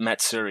every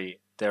Matsuri,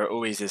 there are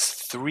always these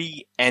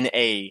 3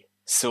 NA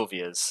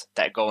Sylvias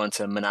that go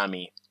into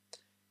Minami,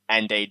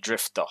 and they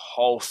drift the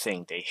whole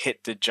thing. They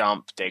hit the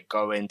jump, they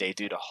go in, they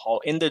do the whole,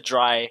 in the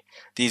dry.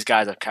 These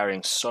guys are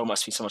carrying so much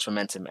speed, so much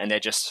momentum, and they're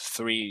just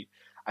 3.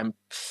 I can't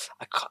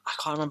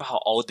remember how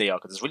old they are,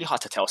 because it's really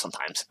hard to tell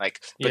sometimes.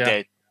 Like,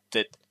 but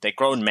they're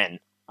grown men.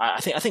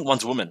 I think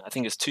one's a woman. I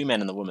think it's 2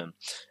 men and a woman,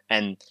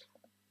 and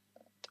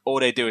all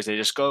they do is they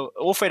just go,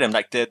 all three of them,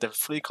 like the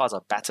three cars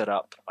are battered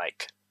up,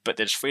 like, but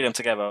they just free them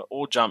together,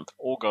 all jump,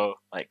 all go,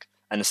 like,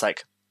 and it's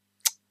like,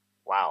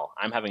 wow,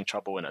 I'm having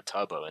trouble in a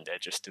turbo and they're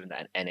just doing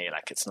that in NA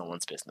like it's no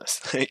one's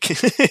business.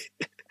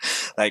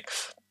 Like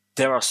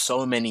there are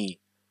so many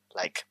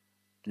like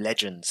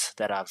legends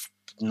that have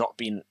not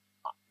been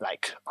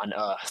like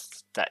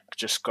unearthed that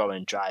just go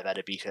and drive at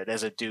Ebisu.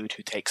 There's a dude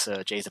who takes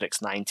a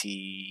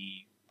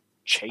JZX90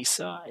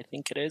 Chaser, I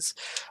think it is,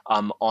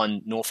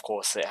 on North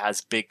Course. It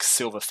has big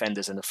silver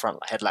fenders in the front,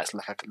 headlights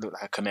look like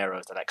a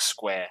Camaro, they're like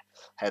square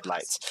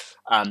headlights.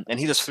 And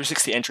he does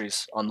 360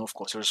 entries on North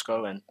Course. He'll just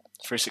go and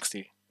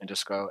 360 and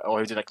just go, or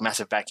he'll do like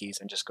massive backies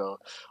and just go.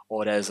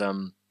 Or there's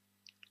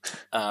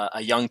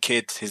a young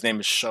kid, his name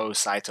is Sho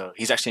Saito.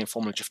 He's actually in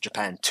Formula Drift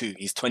Japan too.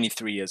 He's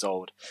 23 years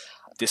old.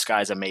 This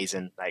guy's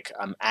amazing. Like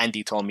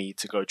Andy told me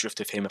to go drift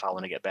with him if I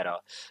want to get better.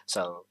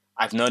 So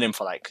I've known him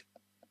for like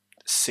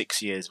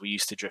 6 years. We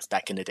used to drift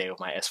back in the day with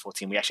my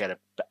S14. We actually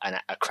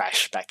had a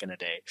crash back in the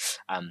day.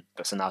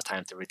 But so now it's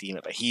time to redeem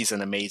it. But he's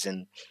an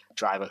amazing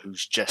driver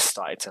who's just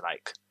started to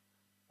like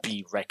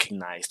be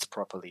recognized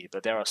properly.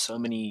 But there are so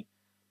many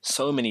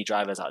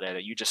drivers out there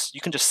that you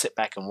can just sit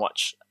back and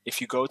watch.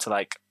 If you go to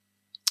like,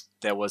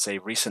 there was a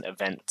recent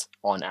event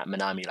on at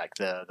Minami, like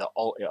the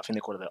old, I think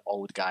they call it the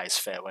Old Guys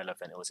Farewell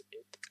event. It was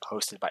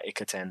hosted by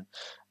Ikaten.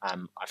 I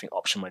think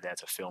Option were there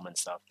to film and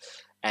stuff.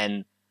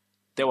 And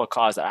there were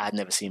cars that I had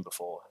never seen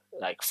before,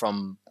 like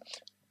from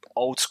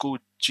old school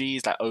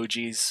Gs, like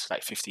OGs,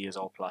 like 50 years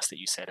old plus that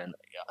you said, and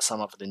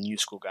some of the new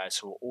school guys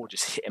who were all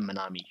just hitting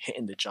Minami,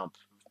 hitting the jump,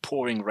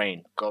 pouring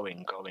rain,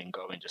 going,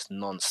 just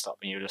non-stop.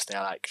 And you're just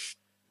there like,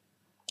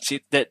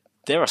 see, that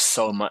there is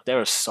so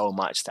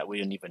much that we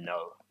don't even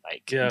know.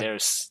 Like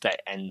there's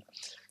that, and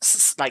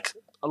like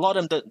a lot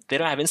of them, they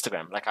don't have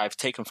Instagram. Like I've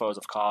taken photos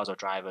of cars or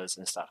drivers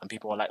and stuff, and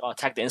people are like, "Oh,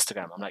 tag the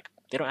Instagram." I'm like,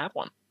 they don't have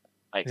one.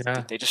 Like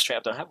they just straight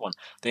up don't have one.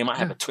 They might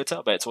have a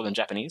Twitter, but it's all in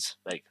Japanese.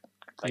 Like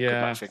good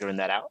luck figuring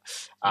that out.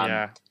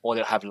 Or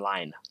they'll have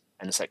Line,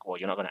 and it's like, well,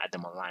 you're not going to add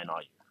them on Line,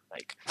 are you?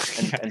 Like,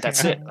 and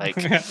that's it. Like,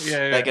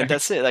 like, and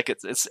that's it. Like,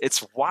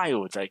 it's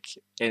wild. Like,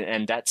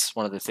 and that's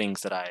one of the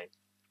things that I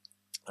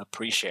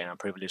appreciate, and I'm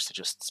privileged to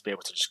just be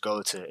able to just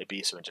go to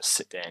Ebisu and just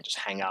sit there and just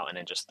hang out and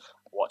then just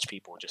watch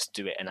people just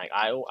do it. And like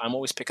I'm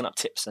always picking up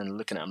tips and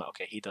looking at them like,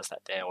 okay, he does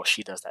that there or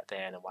she does that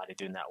there, and then why are they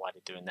doing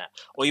that,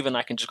 or even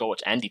I can just go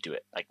watch Andy do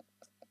it.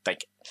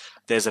 Like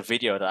there's a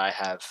video that I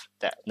have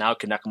that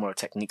Naoki Nakamura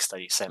Technique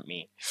Study sent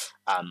me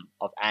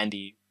of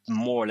Andy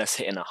more or less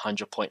hitting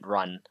 100-point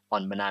run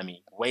on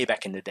Minami way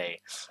back in the day.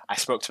 I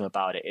spoke to him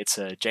about it. It's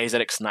a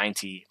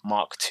JZX90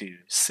 Mark II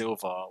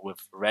silver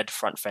with red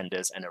front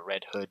fenders and a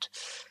red hood,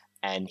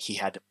 and he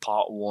had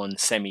part worn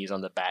semis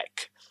on the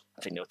back.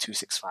 I think they were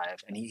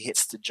 265, and he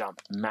hits the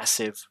jump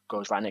massive,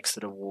 goes right next to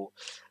the wall.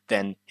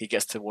 Then he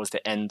gets towards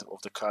the end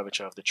of the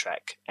curvature of the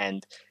track,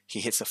 and he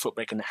hits the foot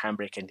brake and the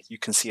handbrake, and you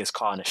can see his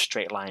car in a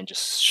straight line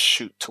just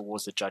shoot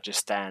towards the judge's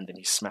stand, and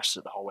he smashes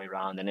it the whole way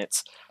around. And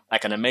it's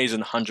like an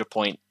amazing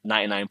 100-point,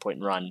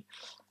 99-point run.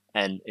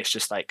 And it's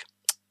just like,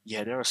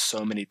 yeah, there are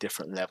so many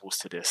different levels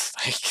to this.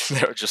 Like,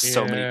 there are just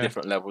so many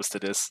different levels to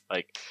this.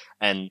 Like,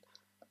 and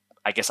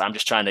I guess I'm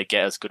just trying to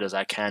get as good as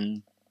I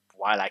can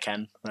while I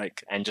can,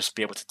 like, and just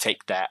be able to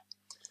take that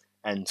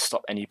and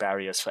stop any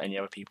barriers for any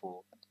other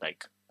people.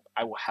 Like,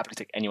 I will happily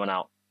take anyone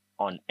out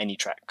on any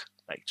track.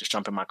 Like, just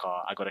jump in my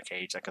car. I got a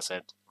cage, like I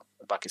said,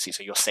 a bucket seat,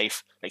 so you're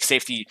safe. Like,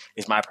 safety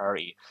is my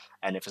priority,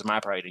 and if it's my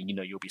priority, then you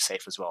know you'll be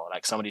safe as well.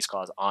 Like, some of these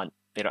cars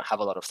they don't have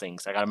a lot of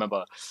things. Like, I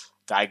remember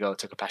Daigo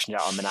took a passenger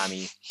out on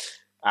Minami.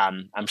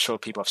 I'm sure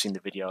people have seen the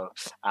video.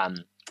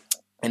 And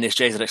this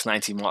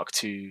JZX90 Mark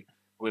II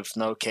with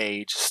no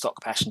cage,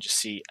 stock passenger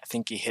seat. I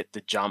think he hit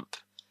the jump.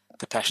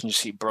 The passenger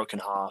seat broke in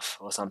half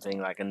or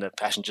something, like, and the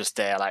passenger's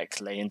there,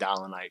 like, laying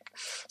down, like,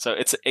 so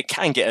it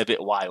can get a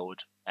bit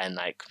wild. And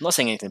like, I'm not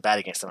saying anything bad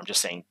against them. I'm just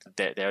saying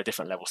there are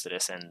different levels to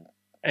this, and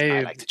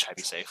I like to try to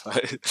be safe.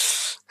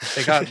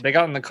 they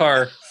got in the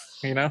car,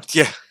 you know.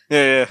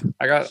 Yeah.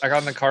 I got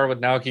in the car with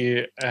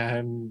Naoki,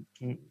 and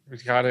we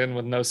got in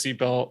with no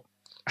seatbelt.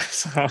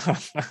 So,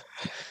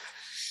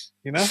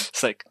 you know,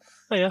 it's like,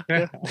 oh yeah.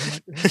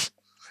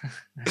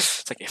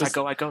 It's like, if I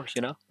go, I go,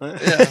 you know.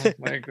 Yeah,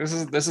 like this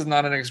is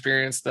not an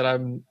experience that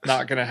I'm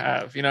not gonna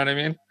have. You know what I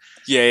mean?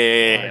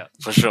 Yeah,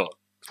 for sure.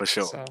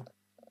 So,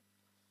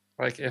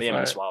 like, if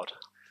it's wild.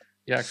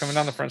 Yeah, coming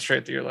down the front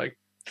straight, you're like,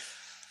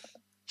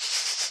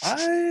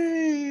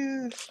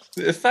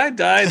 if I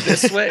died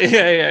this way,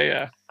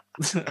 yeah.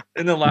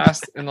 in the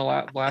last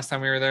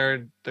time we were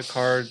there, the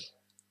car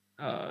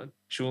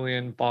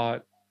Julian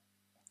bought,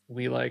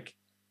 we like.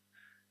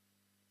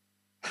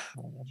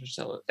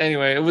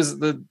 Anyway, it was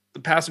the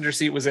passenger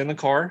seat was in the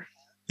car,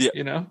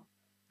 you know,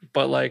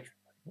 but like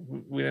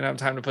we didn't have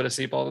time to put a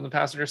seatbelt on the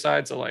passenger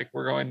side, so like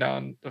we're going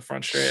down the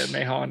front straight at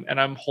Mahon,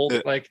 and I'm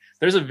holding like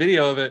there's a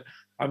video of it.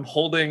 I'm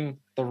holding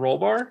the roll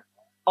bar.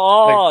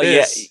 Oh, like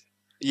this,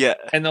 yeah.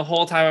 And the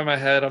whole time in my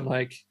head, I'm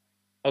like,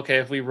 okay,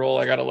 if we roll,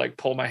 I gotta like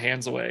pull my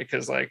hands away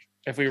because like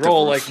if we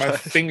roll, like my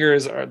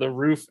fingers are the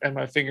roof, and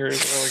my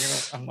fingers are like, you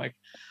know, I'm like.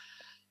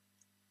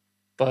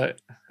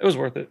 but it was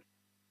worth it.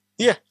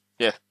 Yeah.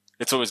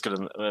 It's always good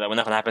when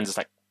nothing happens. It's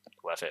like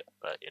worth it,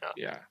 but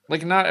Yeah,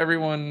 like not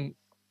everyone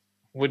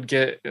would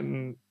get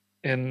in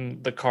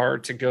the car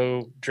to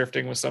go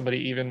drifting with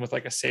somebody, even with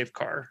like a safe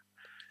car.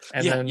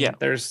 And then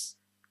there's,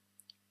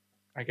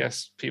 I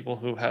guess, people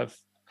who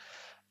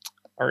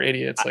are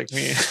idiots like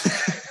me.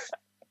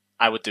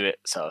 I would do it.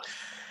 So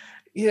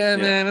yeah,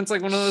 man, it's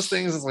like one of those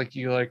things. It's like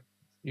you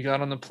got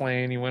on the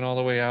plane, you went all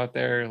the way out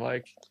there,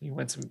 like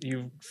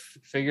you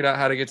figured out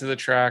how to get to the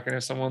track, and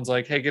if someone's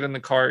like, "Hey, get in the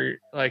car,"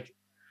 like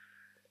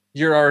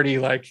you're already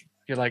like,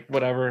 you're like,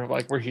 whatever,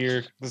 like we're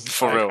here. This is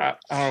for like, real.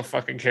 I don't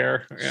fucking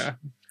care. Yeah.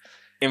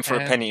 In for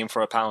a penny, in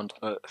for a pound.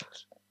 But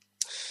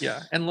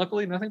yeah, and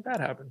luckily nothing bad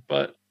happened.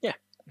 But yeah,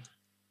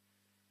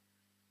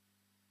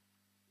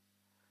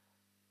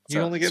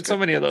 you only get so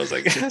many of those,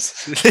 I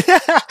guess.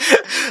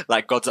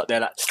 Like God's up there,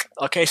 like,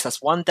 okay, so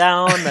that's one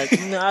down. Like,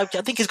 no, I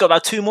think he's got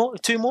about two more.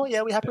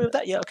 Yeah, we happy with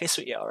that? Yeah, okay,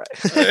 sweet. Yeah, all right.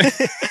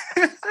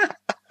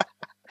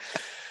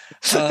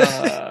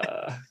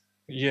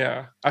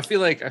 Yeah, I feel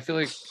like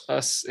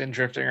us in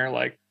drifting are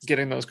like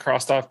getting those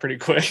crossed off pretty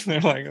quick. They're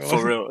like,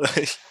 for real.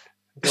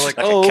 They're like,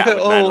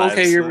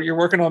 okay, you're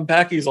working on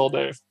backies all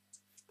day.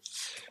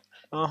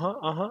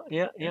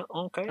 Yeah,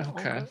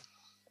 okay.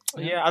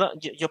 Yeah,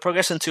 you're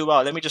progressing too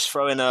well. Let me just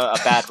throw in a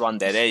bad run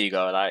there. There you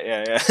go. Like,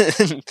 yeah.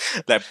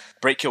 Like,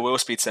 break your wheel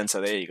speed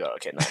sensor. There you go.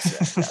 Okay,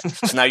 nice. Yeah.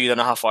 So now you don't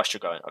know how fast you're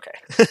going.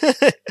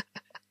 Okay.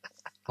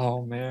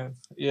 Oh man,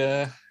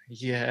 yeah.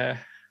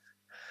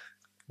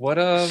 What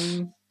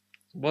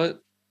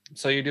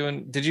so you're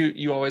doing,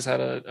 you always had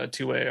a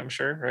two-way, I'm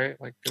sure, right?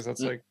 Like, because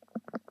that's like,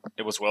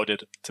 it was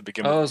welded to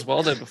begin with. Oh, it was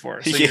welded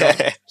before. So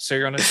so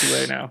you're on a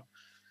two-way now.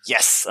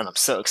 Yes, and I'm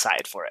so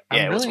excited for it.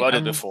 Yeah, it was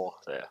welded before.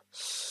 So yeah.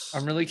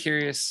 I'm really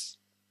curious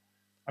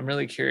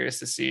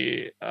to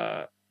see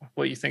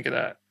what you think of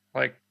that,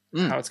 like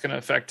how it's going to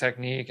affect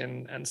technique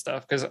and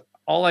stuff, because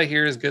all I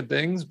hear is good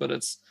things, but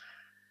it's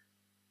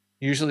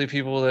usually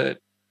people that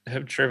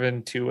have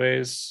driven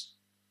two-ways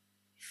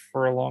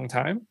for a long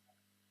time.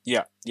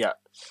 Yeah.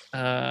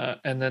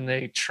 And then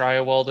they try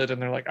a welded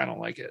and they're like, I don't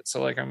like it. So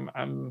like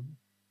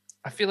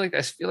I feel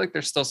like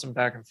there's still some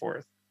back and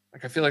forth.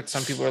 Like I feel like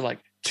some people are like,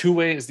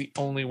 two-way is the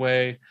only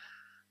way.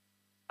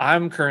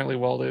 I'm currently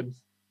welded.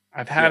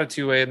 I've had a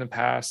two-way in the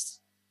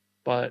past,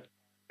 but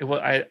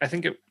I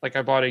think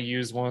I bought a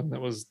used one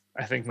that was,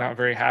 I think, not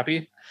very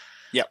happy.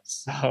 Yeah.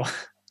 So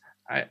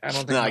I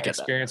don't think my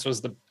experience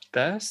was the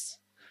best.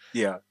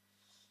 Yeah.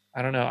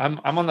 I don't know.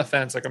 I'm on the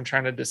fence. Like I'm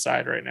trying to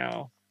decide right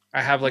now.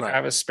 I have I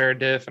have a spare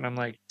diff and I'm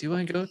like, do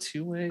I go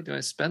two-way? Do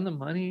I spend the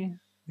money?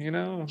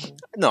 No,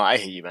 I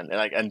hear you, man.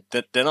 Like, and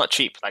they're not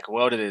cheap. Like,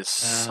 welded is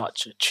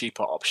such a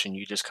cheaper option.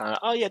 You just kind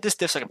of, this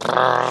diff's like,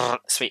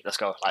 sweet, let's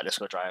go. Like, let's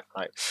go drive.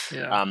 Like,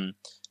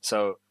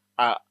 so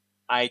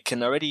I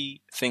can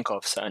already think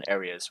of certain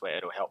areas where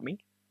it'll help me.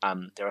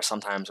 There are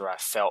some times where I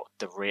felt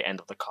the rear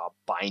end of the car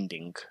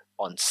binding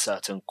on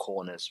certain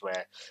corners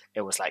where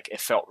it was like, it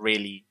felt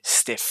really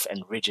stiff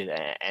and rigid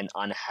and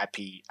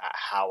unhappy at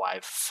how I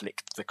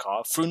flicked the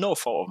car through no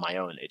fault of my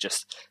own. It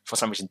just, for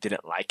some reason,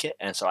 didn't like it.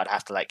 And so I'd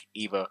have to like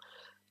either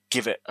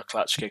give it a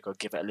clutch kick or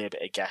give it a little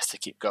bit of gas to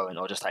keep going,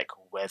 or just like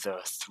weather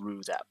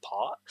through that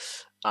part.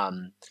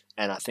 And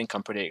I think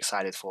I'm pretty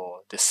excited for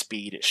the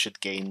speed it should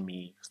gain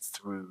me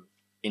through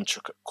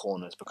intricate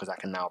corners, because I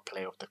can now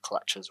play with the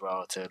clutch as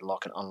well to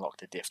lock and unlock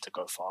the diff to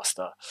go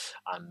faster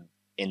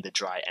in the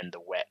dry and the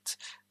wet.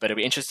 But it'll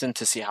be interesting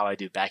to see how I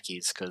do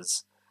backies,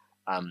 because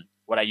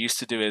what I used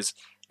to do is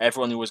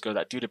everyone always goes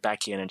like, do the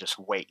backie and then just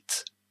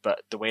wait.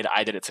 But the way that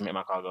I did it to make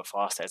my car go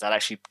faster is I'd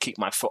actually keep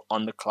my foot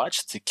on the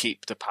clutch to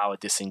keep the power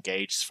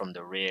disengaged from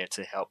the rear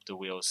to help the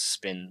wheels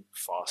spin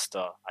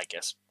faster, I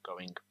guess,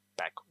 going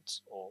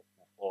backwards or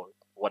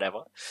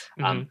whatever.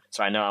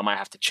 So I know I might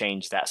have to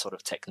change that sort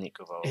of technique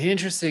of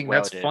interesting.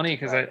 That's funny,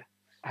 because I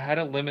had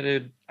a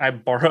limited. I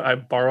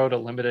borrowed a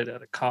limited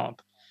at a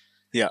comp.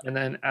 Yeah, and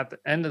then at the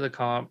end of the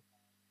comp,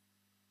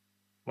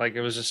 like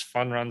it was just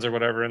fun runs or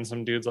whatever, and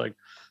some dude's like,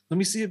 "Let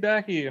me see a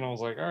backie," and I was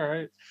like, "All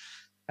right."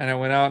 And I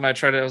went out and I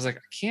tried it. I was like,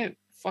 I can't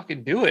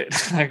fucking do it.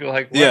 like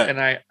what? Yeah. And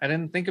I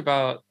didn't think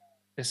about,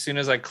 as soon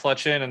as I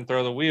clutch in and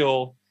throw the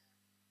wheel,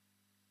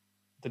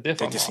 the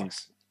diff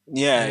unlocks.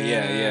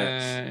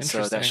 Yeah.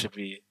 So that should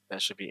be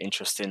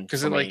interesting,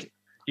 because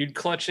you'd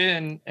clutch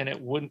in and it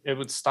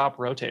would stop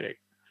rotating.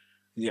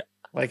 Yeah,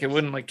 like it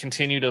wouldn't like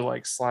continue to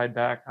like slide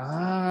back.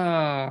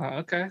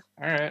 Okay,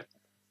 all right.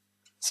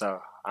 So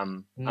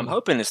I'm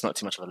hoping it's not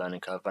too much of a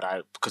learning curve, but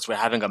because we're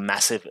having a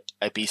massive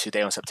Ebisu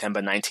day on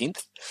September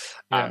 19th.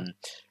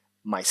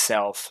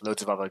 Myself,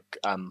 loads of other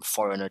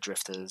foreigner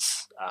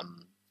drifters,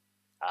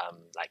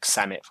 like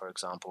Samit, for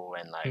example,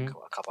 and like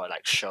a couple of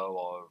like Show,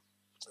 or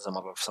some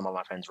of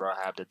my friends,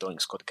 Rahab, the Doink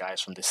Squad guys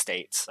from the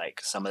States.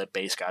 Like some of the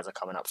base guys are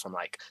coming up from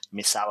like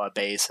Misawa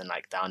base and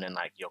like down in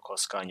like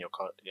Yokosuka and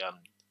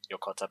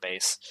Yokota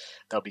base.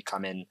 They'll be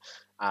coming.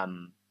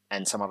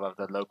 And some of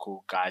the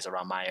local guys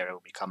around my area will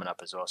be coming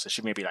up as well. So it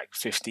should maybe like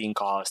 15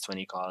 cars,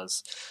 20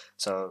 cars.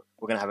 So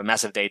we're going to have a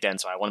massive day then.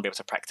 So I want to be able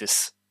to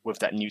practice with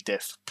that new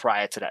diff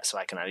prior to that, so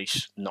I can at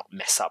least not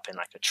mess up in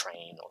like a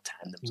train or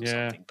tandems or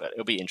something. But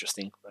it'll be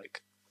interesting.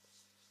 Like,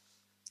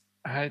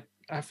 I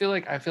feel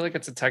like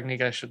it's a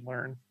technique I should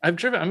learn. I've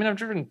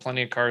driven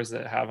plenty of cars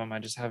that have them.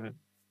 I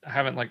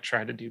haven't like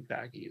tried to do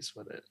baggies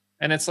with it.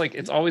 And it's like,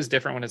 it's always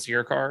different when it's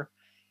your car.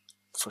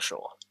 for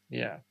sure.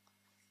 Yeah.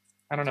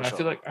 I don't know. For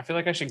sure. I feel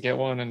like I should get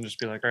one and just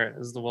be like, all right,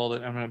 this is the wall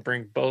that I'm going to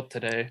bring both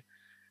today.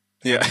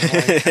 Yeah.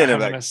 I'm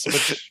going to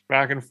switch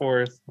back and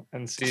forth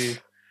and see.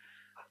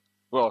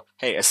 Well,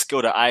 hey, a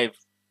skill that I've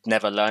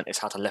never learned is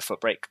how to left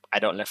foot brake. I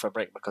don't left foot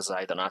brake because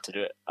I don't know how to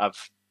do it.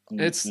 I've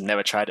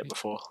never tried it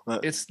before.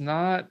 It's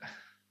not.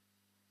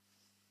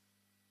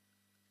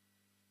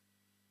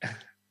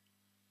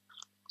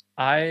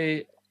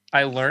 I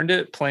learned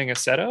it playing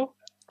Assetto.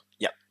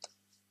 Yep.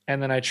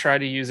 And then I tried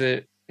to use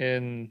it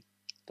in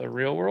the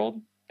real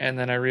world, and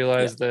then I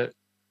realized that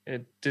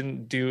it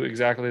didn't do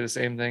exactly the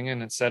same thing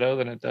in Assetto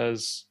than it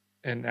does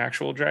in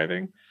actual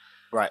driving.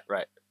 Right.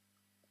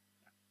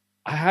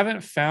 I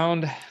haven't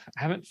found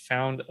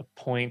a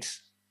point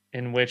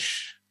in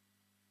which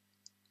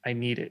I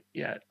need it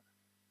yet.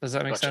 Does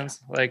that make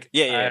sense? Like,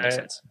 yeah, makes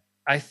sense.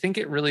 I think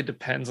it really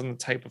depends on the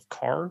type of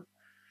car.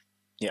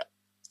 Yeah.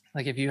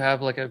 Like if you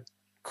have like a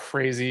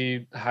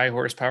crazy high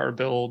horsepower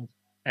build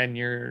and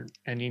you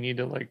need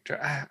to like,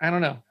 I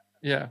don't know.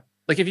 Yeah.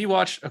 Like if you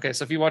watch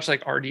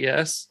like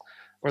RDS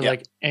or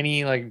like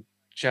any like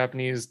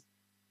Japanese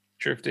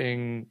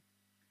drifting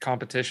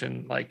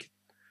competition, like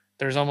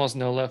there's almost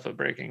no left foot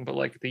braking, but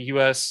like the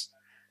US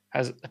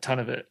has a ton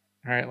of it.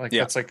 Right. Like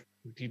that's like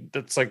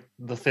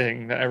the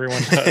thing that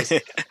everyone does.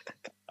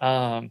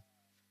 I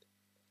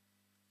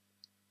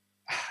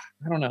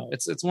don't know.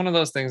 It's one of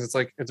those things. It's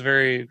like, it's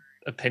very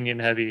opinion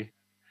heavy.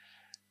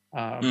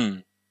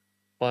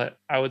 But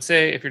I would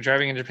say if you're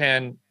driving in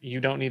Japan,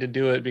 you don't need to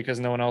do it because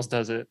no one else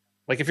does it.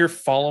 Like if you're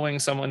following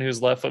someone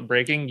who's left foot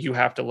braking, you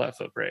have to left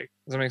foot brake.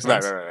 Does that make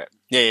sense? Right.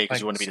 Yeah, because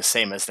you want to be the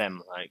same as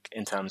them, like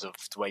in terms of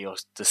the way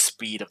the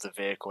speed of the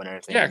vehicle and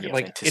everything. Yeah, and you have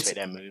like to anticipate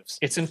their moves.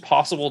 It's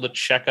impossible to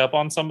check up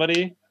on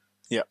somebody.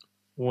 Yeah.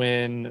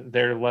 When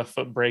they're left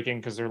foot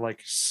braking because they're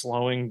like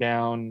slowing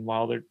down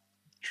while they're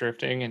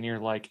drifting, and you're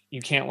like,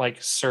 you can't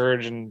like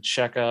surge and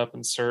check up.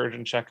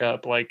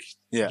 Like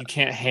you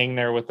can't hang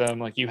there with them.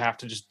 Like you have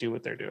to just do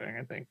what they're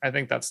doing. I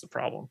think that's the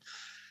problem,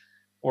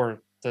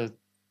 or the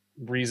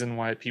reason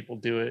why people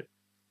do it.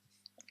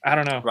 I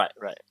don't know. Right.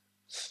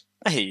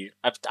 I hear you.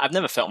 I've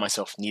never felt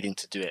myself needing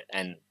to do it,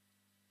 and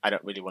I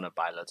don't really want to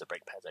buy loads of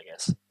brake pads, I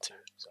guess, too.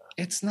 So.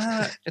 It's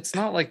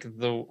not like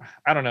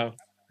I don't know.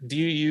 Do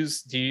you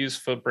use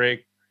foot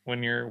brake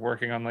when you're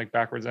working on like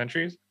backwards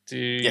entries?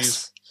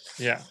 Yes.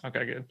 Yeah.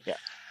 Okay, good. Yeah.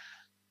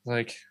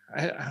 Like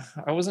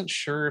I wasn't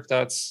sure if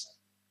that's.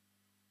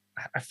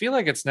 I feel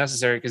like it's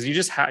necessary because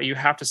you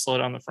have to slow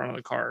down the front of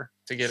the car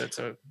to get it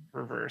to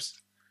reverse.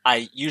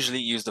 I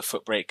usually use the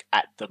foot brake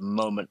at the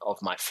moment of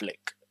my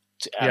flick,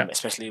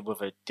 especially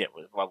with a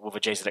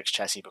JZX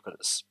chassis because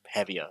it's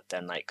heavier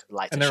than like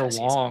lighter. And they're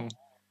chassis. long.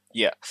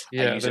 Yeah.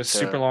 They're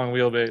super long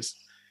wheelbase.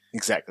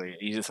 Exactly.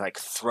 You just like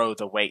throw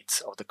the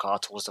weight of the car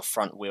towards the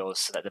front wheels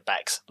so that the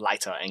back's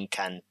lighter and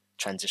can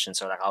transition.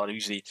 So like I would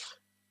usually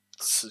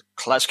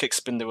clutch kick,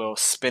 spin the wheel,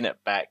 spin it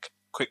back,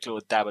 quick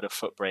little dab of the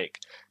foot brake,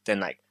 then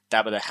like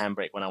dab of the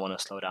handbrake when I want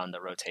to slow down the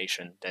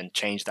rotation, then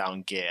change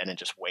down gear and then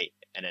just wait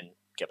and then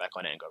get back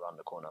on it and go around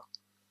the corner.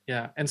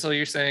 Yeah. And so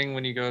you're saying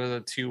when you go to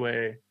the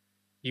two-way,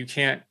 you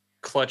can't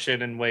clutch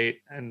it and wait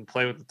and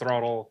play with the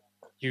throttle.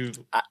 You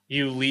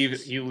leave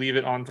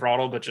it on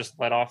throttle, but just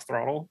let off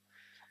throttle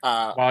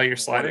while you're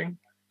sliding.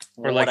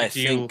 Or like,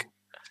 do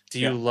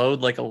you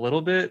load like a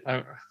little bit?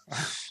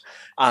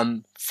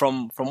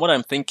 From what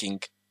I'm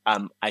thinking,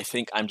 I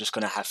think I'm just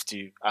gonna have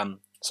to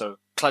so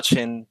clutch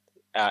in,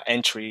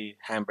 entry,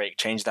 handbrake,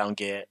 change down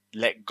gear,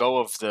 let go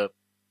of the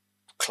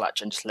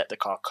clutch and just let the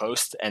car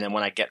coast, and then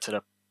when I get to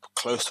the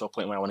close to a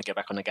point where I want to get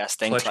back on the gas,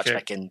 then clutch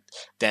back in,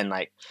 then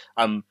like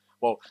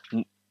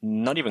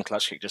not even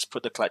clutch kick, just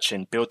put the clutch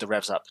in, build the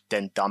revs up,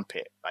 then dump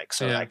it, like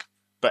so. Like,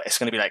 but it's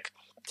gonna be like,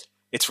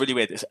 it's really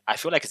weird. I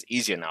feel like it's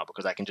easier now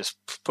because I can just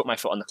put my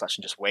foot on the clutch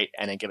and just wait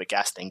and then give it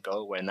gas, then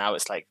go, where now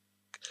it's like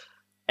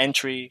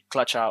entry,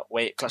 clutch out,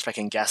 wait, clutch back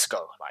in, gas,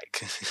 go.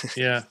 Like,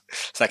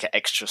 it's like an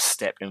extra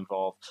step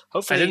involved.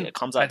 Hopefully it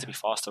comes out to be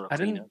faster or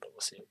cleaner, but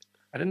we'll see.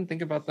 I didn't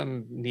think about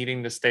them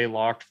needing to stay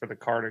locked for the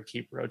car to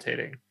keep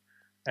rotating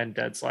and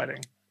dead sliding.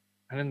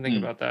 I didn't think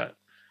about that.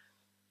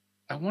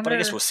 I wonder. But I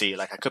guess we'll see.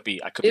 Like I could be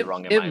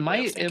wrong. It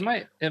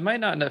might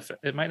not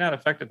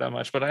affect it that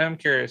much. But I am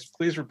curious.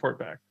 Please report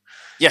back.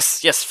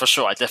 Yes, for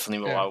sure. I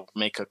definitely will. I'll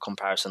make a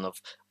comparison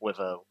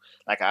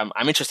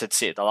I'm interested to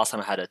see it. The last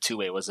time I had a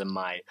two-way was in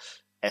my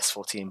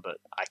S14, but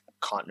I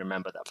can't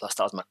remember that. Plus,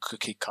 that was my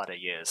cookie cutter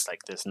years.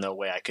 Like, there's no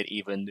way I could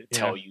even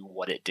tell you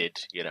what it did,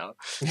 you know?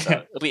 So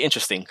it'll be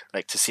interesting,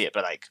 like, to see it.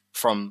 But, like,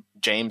 from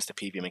James, the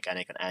PV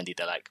mechanic, and Andy,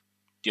 they're like,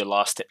 your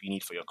last step you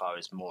need for your car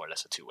is more or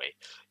less a two-way.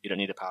 You don't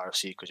need a power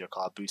seat because your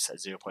car boosts at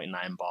 0.9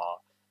 bar.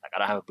 Like, Like I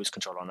don't have a boost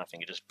controller or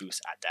nothing. It just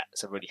boosts at that.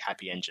 It's a really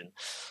happy engine.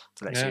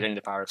 So like, so you don't need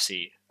the power of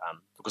C,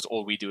 because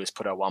all we do is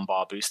put a 1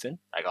 bar boost in,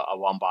 like a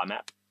 1 bar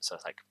map. So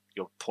it's like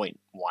you're 0.1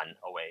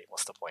 away.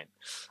 What's the point?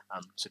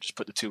 So just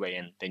put the 2-way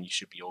in, then you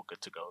should be all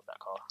good to go with that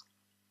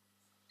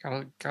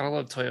car. Gotta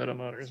love Toyota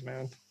Motors,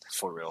 man.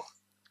 For real.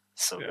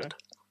 So good.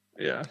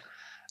 Yeah.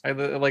 I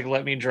like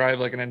let me drive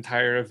like an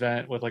entire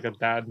event with like a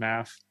bad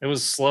math. It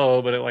was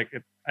slow, but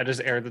I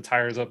just aired the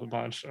tires up a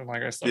bunch, and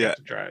like I still got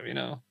to drive.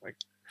 Like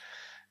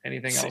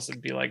anything else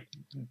would be like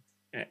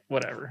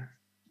whatever.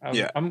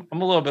 I'm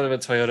a little bit of a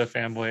Toyota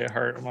fanboy at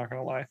heart. I'm not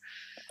gonna lie.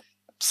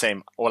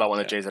 Same. All I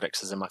want is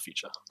JZXs in my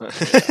future.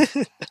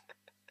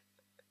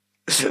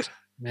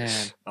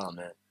 Man. Oh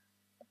man.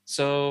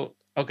 So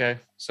okay.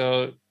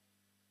 So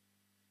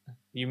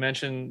you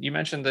mentioned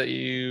that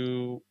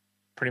you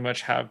pretty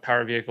much have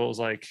power vehicles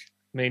like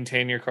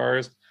maintain your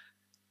cars.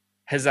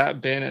 Has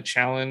that been a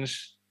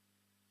challenge?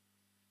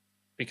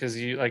 Because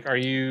you like, are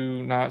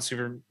you not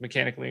super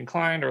mechanically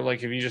inclined, or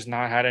like have you just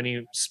not had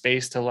any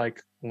space to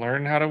like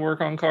learn how to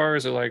work on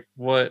cars, or like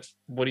what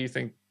do you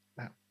think?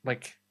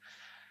 Like,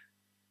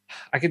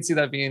 I could see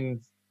that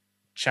being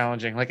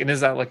challenging. Like, and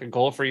is that like a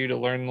goal for you to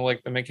learn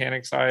like the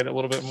mechanic side a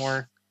little bit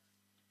more?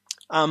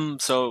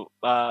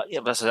 Yeah,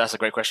 that's a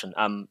great question.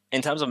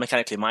 In terms of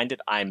mechanically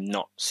minded, I'm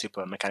not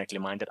super mechanically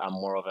minded. I'm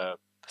more of a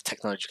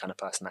technology kind of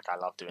person. Like I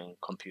love doing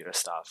computer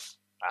stuff,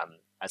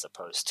 as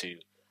opposed to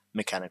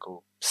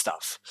mechanical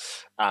stuff.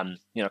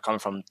 Coming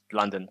from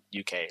London,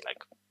 UK,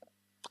 like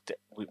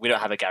we don't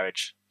have a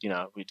garage.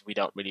 We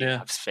don't really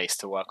have space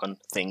to work on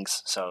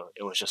things. So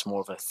it was just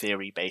more of a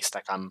theory based.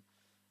 Like I'm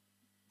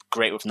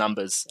great with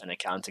numbers and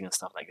accounting and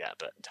stuff like that,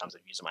 but in terms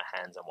of using my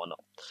hands and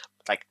whatnot,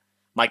 like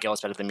my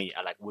girl's better than me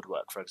at like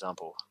woodwork, for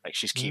example. Like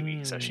she's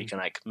Kiwi, so she can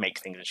like make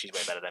things, and she's way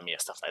better than me and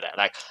stuff like that.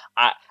 Like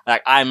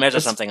I measure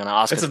something and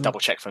I ask her to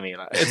double check for me.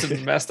 Like it's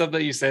messed up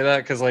that you say that,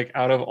 because like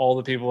out of all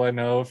the people I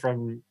know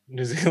from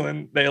New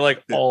Zealand, they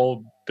like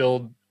all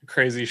build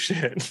crazy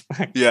shit.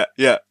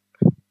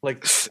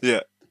 Like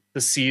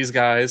the Seas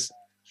guys.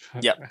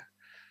 Yeah,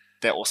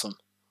 they're awesome.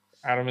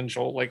 Adam and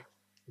Joel, like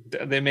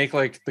they make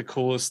like the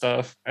coolest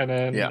stuff. And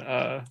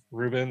then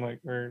Ruben, like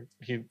where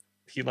he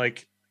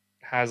like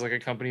has like a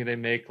company, they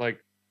make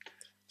like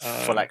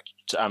for like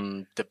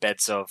the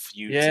beds of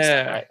utes.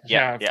 Right?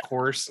 Of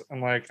course.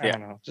 I'm like, I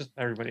don't know, just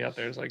everybody out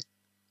there is like,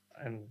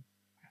 and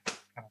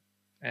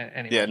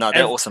anyway,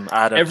 they're awesome.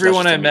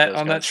 Everyone I met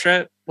on that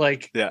trip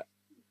like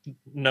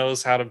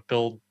knows how to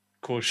build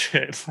cool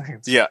shit.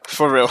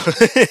 For real.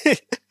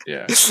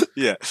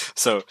 Yeah.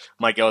 So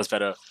my girl is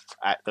better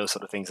at those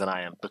sort of things than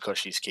I am because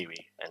she's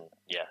Kiwi,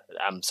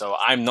 and so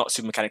I'm not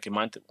super mechanically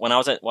minded. When I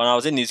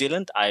was in New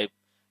Zealand, I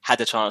had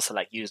the chance to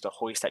like use the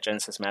hoist at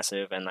Genesis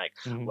Massive and like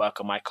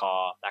work on my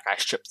car. Like I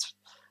stripped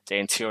the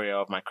interior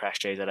of my Crash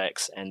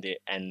JZX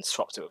and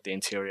swapped it with the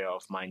interior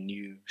of my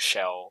new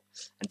shell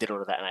and did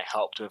all of that. And I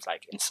helped with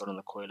like installing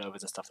the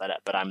coilovers and stuff like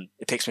that. But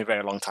it takes me a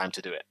very long time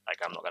to do it. Like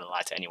I'm not going to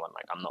lie to anyone.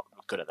 Like I'm not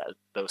good at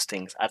those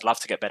things. I'd love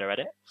to get better at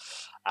it.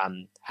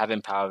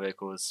 Having power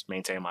vehicles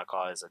maintain my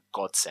car is a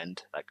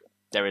godsend. Like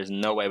there is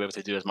no way we're able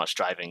to do as much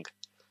driving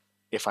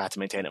if I had to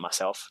maintain it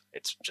myself.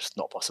 It's just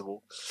not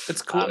possible.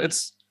 It's cool.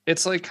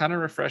 It's like kind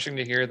of refreshing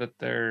to hear that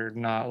they're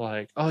not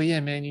like, oh yeah,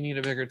 man, you need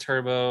a bigger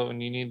turbo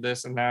and you need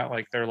this and that.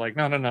 Like they're like,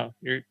 no,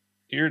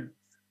 your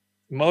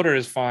motor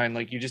is fine.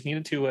 Like you just need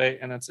a 2-way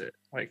and that's it.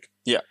 Like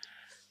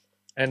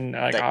and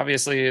like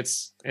obviously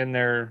it's in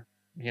their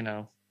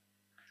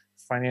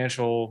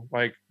financial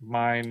like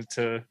mind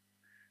to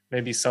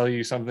maybe sell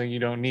you something you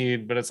don't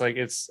need, but it's like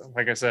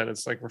I said,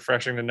 it's like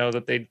refreshing to know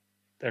that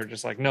they're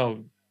just like,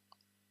 no,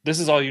 this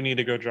is all you need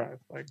to go drive.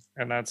 Like,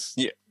 and that's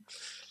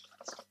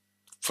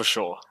for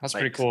sure. That's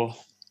pretty cool.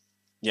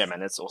 Yeah,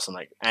 man, it's awesome.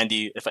 Like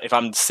Andy, if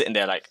I'm sitting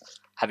there like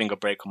having a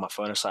break on my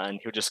phone or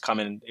something, he'll just come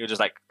in, he'll just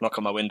like knock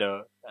on my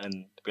window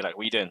and be like,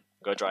 "What are you doing?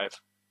 Go drive."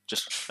 I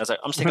was like,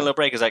 "I'm just taking a little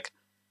break." He's like,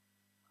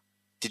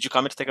 "Did you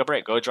come in to take a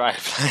break? Go drive."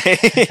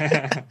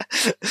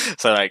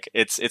 So like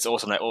it's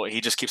awesome. Like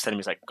he just keeps telling me,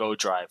 he's like, "Go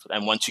drive,"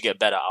 and once you get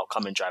better, I'll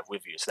come and drive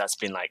with you. So that's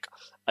been like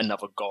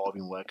another goal I've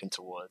been working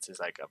towards.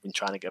 Is like I've been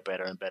trying to get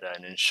better and better,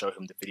 and then show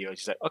him the videos.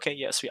 He's like, "Okay,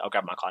 yeah, sweet, I'll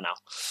grab my car now,"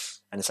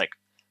 and it's like.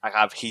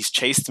 He's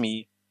chased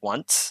me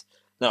once.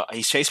 No,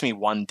 he's chased me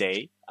one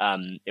day.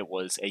 It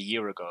was a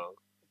year ago.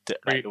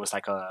 It was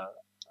like a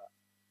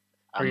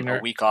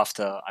week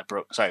after I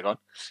broke. Sorry, go on.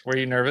 Were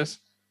you nervous?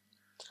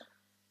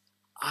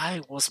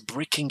 I was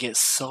bricking it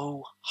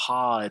so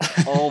hard.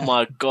 Oh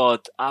my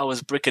god, I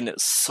was bricking it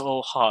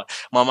so hard.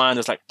 My mind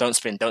was like, "Don't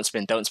spin, don't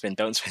spin, don't spin,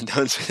 don't spin,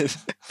 don't spin."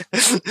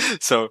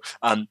 So,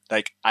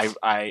 like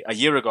a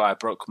year ago, I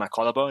broke my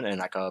collarbone in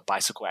like a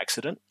bicycle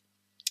accident.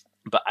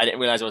 But I didn't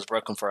realize it was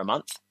broken for a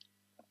month.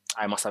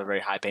 I must have a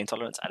very high pain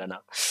tolerance. I don't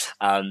know.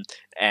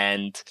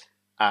 And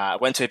I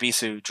went to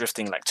Ebisu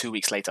drifting like 2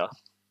 weeks later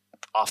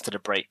after the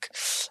break.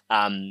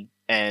 And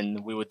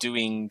we were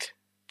doing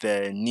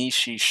the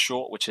Nishi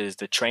short, which is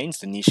the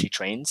Nishi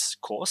trains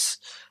course,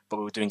 but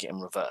we were doing it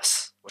in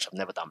reverse, which I've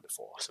never done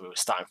before. So we were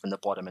starting from the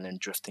bottom and then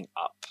drifting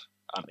up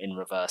in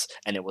reverse,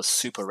 and it was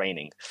super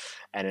raining.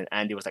 And then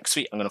Andy was like,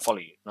 "Sweet, I'm gonna follow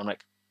you." And I'm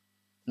like,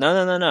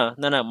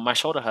 No. My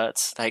shoulder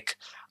hurts. Like,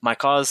 my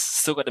car's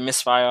still got the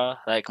misfire.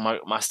 Like,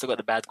 my still got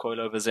the bad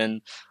coilovers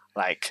in.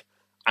 Like,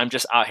 I'm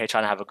just out here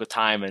trying to have a good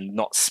time and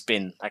not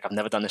spin. Like, I've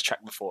never done this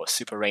track before. It's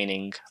super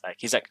raining. Like,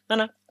 he's like,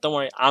 no, don't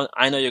worry.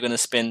 I know you're gonna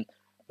spin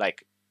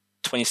like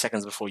 20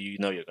 seconds before you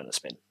know you're gonna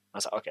spin. I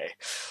was like, okay.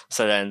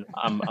 So then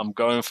I'm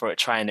going for it,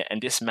 trying it,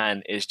 and this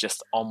man is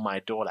just on my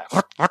door, like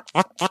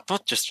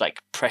just like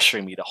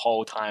pressuring me the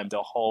whole time,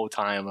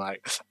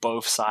 like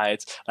both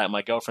sides. Like,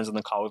 my girlfriend's in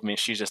the car with me, and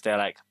she's just there,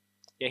 like,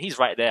 yeah, he's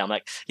right there. I'm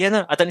like, yeah,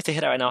 no, I don't need to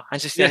hit that right now. I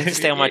just need to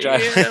stay on my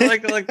drive. Yeah,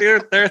 like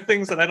there are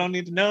things that I don't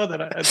need to know.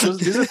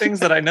 These are things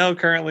that I know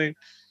currently.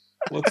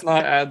 Let's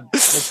not add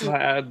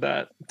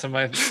that to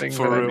my things.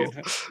 For that real. I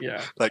need.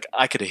 Yeah. Like,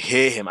 I could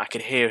hear him. I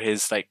could hear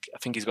his, like, I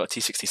think he's got a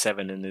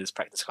T67 in his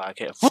practice car. I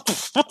could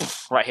hear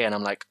right here, and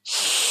I'm like,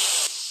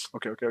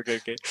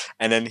 okay.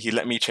 And then he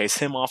let me chase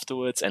him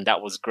afterwards, and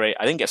that was great.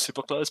 I didn't get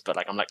super close, but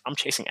like, I'm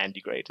chasing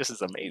Andy Gray. This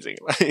is amazing.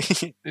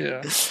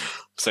 Yeah.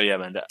 So yeah,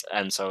 man.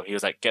 And so he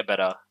was like, get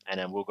better, and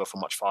then we'll go for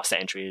much faster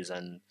entries.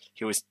 And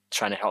he was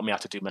trying to help me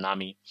out to do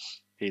Minami.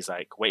 He's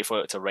like, wait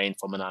for it to rain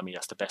for Minami.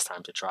 That's the best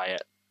time to try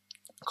it,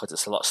 because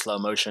it's a lot slow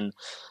motion,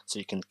 so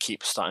you can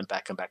keep starting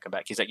back and back and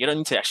back. He's like, you don't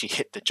need to actually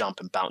hit the jump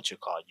and bounce your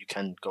car. You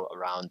can go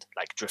around,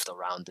 like drift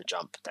around the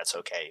jump. That's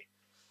okay.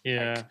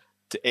 Yeah.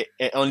 Like,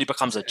 it only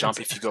becomes a jump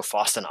if you go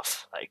fast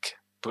enough. Like,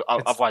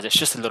 otherwise it's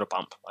just a little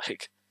bump.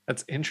 Like,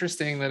 that's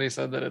interesting that he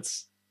said that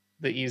it's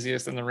the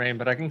easiest in the rain,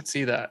 but I can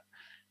see that.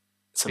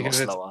 It's a lot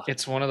slower.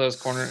 It's one of those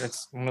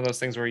it's one of those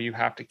things where you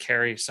have to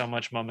carry so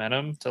much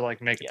momentum to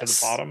like make it to the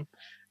bottom.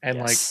 And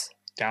like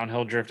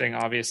downhill drifting,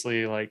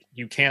 obviously, like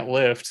you can't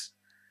lift.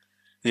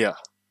 Yeah.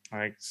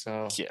 Like,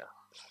 so yeah.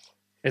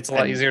 It's a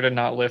lot easier to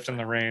not lift in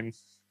the rain.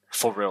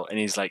 For real. And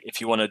he's like,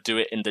 if you want to do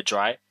it in the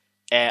dry,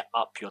 air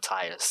up your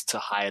tires to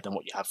higher than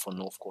what you have for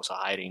North Course or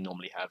higher than you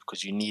normally have,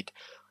 because you need,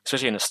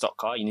 especially in a stock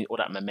car, you need all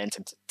that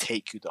momentum to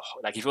take you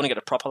like, if you want to get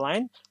a proper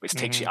line, which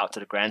takes you out to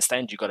the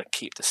grandstand, you got to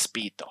keep the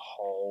speed the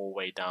whole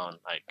way down.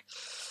 Like,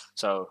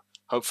 so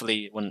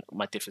hopefully when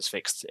my diff is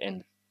fixed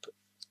in,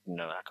 you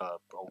know, like a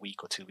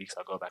week or 2 weeks,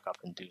 I'll go back up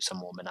and do some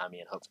more Minami,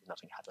 and hopefully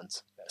nothing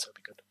happens. Yeah, so it'll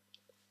be good.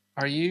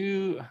 Are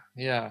you,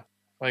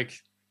 like,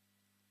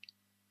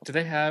 do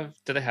they have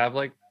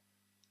like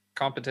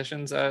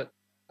competitions at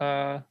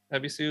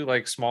Ebisu,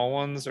 like small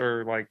ones,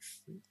 or like,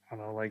 I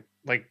don't know,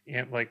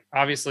 like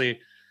obviously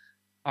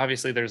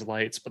there's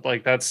lights, but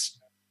like, that's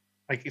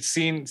like, it's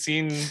seen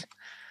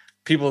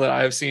people that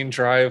I've seen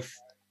drive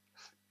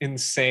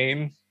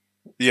insane,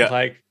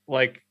 like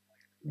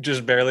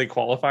just barely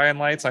qualify in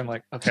lights. I'm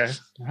like, okay,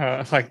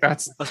 like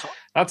that's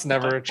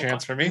never a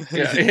chance for me.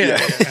 Yeah.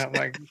 I'm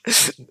like,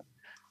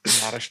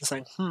 not a it's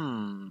like,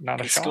 not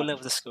a shot. skill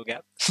level, the skill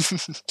gap.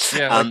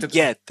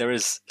 There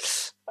is.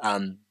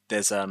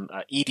 There's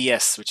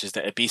EDS, which is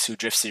the Ebisu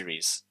Drift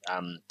Series,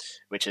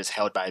 which is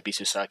held by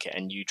Ebisu Circuit,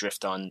 and you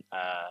drift on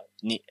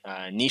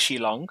Nishi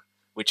Long,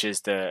 which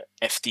is the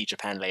FD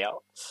Japan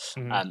layout,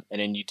 and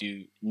then you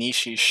do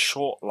Nishi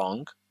Short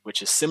Long,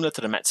 which is similar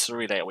to the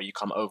Matsuri layout, where you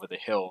come over the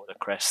hill, the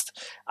crest,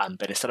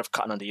 but instead of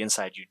cutting on the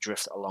inside, you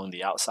drift along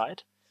the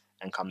outside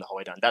and come the whole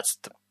way down. That's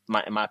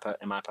in my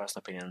personal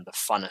opinion, the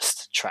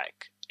funnest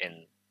track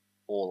in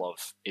all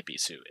of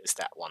Ebisu is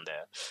that one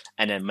there,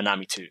 and then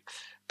Minami too.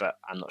 But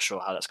I'm not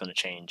sure how that's going to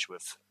change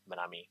with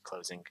Minami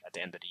closing at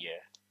the end of the year.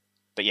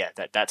 But yeah,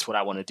 that's what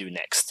I want to do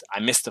next. I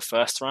missed the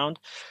first round.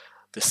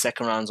 The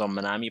second round's on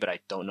Minami, but I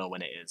don't know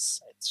when it is.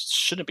 It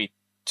shouldn't be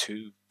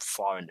too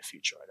far in the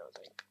future, I don't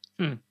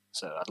think.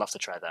 So I'd love to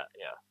try that,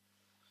 yeah.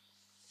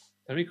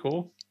 That'd be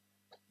cool.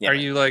 Yeah, are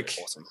you like,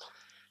 awesome.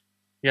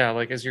 Yeah,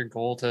 like, is your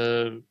goal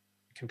to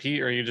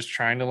compete, or are you just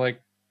trying to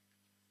like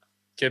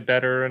get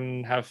better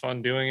and have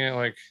fun doing it?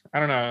 Like,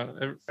 I don't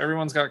know.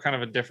 Everyone's got kind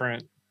of a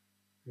different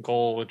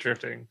goal with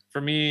drifting. For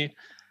me,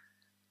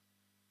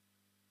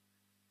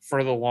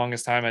 for the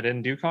longest time, I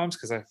didn't do comps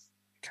because I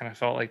kind of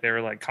felt like they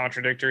were like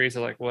contradictory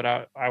to like what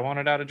I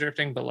wanted out of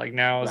drifting. But like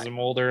now, as I'm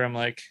older, I'm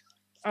like,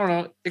 I don't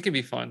know, it could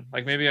be fun.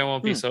 Like, maybe I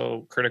won't be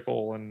so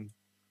critical and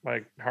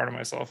like hard on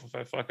myself if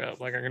I fuck up.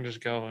 Like, I can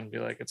just go and be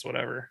like, it's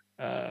whatever.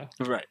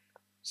 Right.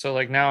 So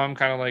like now I'm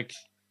kind of like,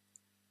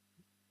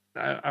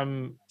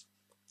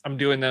 I'm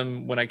doing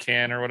them when I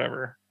can or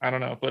whatever. I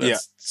don't know, but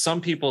it's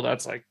some people,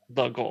 that's like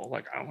the goal.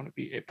 Like, I want to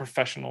be a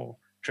professional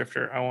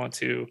drifter. I want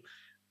to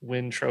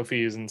win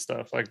trophies and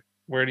stuff. Like,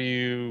 where do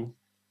you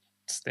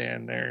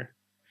stand there?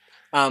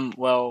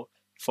 Well,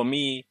 for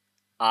me,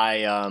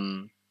 I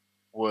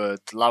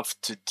would love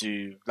to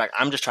do, like,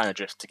 I'm just trying to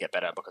drift to get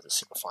better because it's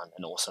super fun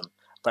and awesome.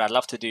 But I'd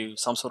love to do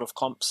some sort of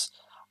comps.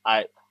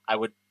 I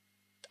would,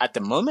 at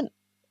the moment,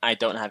 I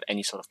don't have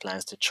any sort of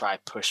plans to try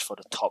push for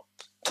the top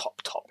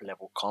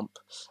level comp.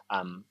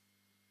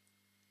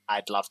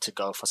 I'd love to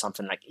go for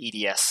something like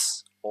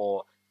EDS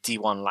or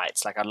D1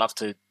 lights. Like, I'd love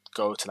to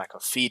go to like a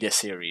feeder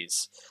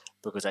series,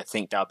 because I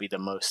think that'll be the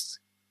most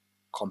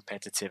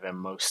competitive and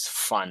most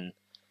fun,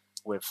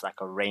 with like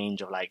a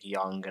range of like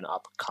young and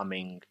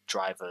upcoming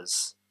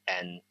drivers,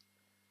 and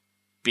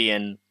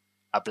being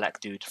a black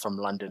dude from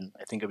London,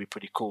 I think it'd be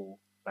pretty cool.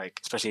 Like,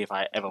 especially if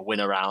I ever win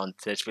around,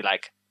 to just be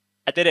like,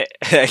 I did it,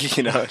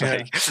 you know. Yeah.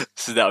 Like,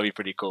 so that would be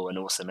pretty cool and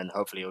awesome, and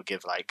hopefully it'll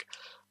give like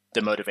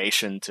the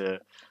motivation to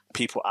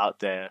people out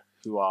there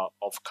who are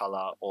of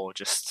color, or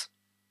just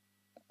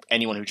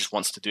anyone who just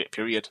wants to do it.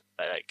 Period.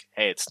 Like,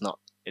 hey, it's not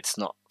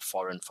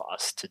foreign for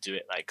us to do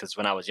it. Like, because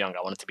when I was young,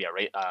 I wanted to be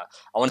I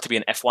wanted to be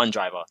an F1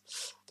 driver,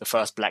 the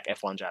first black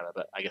F1 driver.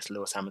 But I guess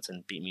Lewis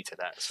Hamilton beat me to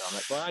that. So I'm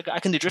like, well, I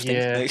can do drifting.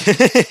 Yeah.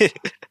 Like,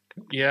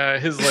 Yeah,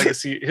 his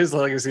legacy is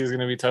going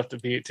to be tough to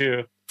beat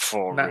too.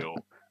 for real.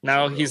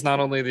 Now For he's real. not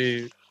only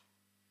the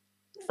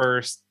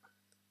first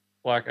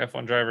black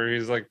F1 driver,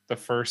 he's like the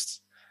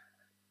first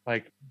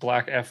like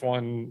black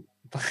F1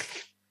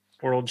 like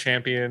world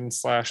champion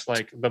 /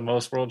 like the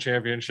most world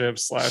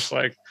championships /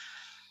 like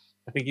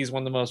I think he's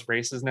won the most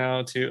races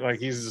now too. Like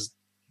he's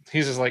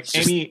just like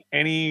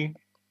any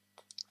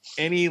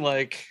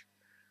like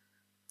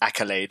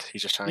accolade.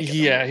 He's just trying to get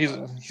yeah, he's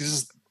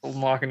just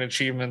unlocking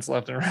achievements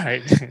left and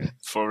right.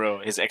 for real.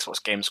 His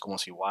Xbox game score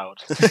must be wild.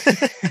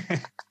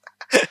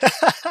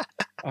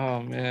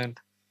 Oh man.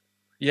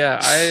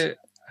 Yeah,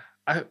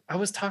 I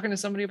was talking to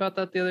somebody about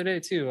that the other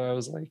day too. I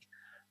was like,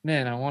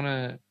 man, I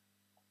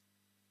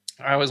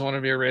always wanted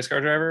to be a race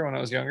car driver when I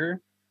was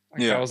younger.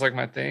 Like, Yeah. that was like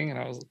my thing.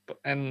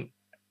 And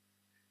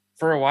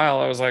for a while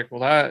I was like,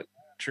 well, that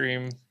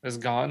dream is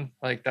gone.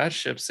 Like, that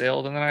ship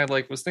sailed. And then I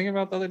like was thinking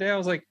about the other day, I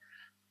was like,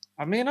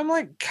 I mean, I'm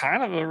like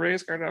kind of a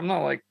race car. I'm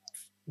not like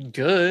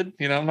good,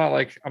 you know, I'm not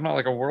like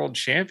a world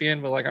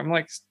champion, but like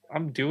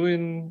I'm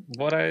doing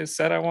what I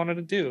said I wanted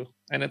to do.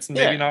 And it's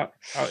maybe not,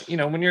 you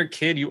know, when you're a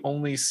kid, you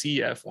only see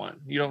F1.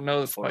 You don't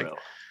know, For like, real.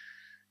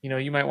 you know,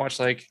 you might watch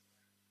like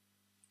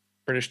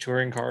British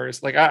touring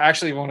cars. Like, I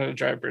actually wanted to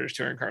drive British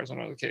touring cars when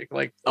I was a kid.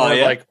 Like,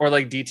 or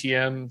like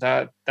DTM,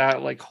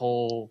 that like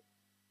whole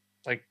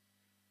like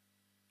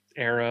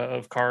era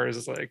of cars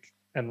is like,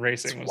 and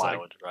racing was wild,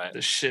 like right?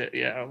 the shit.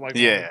 Yeah. Like,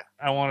 Yeah.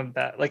 I wanted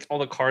that. Like, all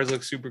the cars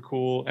look super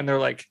cool. And they're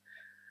like,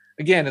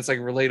 again, it's like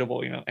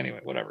relatable, you know,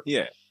 anyway, whatever.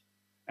 Yeah.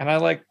 And I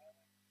like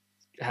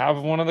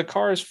have one of the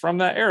cars from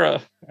that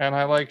era, and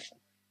I like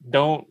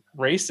don't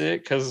race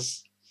it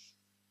because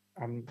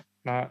I'm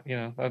not, you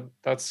know,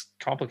 that's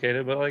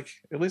complicated, but like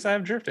at least I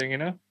have drifting, you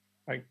know.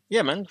 Like,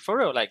 yeah, man, for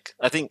real. Like,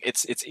 I think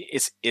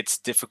it's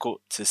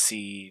difficult to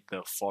see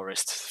the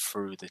forest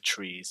through the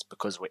trees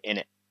because we're in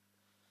it.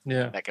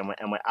 yeah, Like, and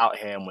we're out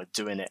here and we're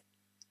doing it,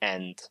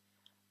 and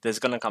there's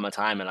gonna come a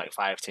time in like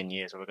 5-10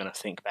 years where we're gonna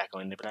think back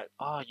on it and be like,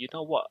 oh, you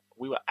know what?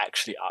 We were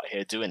actually out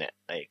here doing it.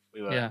 Like,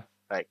 we were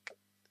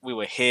we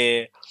were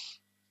here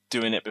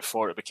doing it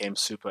before it became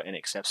super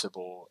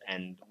inaccessible,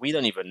 and we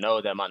don't even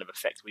know the amount of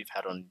effect we've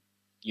had on,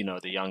 you know,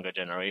 the younger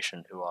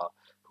generation who are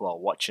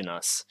watching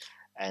us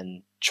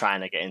and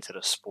trying to get into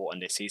the sport,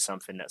 and they see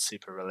something that's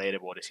super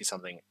relatable. They see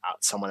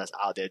someone that's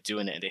out there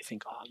doing it, and they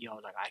think, oh, yo,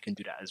 like I can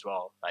do that as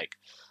well. Like,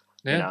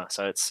 you know,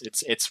 so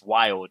it's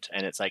wild,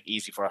 and it's like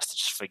easy for us to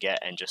just forget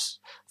and just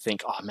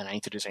think, oh man, I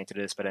need to do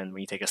this. But then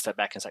when you take a step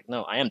back, it's like,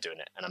 no, I am doing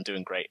it, and I'm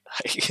doing great.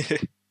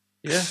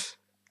 yeah.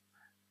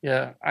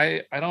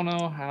 I don't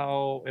know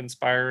how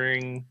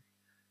inspiring.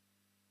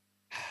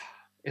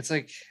 It's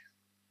like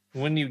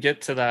when you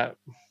get to that,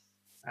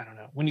 I don't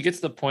know, when you get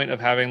to the point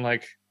of having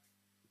like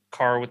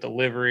car with the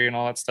livery and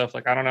all that stuff.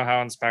 Like, I don't know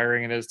how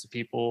inspiring it is to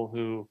people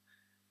who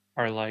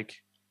are like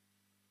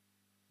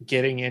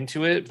getting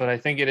into it, but I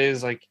think it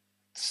is like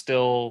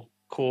still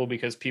cool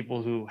because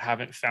people who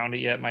haven't found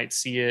it yet might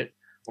see it,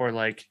 or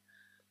like,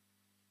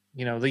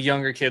 you know, the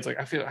younger kids, like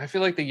I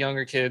feel like the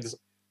younger kids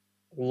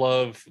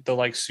love the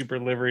like super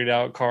liveried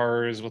out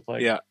cars with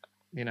like,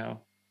 you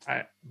know,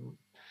 I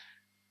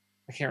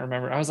can't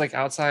remember. I was like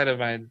outside of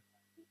my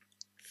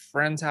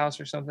friend's house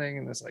or something,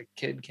 and this like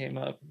kid came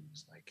up and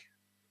was like,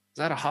 is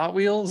that a Hot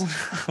Wheels?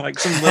 Like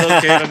some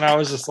little kid, and I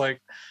was just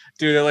like,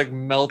 dude, it like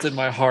melted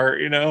my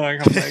heart, you know?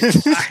 Like,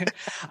 I'm like,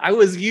 I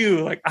was you.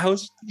 Like, I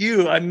was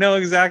you. I know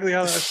exactly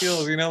how that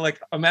feels, you know? Like,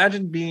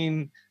 imagine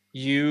being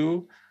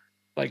you,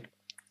 like,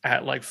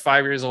 at like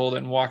 5 years old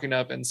and walking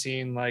up and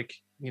seeing like,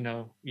 you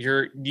know,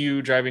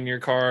 you driving your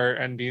car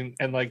and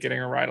like getting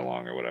a ride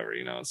along or whatever,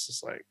 you know? It's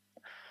just like,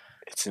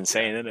 it's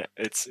insane, isn't it?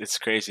 It's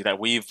crazy that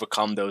we've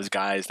become those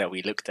guys that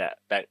we looked at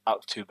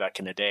up to back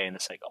in the day, and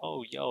it's like,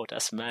 oh, yo,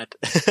 that's mad.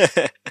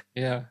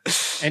 Yeah.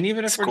 And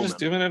even if we're cool, just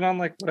man. doing it on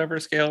like whatever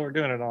scale we're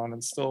doing it on,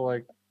 it's still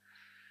like,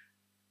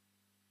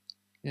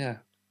 yeah,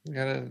 you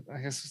gotta, I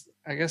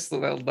guess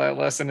that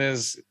lesson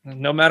is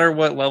no matter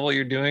what level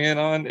you're doing it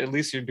on, at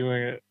least you're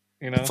doing it,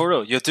 you know? For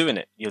real, you're doing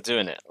it.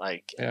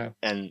 Like, yeah.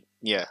 And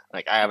yeah,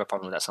 like I have a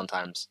problem with that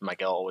sometimes. My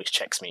girl always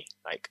checks me.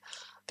 Like,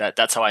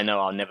 that's how I know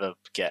I'll never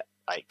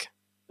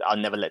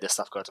let this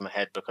stuff go to my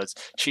head, because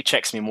she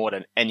checks me more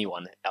than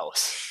anyone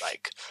else.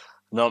 Like,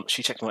 no,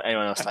 she checks more than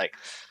anyone else. Like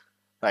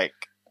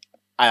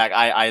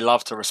I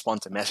love to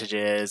respond to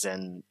messages,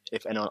 and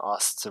if anyone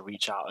asks to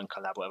reach out and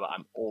collab, whatever,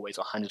 I'm always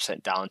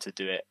 100% down to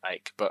do it.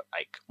 Like, but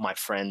like my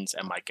friends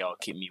and my girl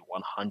keep me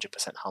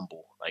 100%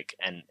 humble. Like,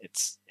 and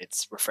it's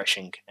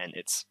refreshing, and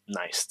it's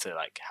nice to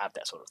like have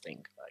that sort of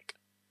thing. Like,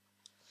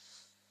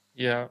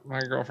 Yeah, my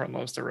girlfriend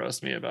loves to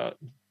roast me about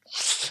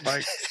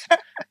like,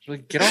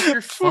 get off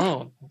your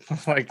phone.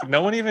 Like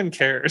no one even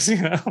cares,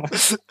 you know.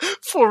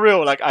 For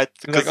real, like You're like,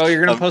 because oh,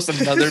 you're gonna post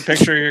another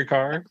picture of your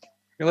car.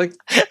 You're like,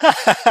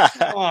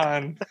 come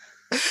on.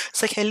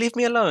 it's like, hey, leave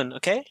me alone,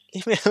 okay?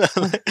 Leave me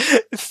alone.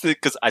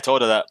 Because I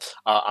told her that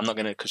I'm not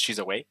gonna, because she's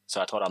away.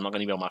 So I told her I'm not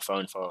gonna be on my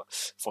phone for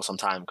some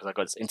time because I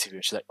got this interview.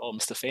 And she's like, oh,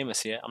 Mr.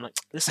 Famous here. I'm like,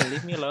 listen,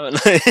 leave me alone.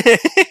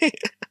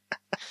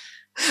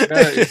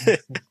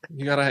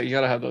 You gotta, you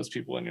gotta have those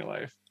people in your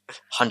life.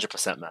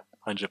 100%, man.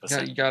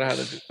 100%. You gotta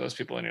have those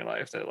people in your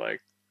life that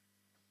like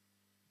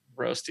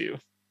roast you.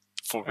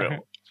 For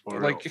real. For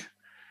real. Like,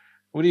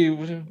 what do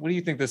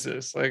you think this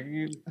is? Like,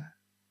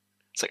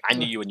 it's like, I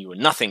knew you when you were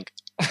nothing.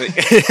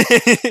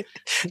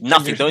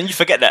 Nothing. Don't you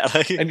forget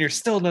that. And you're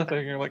still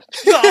nothing. You're like,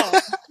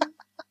 oh!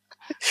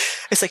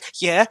 It's like,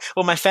 yeah.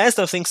 Well, my fans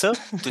don't think so.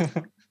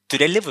 Do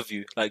they live with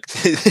you? Like,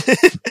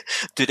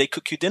 do they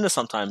cook you dinner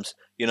sometimes?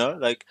 You know,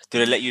 like, do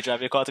they let you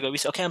drive your car to go? We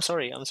say, okay, I'm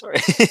sorry.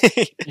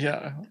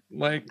 Yeah,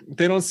 like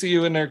they don't see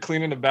you in there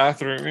cleaning the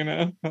bathroom, you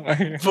know.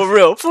 For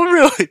real.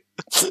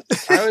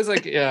 I always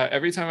like, yeah.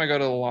 Every time I go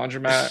to the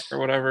laundromat or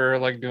whatever,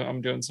 like,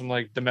 I'm doing some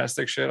like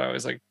domestic shit. I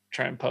always like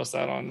try and post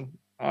that on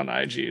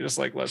IG, just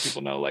like let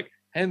people know, like,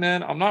 hey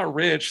man, I'm not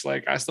rich.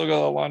 Like, I still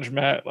go to the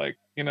laundromat. Like,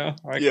 you know,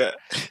 like, yeah.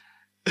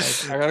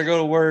 Like, I gotta go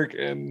to work,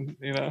 and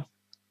you know.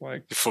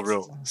 Like, for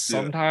real,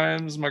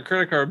 sometimes my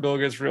credit card bill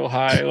gets real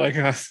high. Like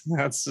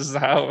that's just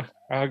how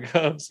it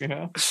goes, you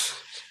know.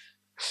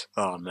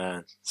 Oh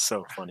man,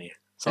 so funny.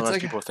 Sometimes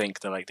like, people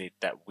think that like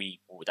that we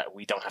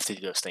don't have to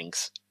do those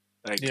things.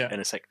 Like, yeah. And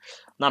it's like,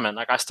 no man,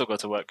 like I still go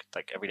to work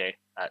like every day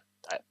at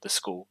the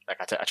school. Like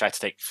I try to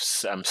take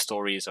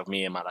stories of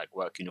me in my like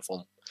work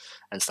uniform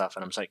and stuff,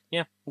 and I'm just like,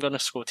 yeah, I'm going to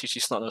school, teach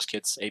you snot-nosed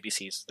kids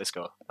ABCs. Let's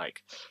go.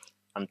 Like,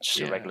 I'm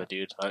just a regular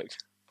dude. Like,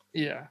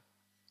 yeah.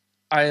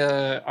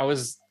 I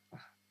was,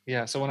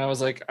 yeah. So when I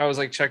was like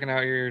checking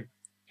out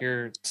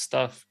your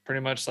stuff,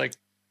 pretty much like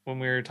when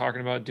we were talking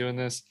about doing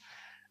this,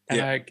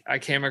 and I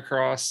came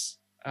across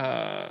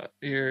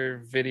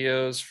your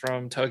videos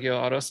from Tokyo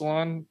Auto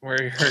Salon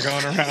where you're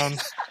going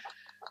around.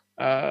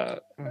 I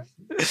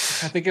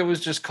think it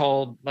was just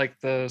called like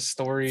the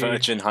story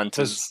Virgin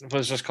Hunters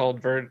was just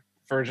called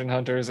Virgin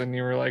Hunters, and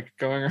you were like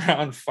going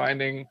around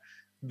finding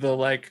the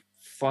like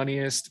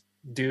funniest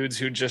dudes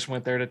who just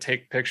went there to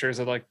take pictures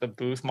of like the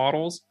booth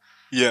models.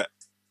 Yeah.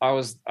 I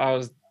was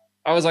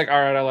like,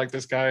 all right, I like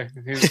this guy.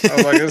 I was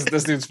like,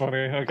 this dude's funny.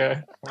 Okay.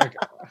 Like,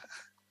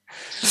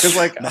 cause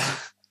like,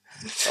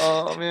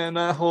 oh man,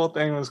 that whole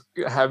thing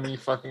had me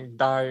fucking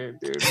dying,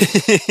 dude.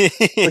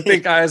 Like the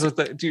guys with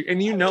the dude,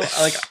 and you know,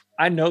 like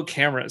I know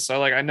cameras, so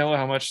like I know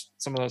how much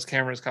some of those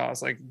cameras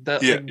cost. Like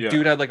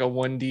dude had like a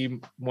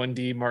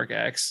 1D Mark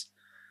X.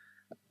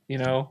 You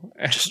know,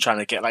 just trying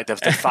to get like the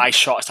thigh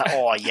shot. It's like,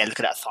 oh yeah,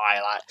 look at that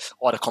thigh. Like,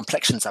 oh, the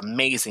complexion's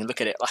amazing.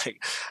 Look at it.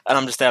 Like, and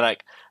I'm just there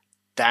like,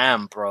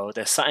 damn, bro.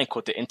 There's something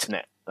called the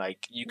internet.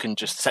 Like, you can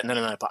just say, no.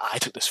 But I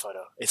took this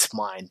photo. It's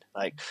mine.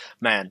 Like,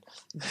 man.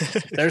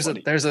 there's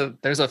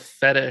a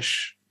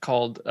fetish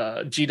called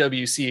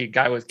GWC,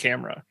 guy with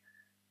camera,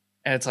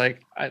 and it's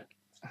like,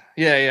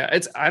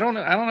 it's I don't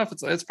know if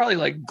it's probably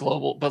like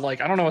global, but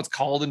like I don't know what it's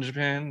called in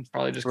Japan. It's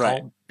probably just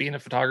called being a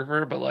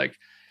photographer, but like.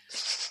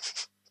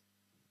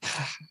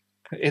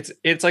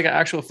 It's like an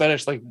actual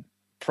fetish. Like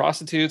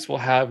prostitutes will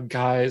have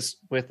guys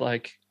with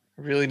like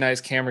really nice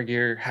camera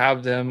gear,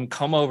 have them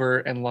come over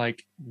and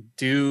like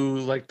do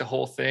like the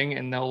whole thing,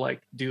 and they'll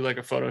like do like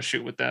a photo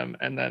shoot with them,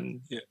 and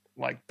then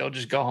like they'll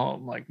just go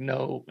home, like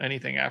no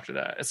anything after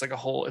that. It's like a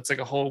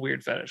whole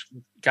weird fetish.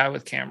 Guy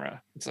with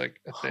camera. It's like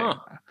a thing.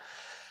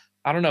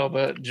 I don't know,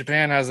 but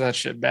Japan has that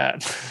shit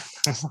bad.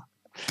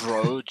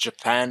 Bro,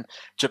 Japan.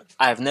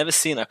 I've never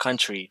seen a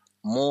country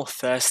more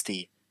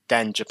thirsty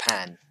than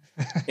Japan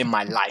in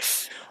my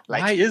life.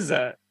 Like, why is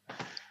that?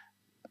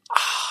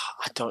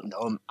 I don't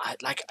know. I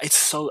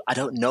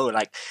don't know.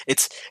 Like,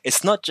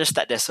 it's not just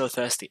that they're so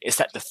thirsty. It's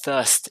that the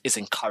thirst is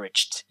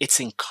encouraged. It's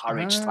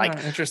encouraged.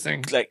 Like,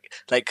 interesting.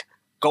 Like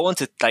go on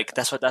to like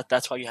that's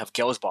why you have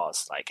girls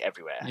bars like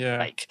everywhere. Yeah.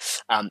 Like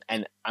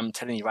and I'm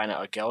telling you right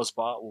now, a girls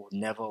bar will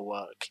never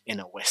work in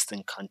a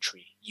Western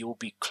country. You will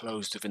be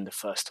closed within the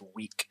first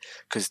week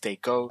because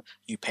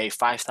you pay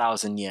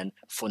 5,000 yen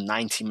for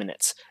 90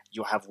 minutes.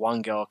 You'll have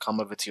one girl come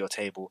over to your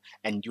table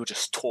and you'll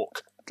just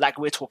talk like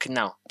we're talking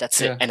now. That's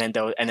it. And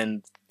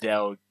then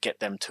they'll get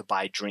them to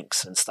buy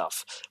drinks and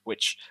stuff,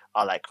 which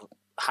are like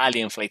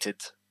highly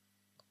inflated.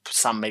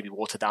 Some maybe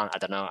watered down. I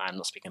don't know. I'm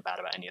not speaking bad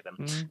about any of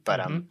them, but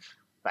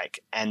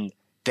like, and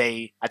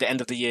they at the end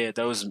of the year,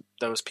 those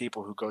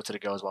people who go to the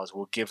girls' bars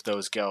will give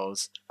those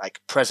girls like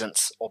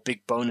presents or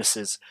big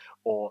bonuses.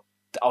 Or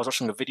I was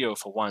watching a video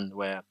for one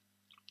where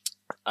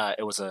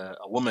it was a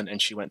woman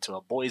and she went to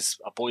a boys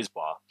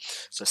bar,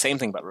 so same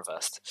thing but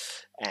reversed,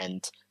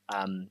 and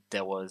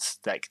there was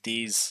like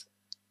these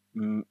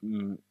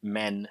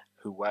men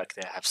who work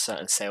there have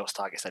certain sales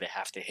targets that they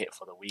have to hit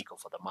for the week or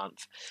for the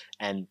month,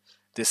 and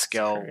this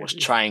girl was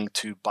trying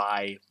to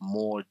buy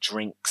more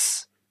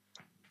drinks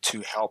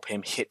to help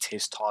him hit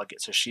his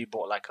target. So she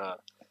bought like a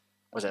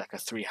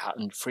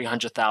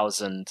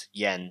 300,000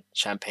 yen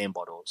champagne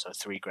bottle, so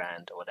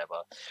 $3,000 or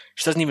whatever.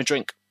 She doesn't even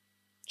drink.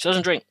 She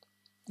doesn't drink.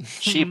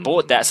 She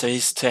bought that so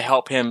he's to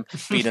help him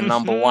be the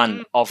number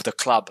one of the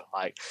club.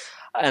 Like,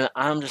 and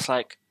I'm just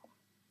like,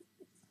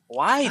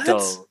 why What?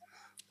 though?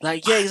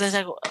 Like, yeah,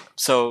 exactly.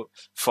 So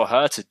for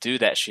her to do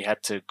that, she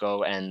had to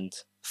go and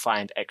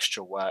find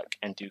extra work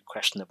and do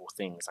questionable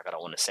things. Like, I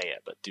don't want to say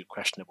it, but do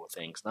questionable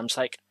things. And I'm just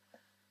like,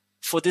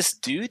 for this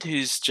dude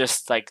who's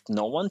just like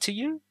no one to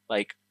you,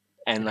 like,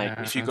 and like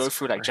Yeah, if you go that's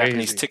through like crazy.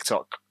 Japanese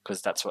TikTok,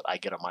 because that's what I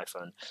get on my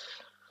phone,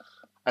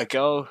 a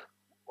girl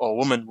or a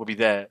woman will be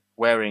there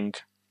wearing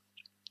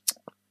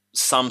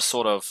some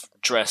sort of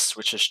dress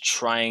which is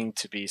trying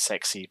to be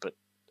sexy, but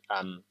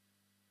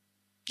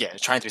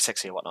trying to be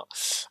sexy and whatnot.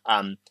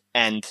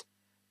 And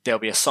there'll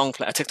be a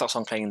TikTok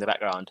song playing in the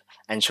background,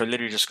 and she'll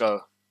literally just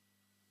go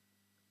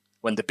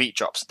when the beat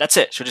drops. That's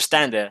it. She'll just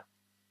stand there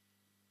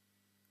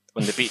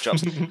when the beat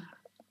drops.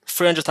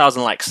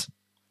 300,000 likes.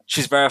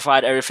 She's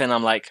verified everything.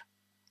 I'm like,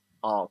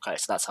 oh, okay,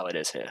 so that's how it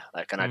is here.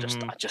 Like, and I just,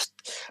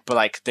 but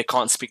like, they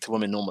can't speak to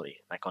women normally.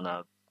 Like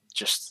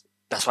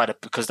that's why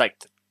because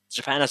like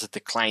Japan has a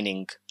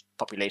declining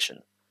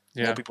population.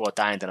 Yeah. More people are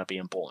dying than are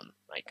being born.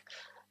 Like,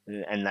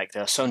 and like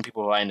there are so many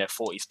people who are in their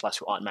 40s plus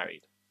who aren't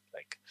married.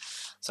 Like,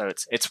 so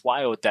it's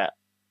wild that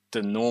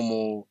the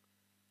normal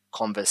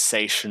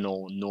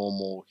conversational,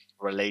 normal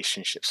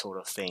relationship sort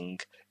of thing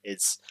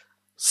is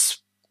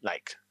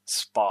like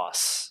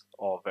sparse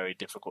or very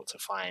difficult to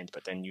find.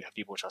 But then you have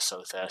people which are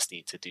so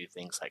thirsty to do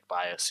things like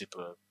buy a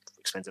super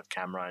expensive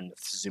camera and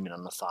zoom in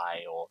on the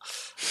thigh, or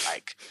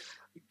like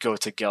go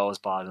to girls'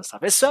 bars and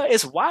stuff.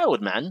 It's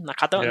wild, man.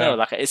 Like, I don't know.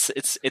 Like,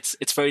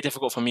 it's very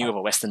difficult for me with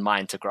a Western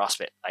mind to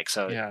grasp it. Like,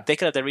 so they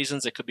could have their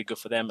reasons. It could be good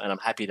for them, and I'm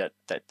happy that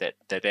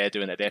they're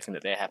doing it. They think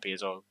that they're happy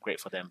is all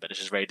great for them. But it's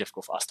just very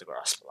difficult for us to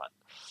grasp. Like,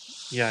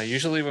 yeah,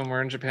 usually when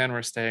we're in Japan,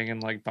 we're staying in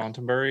like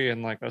Downtonbury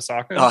and like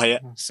Osaka. Oh yeah.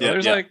 So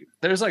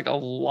there's like a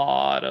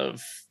lot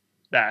of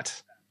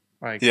that.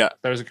 Like,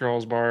 there's a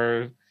girls'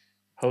 bar,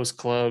 host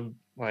club,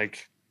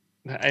 like,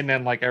 and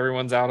then like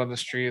everyone's out on the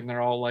street and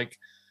they're all like,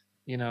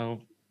 you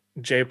know,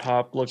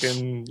 J-pop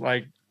looking,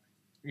 like,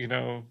 you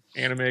know,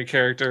 anime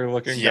character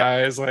looking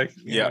guys, like,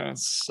 you know,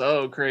 it's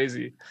so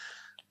crazy.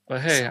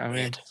 But hey, I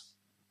mean,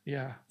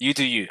 you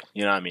do you.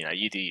 You know what I mean? Like,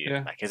 you do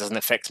you. Like, it doesn't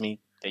affect me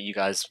that you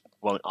guys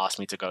won't ask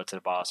me to go to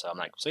the bar. So I'm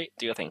like, sweet,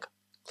 do your thing.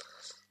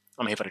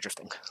 I'm here for the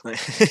drifting.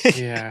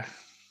 yeah.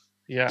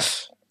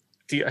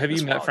 Have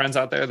you met friends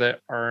out there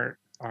that are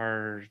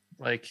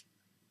like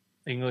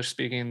English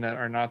speaking that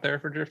are not there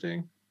for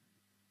drifting?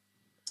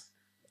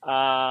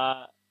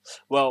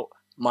 Well,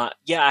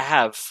 I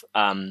have,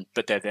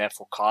 but they're there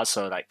for cars.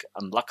 So like,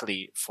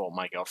 luckily for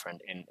my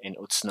girlfriend in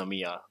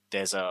Utsunomiya,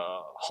 there's a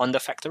Honda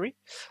factory,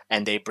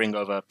 and they bring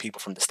over people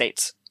from the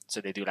States.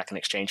 So they do like an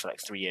exchange for like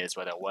 3 years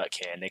where they'll work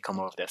here, and they come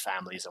over with their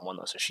families and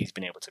whatnot. So she's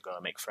been able to go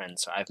and make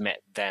friends. So I've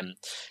met them,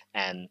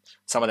 and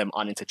some of them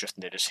aren't into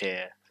drifting. They're just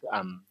here,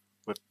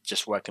 with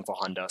just working for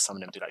Honda. Some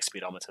of them do like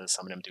speedometers.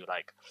 Some of them do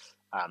like,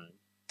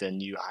 the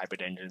new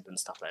hybrid engines and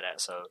stuff like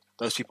that. So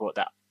those people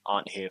that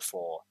aren't here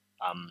for,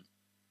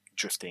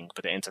 drifting,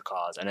 but they're into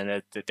cars. And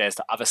then there's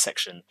the other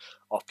section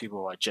of people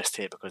who are just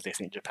here because they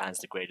think Japan's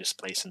the greatest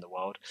place in the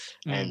world.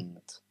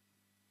 And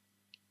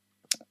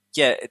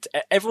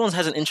everyone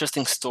has an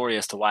interesting story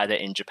as to why they're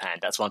in Japan.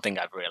 That's one thing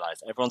I've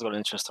realized. Everyone's got an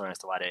interesting story as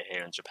to why they're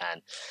here in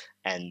Japan,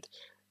 and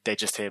they're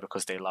just here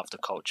because they love the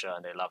culture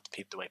and they love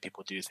the way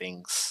people do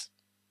things,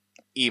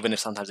 even if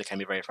sometimes it can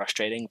be very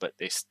frustrating, but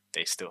they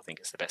still think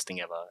it's the best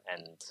thing ever.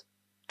 And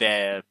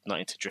they're not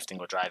into drifting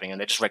or driving, and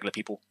they're just regular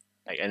people.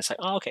 Like, and it's like,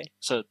 oh, okay,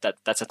 so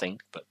that's a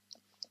thing, but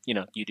you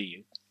know, you do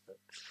you.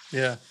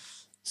 Yeah.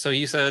 So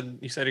you said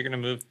you're gonna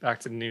move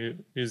back to New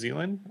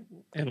Zealand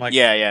in like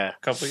a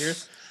couple of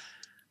years.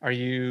 Are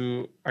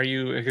you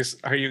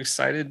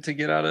excited to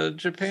get out of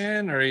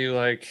Japan, or are you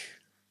like,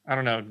 I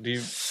don't know? Do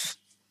you?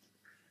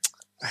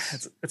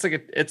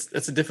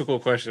 It's a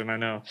difficult question. I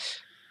know.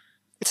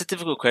 It's a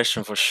difficult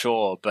question for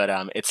sure, but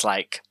it's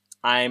like,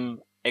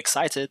 I'm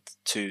excited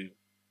to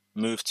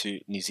move to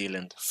New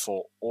Zealand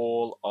for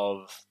all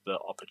of the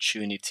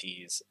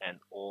opportunities and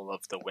all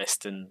of the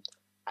Western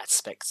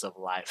aspects of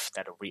life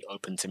that are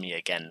reopened to me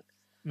again.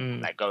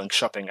 Like going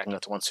shopping, I can go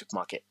to one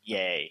supermarket,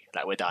 yay!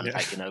 Like, we're done.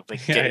 Like, you know,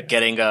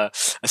 getting a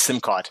SIM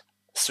card,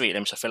 sweet. Let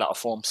me just fill out a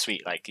form,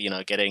 sweet. Like, you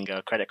know, getting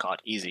a credit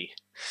card, easy.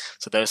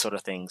 So those sort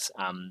of things,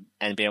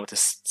 and being able to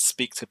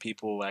speak to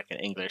people like in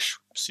English,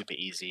 super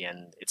easy,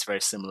 and it's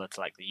very similar to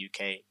like the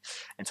UK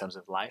in terms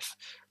of life.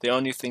 The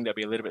only thing that'd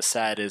be a little bit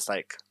sad is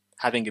like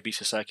having a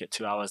Ebisu circuit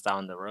 2 hours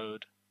down the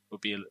road would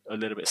be a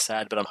little bit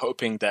sad. But I'm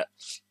hoping that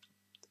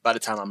by the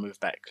time I move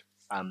back,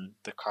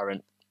 the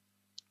current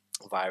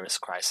virus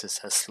crisis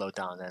has slowed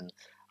down and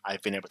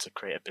I've been able to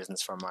create a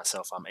business for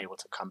myself. I'm able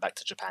to come back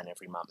to Japan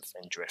every month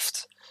and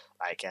drift.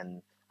 Like,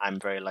 and I'm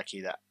very lucky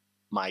that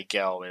my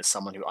girl is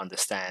someone who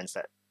understands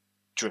that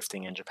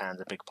drifting in Japan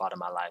is a big part of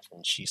my life,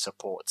 and she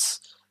supports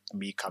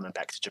me coming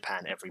back to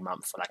Japan every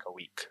month for like a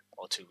week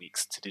or 2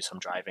 weeks to do some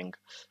driving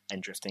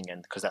and drifting,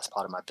 and because that's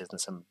part of my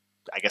business, and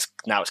I guess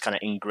now it's kind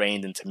of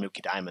ingrained into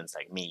Milky Diamonds,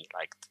 like me,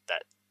 like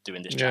that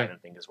doing this driving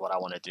thing is what I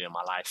want to do in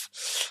my life.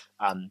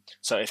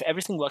 So if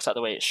everything works out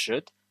the way it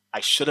should, I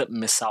shouldn't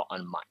miss out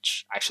on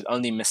much. I should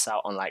only miss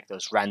out on like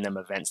those random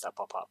events that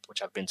pop up,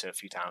 which I've been to a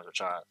few times,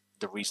 which are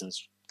the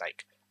reasons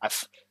like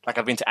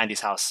I've been to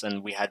Andy's house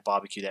and we had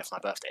barbecue there for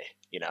my birthday,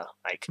 you know,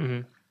 like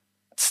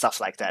stuff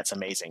like that's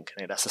amazing.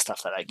 I mean, that's the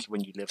stuff that like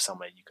when you live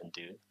somewhere you can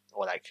do,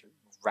 or like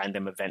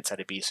random events at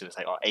Ebisu. It's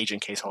like, oh,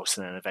 Agent Case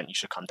hosting an event, you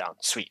should come down.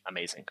 Sweet,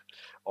 amazing.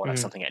 Or like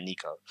something at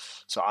Nico.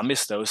 So I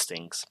miss those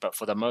things, but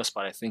for the most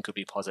part, I think it would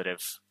be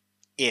positive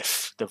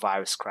if the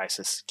virus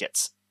crisis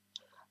gets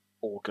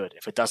all good.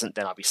 If it doesn't,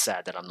 then I'll be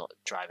sad that I'm not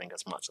driving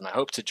as much. And I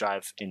hope to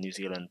drive in New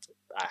Zealand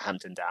at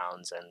Hampton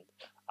Downs and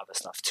other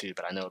stuff too,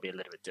 but I know it'll be a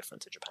little bit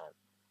different to Japan.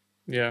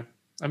 Yeah.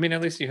 I mean,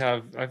 at least you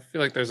have, I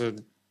feel like there's a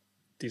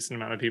decent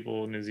amount of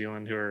people in New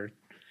Zealand who are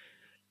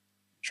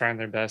trying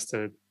their best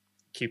to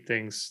keep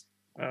things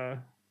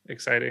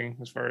exciting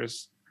as far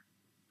as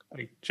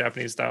like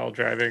Japanese style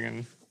driving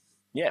and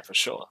yeah, for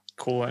sure,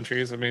 cool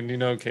entries. I mean, you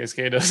know,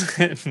 KSK does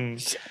it.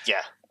 And,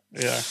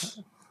 yeah.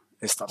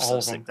 His stuff's so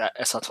sick. That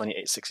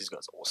SR2860 he's got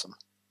is awesome.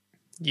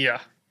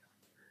 Yeah.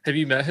 Have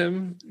you met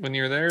him when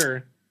you were there?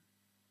 Or?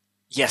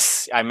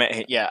 Yes, I met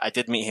him. Yeah, I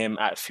did meet him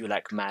at a few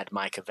like Mad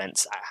Mike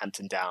events at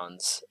Hampton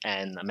Downs,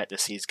 and I met the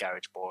C's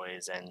Garage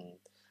boys and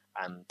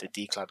the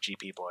D Club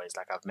GP boys.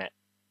 Like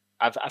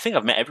I think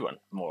I've met everyone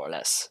more or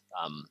less.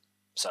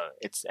 So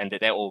it's, and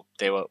they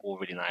were all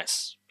really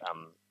nice.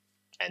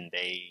 And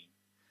they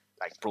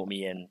like brought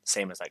me in,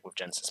 same as like with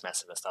Genesis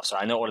Massive and stuff. So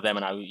I know all of them,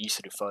 and I used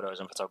to do photos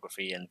and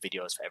photography and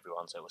videos for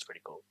everyone. So it was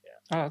pretty cool.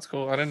 Yeah. Oh, that's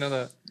cool. I didn't know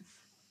that.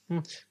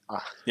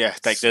 Yeah,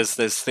 like there's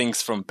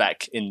things from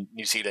back in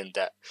New Zealand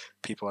that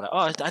people are like, oh,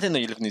 I didn't know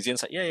you live in New Zealand.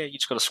 It's like, yeah, you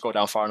just got to scroll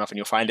down far enough and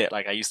you'll find it.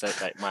 Like I used to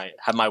like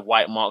have my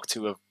white Mark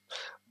II of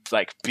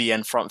like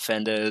BN front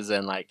fenders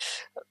and like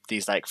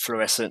these like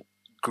fluorescent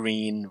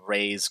green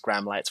raised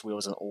gram lights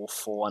wheels and all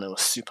four, and it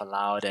was super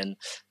loud and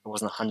it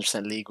wasn't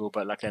 100% legal,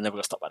 but like I never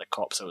got stopped by the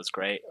cops, so it was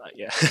great. Like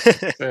yeah.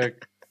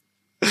 Sick.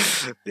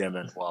 Yeah,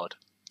 man, wild.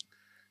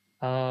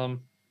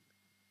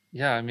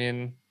 Yeah, I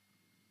mean,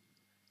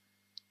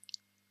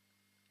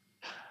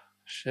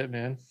 shit,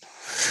 man.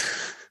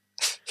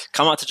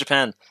 Come out to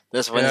Japan.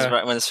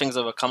 When this thing's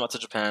over, come out to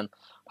Japan.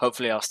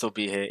 Hopefully I'll still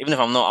be here. Even if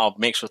I'm not, I'll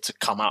make sure to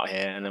come out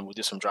here and then we'll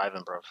do some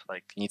driving, bro.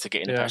 Like, you need to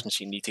get in the passenger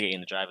seat, you need to get in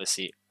the driver's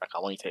seat. Like, I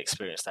want you to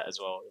experience that as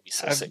well. It'd be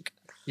so sick.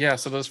 Yeah,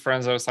 so those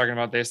friends I was talking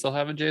about, they still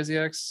have a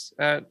JZX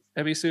at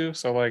Ebisu.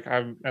 So, like,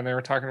 and they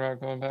were talking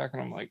about going back,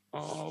 and I'm like,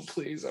 oh,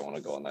 please, I want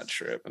to go on that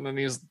trip. And then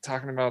he was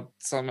talking about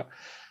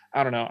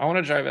I don't know. I want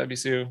to drive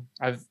Ebisu.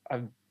 I've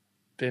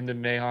been to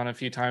Mahon a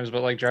few times,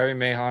 but, like, driving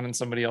Mahon in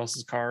somebody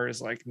else's car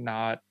is, like,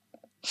 not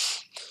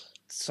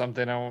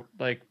something I won't,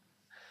 like,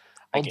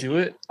 I'll do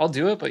it,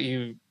 but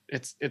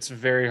it's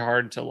very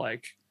hard to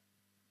like,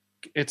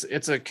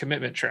 it's a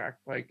commitment track.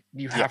 Like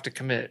you have to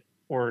commit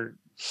or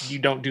you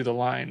don't do the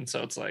line.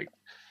 So it's like,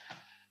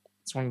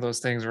 it's one of those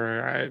things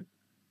where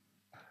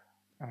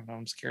I don't know,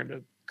 I'm scared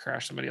to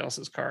crash somebody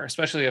else's car,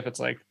 especially if it's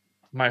like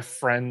my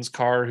friend's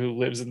car who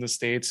lives in the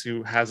States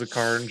who has a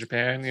car in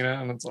Japan, you know,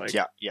 and it's like,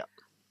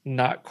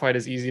 not quite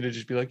as easy to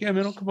just be like, yeah,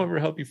 man, I'll come over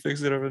and help you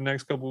fix it over the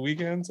next couple of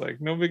weekends.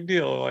 Like, no big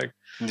deal. Like,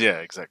 yeah,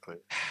 exactly.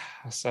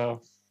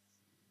 So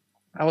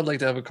I would like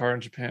to have a car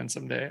in Japan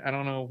someday. I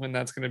don't know when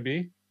that's going to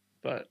be,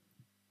 but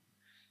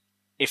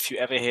if you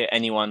ever hear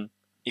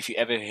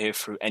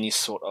through any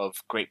sort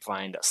of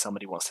grapevine that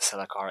somebody wants to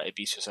sell a car at a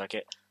Ebisu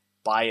circuit,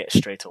 buy it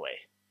straight away.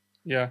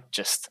 Yeah.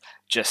 Just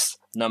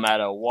no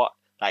matter what,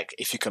 like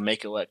if you can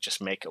make it work,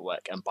 just make it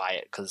work and buy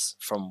it. Because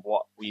from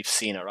what we've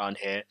seen around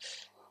here,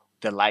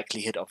 the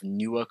likelihood of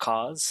newer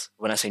cars,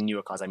 when I say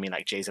newer cars, I mean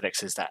like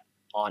JZXs that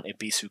aren't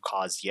Ebisu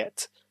cars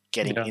yet,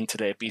 getting into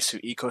the Ebisu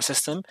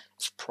ecosystem,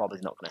 it's probably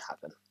not going to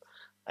happen.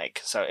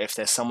 Like, so if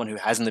there's someone who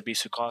has an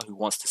Ebisu car who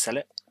wants to sell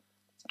it,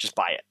 just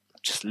buy it.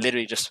 Just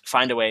literally just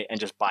find a way and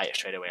just buy it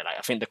straight away. Like,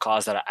 I think the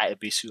cars that are at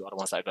Ebisu are the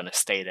ones that are going to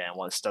stay there. And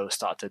once those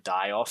start to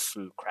die off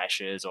through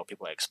crashes or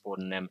people are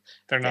exporting them,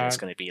 then it's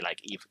going to be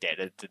like,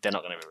 they're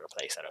not going to be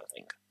replaced, I don't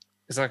think.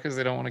 Is that because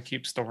they don't want to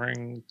keep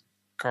storing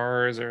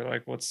cars, or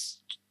like what's...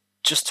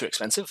 Just too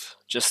expensive.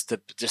 Just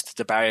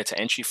the barrier to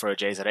entry for a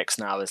JZX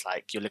now is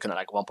like, you're looking at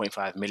like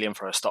 1.5 million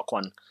for a stock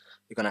one.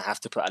 You're going to have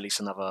to put at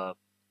least another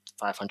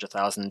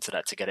 500,000 into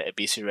that to get it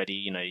Ebisu ready.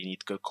 You know, you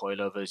need good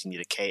coilovers, you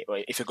need a cage.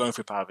 Well, if you're going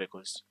through power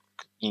vehicles,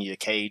 you need a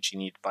cage, you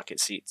need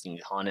bucket seats, you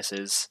need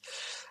harnesses.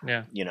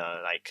 Yeah. You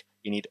know, like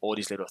you need all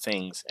these little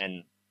things.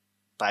 And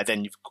by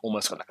then you've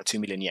almost got like a 2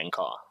 million yen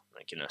car.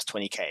 Like, you know, it's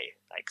 20K.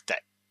 Like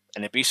that.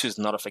 And Ebisu is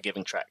not a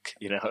forgiving track,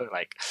 you know,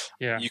 like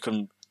you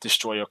can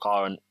destroy your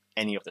car on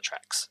any of the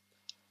tracks.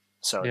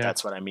 So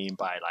that's what I mean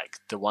by like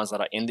the ones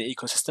that are in the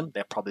ecosystem,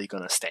 they're probably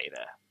going to stay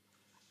there.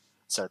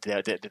 So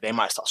they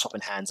might start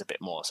swapping hands a bit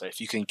more. So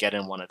if you can get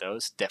in one of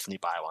those, definitely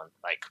buy one.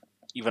 Like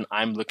even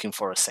I'm looking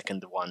for a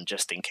second one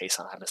just in case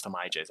something happens to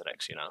my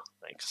JZX, you know,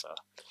 like so.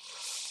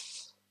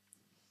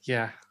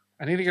 Yeah,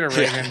 I need to get a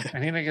right hand. I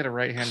need to get a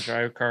right hand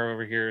drive car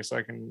over here so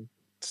I can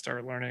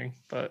start learning.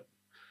 But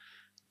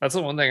that's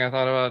the one thing I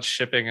thought about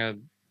shipping a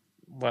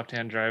left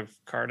hand drive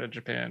car to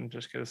Japan,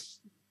 just because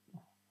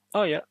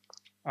Oh yeah,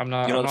 I'm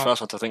not. you're I'm not the not.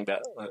 first one to think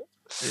that.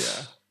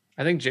 Yeah,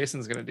 I think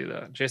Jason's gonna do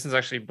that. Jason's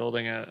actually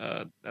building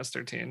a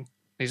S13.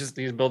 He's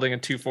building a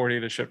 240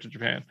 to ship to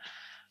Japan.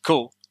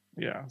 Cool.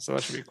 Yeah, so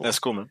that should be That's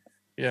cool. cool, man.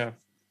 Yeah,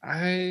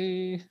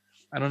 I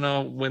don't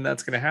know when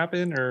that's gonna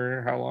happen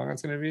or how long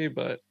it's gonna be,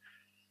 but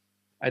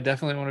I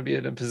definitely want to be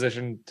in a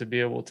position to be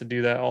able to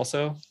do that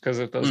also. Because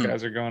if those Mm,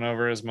 guys are going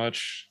over as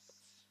much,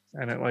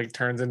 and it like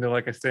turns into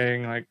like a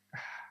thing, like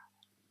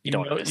you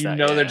don't want to miss you that.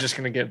 know they're Yeah. just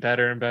gonna get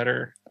better and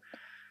better.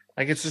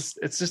 Like it's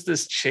just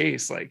this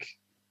chase. Like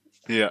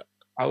Yeah.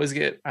 I always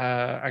get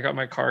I got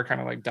my car kind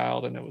of like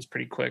dialed and it was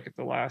pretty quick at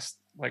the last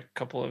like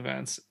couple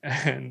events.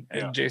 Yeah.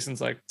 And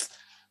Jason's like,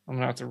 I'm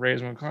gonna have to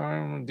raise my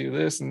car, I'm gonna do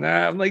this and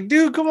that. I'm like,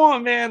 dude, come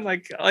on, man.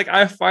 Like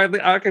I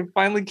can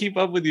finally keep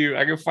up with you.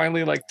 I can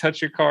finally like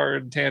touch your car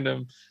in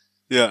tandem.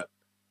 Yeah.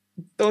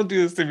 Don't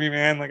do this to me,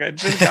 man. Like I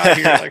just got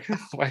here. Like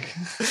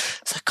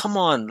It's like, come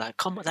on, like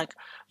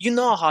you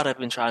know how hard I've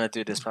been trying to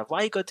do this, bro.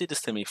 Why you gotta do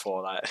this to me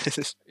for? Like,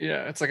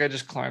 yeah, it's like I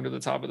just climbed to the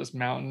top of this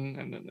mountain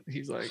and then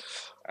he's like,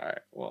 all right,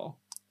 well,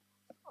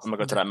 I'm gonna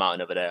go to that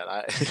mountain over there.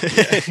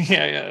 Like,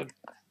 yeah.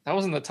 That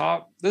wasn't the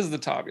top. This is the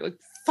top. You're like,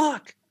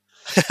 fuck.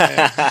 And,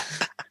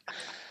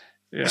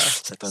 yeah.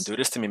 it's like, don't do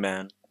this to me,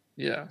 man.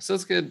 Yeah. So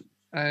it's good.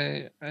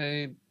 I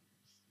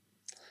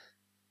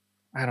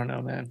don't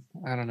know, man.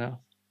 I don't know.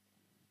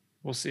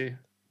 We'll see.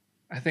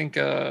 I think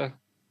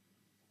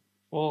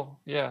well,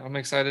 yeah, I'm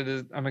excited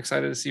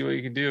to see what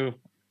you can do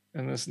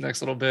in this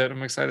next little bit.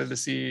 I'm excited to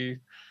see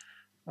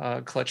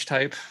clutch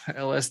type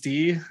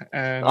LSD Oh,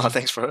 and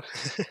thanks, bro.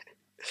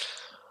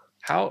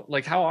 how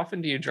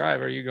often do you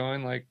drive? Are you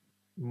going like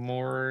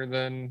more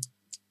than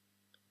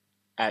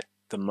At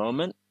the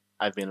moment,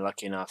 I've been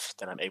lucky enough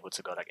that I'm able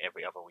to go like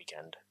every other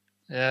weekend,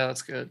 Yeah,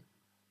 that's good.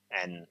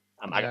 and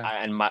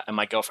Yeah.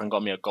 my girlfriend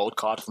got me a gold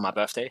card for my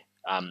birthday.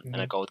 And a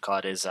Mhm. gold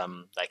card is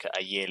like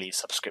a yearly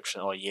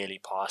subscription or a yearly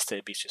pass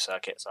to Ebisu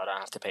circuit, so I don't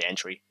have to pay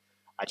entry.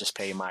 I just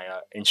pay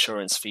my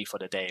insurance fee for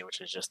the day, which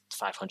is just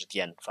 500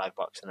 yen,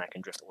 $5, and I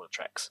can drift all the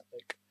tracks.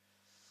 Like,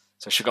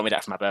 so she got me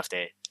that for my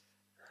birthday.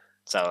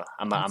 So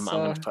I'm That's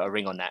gonna put a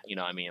ring on that. You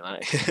know what I mean?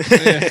 Like,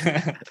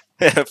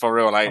 yeah. for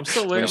real. Like,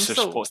 when I'm she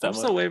supports that I'm much.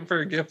 still waiting for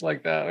a gift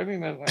like that. I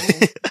mean,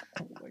 like,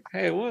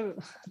 hey, what?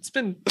 It's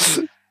been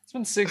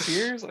 6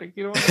 years. Like,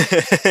 you don't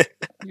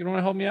want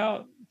to help me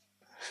out?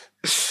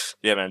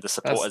 Yeah, man. The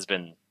support That's has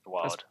been that's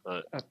wild.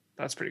 But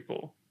that's pretty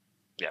cool.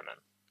 yeah, man.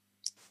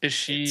 Is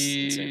It's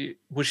insane. she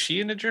was she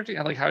into drifting?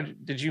 Like, how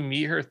did you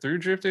meet her through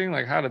drifting?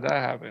 Like, how did that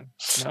happen?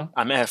 No.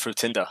 I met her through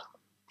Tinder.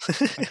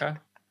 Okay.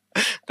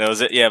 That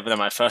was it. Yeah, but then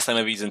my first time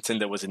ever using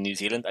Tinder was in New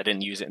Zealand. I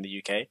didn't use it in the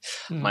UK.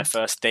 My Mhm.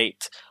 first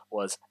date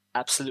was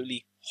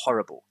absolutely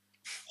horrible.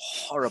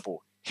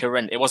 Horrible.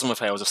 Horrendous. It wasn't with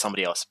her, it was with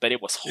somebody else, but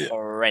it was Yeah. I was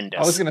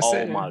horrendous. gonna Oh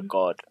say. my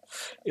god.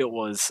 It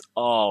was,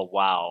 oh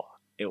wow.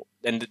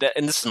 And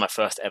this is my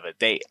first ever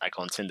date like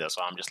on Tinder,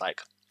 so I'm just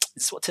like,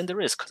 this is what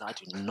Tinder is, because I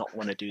do not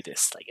want to do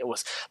this. Like, it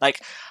was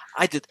like,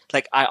 I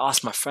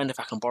asked my friend if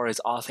I can borrow his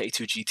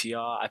R32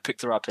 GTR. I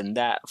picked her up in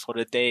that for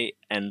the date,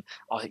 and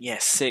I was like, yeah,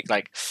 sick.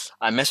 Like,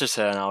 I messaged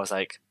her and I was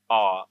like,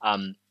 oh,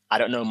 I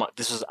don't know much.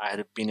 I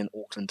had been in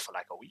Auckland for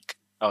like a week.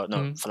 Oh no,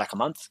 Mhm. for like a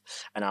month,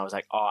 and I was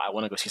like, oh, I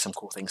want to go see some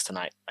cool things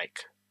tonight.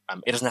 Like,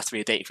 it doesn't have to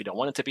be a date if you don't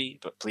want it to be,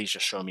 but please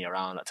just show me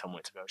around. Like, tell me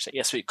where to go. She's like,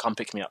 yeah, sweet, come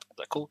pick me up. I was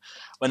like, cool.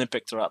 Went and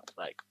picked her up.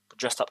 Like,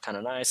 dressed up kind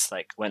of nice.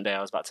 Like, went there.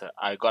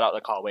 I got out of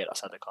the car, waited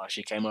outside the car.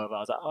 She came over. I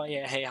was like, oh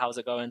yeah, hey, how's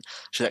it going?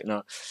 She's like,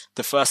 no.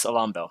 The first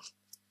alarm bell.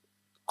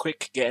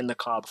 Quick, get in the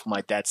car before my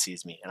dad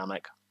sees me. And I'm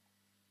like,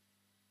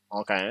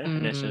 okay,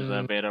 this is a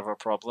Mm. bit of a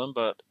problem,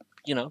 but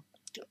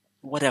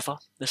whatever.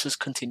 Let's just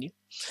continue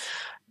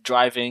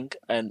driving.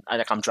 And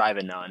I'm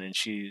driving now, and then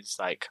she's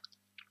like,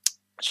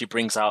 she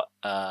brings out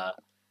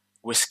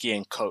whiskey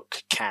and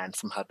coke can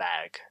from her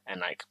bag and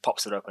like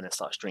pops it open and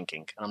starts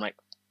drinking. And I'm like,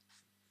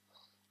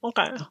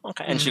 okay.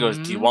 And she goes,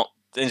 do you Mhm. want?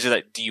 And she's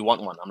like, do you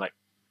want one? I'm like,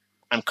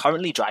 I'm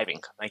currently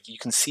driving. Like, you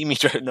can see me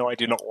drive. No, I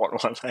do not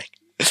want one. Like,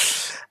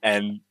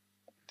 and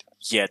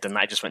yeah, the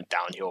night just went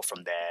downhill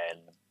from there,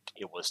 and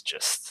it was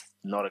just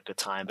not a good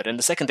time. But then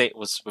the second date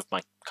was with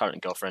my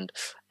current girlfriend,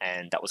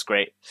 and that was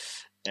great,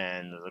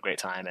 and it was a great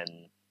time.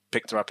 And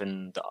picked her up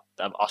in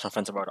asked my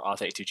friend to borrow the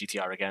R32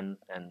 GTR again,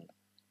 and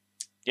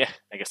yeah,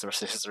 I guess the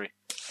rest is history.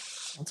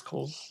 That's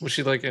cool. Was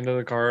she like into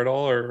the car at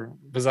all, or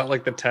was that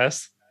like the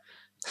test?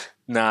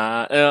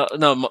 Nah,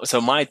 no. So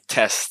my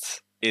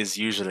test is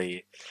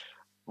usually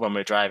when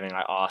we're driving.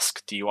 I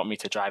ask, "Do you want me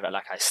to drive it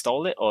like I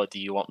stole it, or do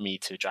you want me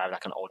to drive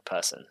like an old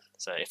person?"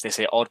 So if they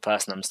say old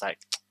person, I'm just like,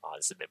 "Oh,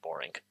 this is a bit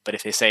boring." But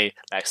if they say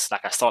like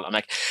I stole it, I'm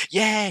like,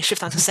 "Yeah, shift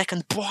down to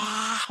second,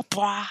 blah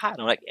blah," and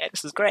I'm like, "Yeah,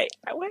 this is great.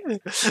 I win."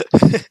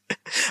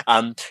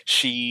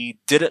 She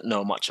didn't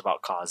know much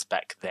about cars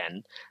back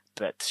then,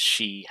 but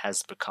she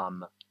has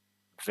become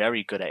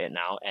very good at it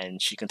now,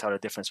 and she can tell the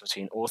difference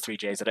between all three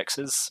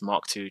JZXs,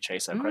 Mark II,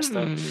 Chaser,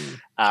 Cresta.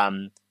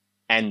 Mm.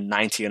 and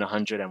 90 and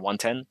 100 and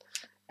 110.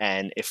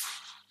 And if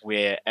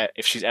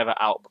she's ever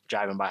out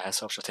driving by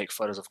herself, she'll take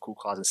photos of cool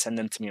cars and send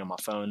them to me on my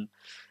phone.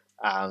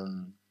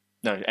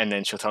 No, and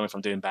then she'll tell me if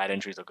I'm doing bad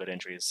entries or good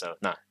entries. So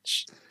no,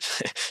 she's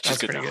That's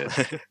good pretty now.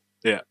 good.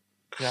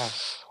 Yeah.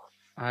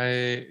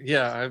 I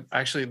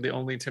actually, the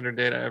only Tinder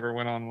date I ever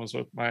went on was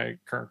with my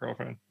current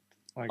girlfriend,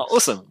 like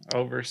Awesome.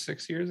 over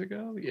 6 years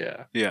ago.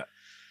 Yeah. Yeah.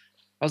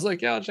 I was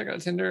like, yeah, I'll check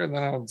out Tinder, and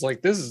then I was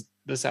like, this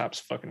app's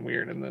fucking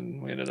weird, and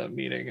then we ended up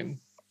meeting, and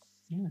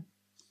yeah,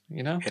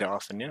 you know, hit it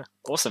off, and yeah,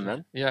 awesome,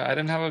 man. Yeah, I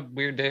didn't have a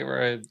weird date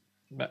where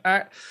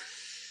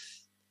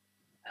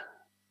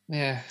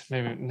yeah,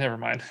 maybe never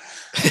mind.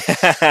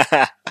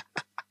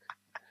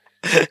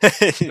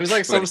 There's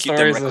like some stories keep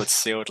them records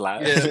sealed,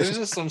 like. Yeah, there's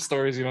just some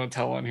stories you don't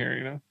tell on here,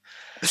 you know.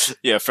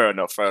 Yeah, fair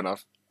enough.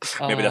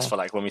 Maybe that's for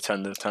like when we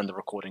turn the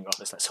recording off.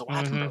 It's like, so what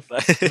happened, bro?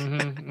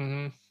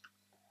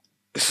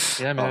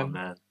 Yeah, man. Oh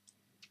man.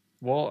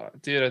 Well,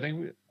 dude, I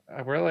think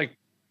we're like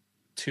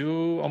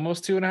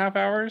almost 2.5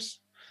 hours.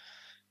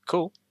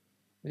 Cool.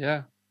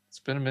 Yeah, it's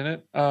been a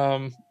minute.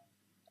 I'm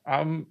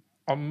gonna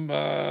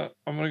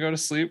go to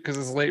sleep because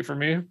it's late for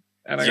me,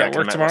 and I got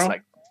work tomorrow.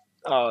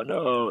 Oh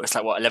no, it's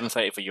like what,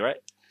 11:30 for you,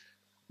 right?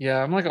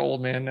 Yeah, I'm like an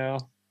old man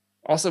now.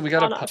 Also, we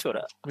got I feel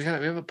that. we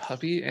have a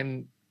puppy,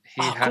 and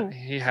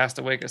he has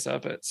to wake us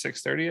up at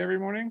 6:30 every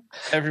morning.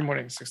 Every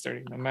morning,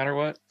 6:30, no matter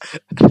what.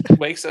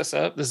 Wakes us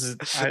up. This is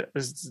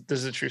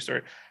a true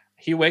story.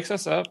 He wakes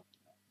us up.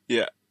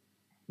 Yeah.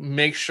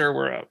 Make sure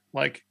we're up.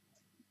 Like,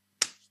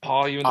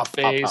 paw you in the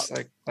face.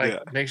 Like yeah.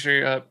 Make sure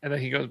you're up, and then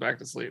he goes back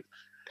to sleep.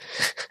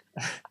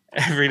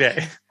 Every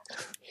day.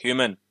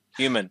 Human.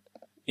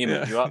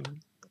 Yeah. You up?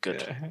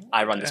 Good. Yeah.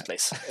 I run this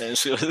place.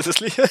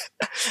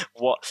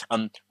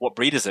 What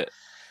breed is it?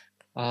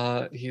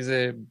 He's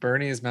a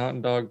Bernese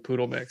Mountain Dog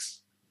Poodle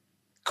mix.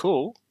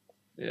 Cool.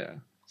 Yeah.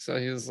 So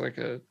he's like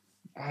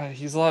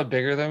he's a lot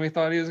bigger than we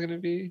thought he was gonna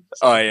be.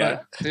 So, oh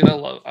yeah, dude, I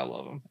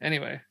love him.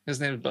 Anyway, his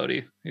name is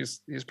Bodie. He's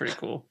pretty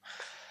cool.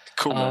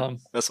 Cool, man.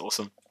 That's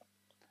awesome.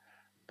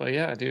 But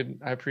yeah,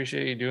 dude, I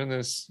appreciate you doing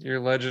this. You're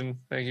a legend.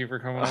 Thank you for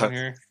coming on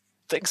here.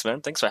 Thanks,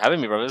 man. Thanks for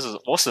having me, bro. This is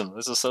awesome.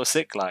 This is so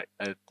sick. Like,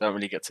 I don't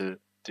really get to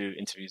do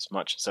interviews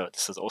much, so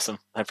this is awesome.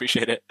 I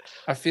appreciate it.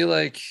 I feel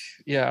like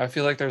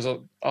there's a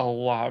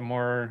lot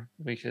more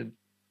we could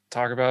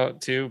talk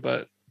about too,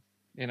 but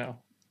you know,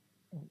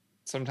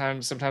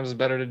 sometimes it's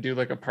better to do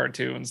like a part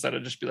 2 instead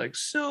of just be like,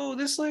 so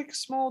this like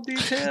small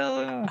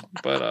detail.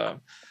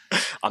 But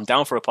I'm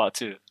down for a part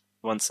 2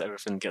 once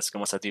everything gets going.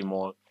 Once I do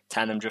more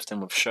tandem drifting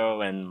with show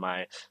and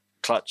my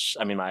clutch,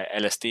 my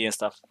LSD and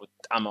stuff,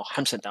 I'm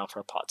 100% down for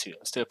a part 2.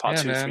 Let's do a part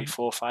 2, man. 3,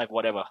 4, 5,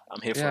 whatever.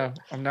 I'm here for it.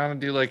 I'm down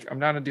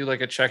to do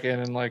like a check-in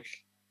and like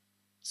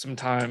some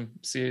time.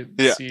 See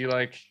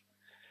like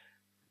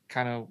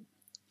kind of,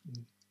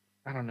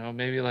 I don't know,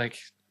 maybe like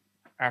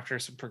after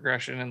some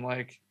progression and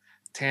like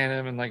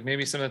tandem and like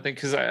maybe some of the things,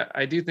 because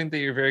I do think that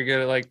you're very good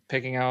at like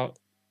picking out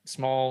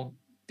small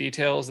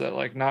details that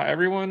like not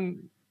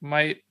everyone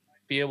might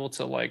be able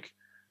to like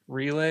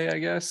relay, I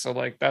guess. So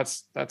like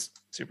that's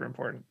super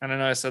important. And I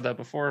know I said that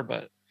before,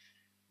 but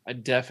I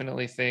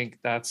definitely think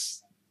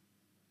that's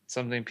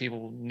something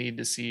people need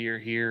to see or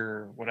hear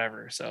or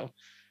whatever. So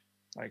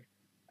like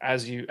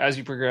as you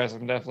progress,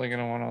 I'm definitely going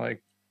to want to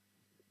like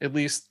at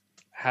least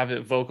have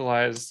it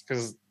vocalized,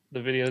 because the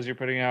videos you're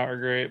putting out are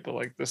great, but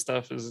like this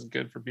stuff is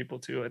good for people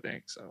too, I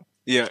think. So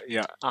yeah.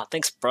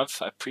 Thanks,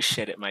 bruv. I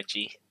appreciate it, my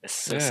G. It's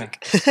so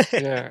sick.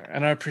 Yeah,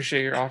 and I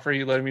appreciate your offer.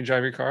 You letting me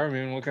drive your car. I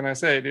mean, what can I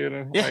say,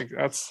 dude? Yeah. Like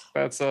that's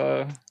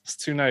it's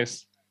too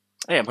nice.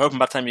 Hey, I'm hoping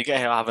by the time you get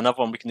here, I'll have another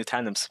one we can do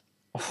tandems.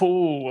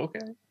 Oh,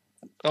 okay.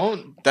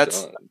 Don't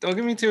get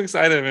me too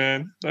excited,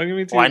 man. Don't get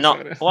me too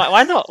excited.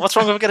 Why not? What's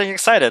wrong with getting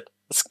excited?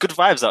 It's good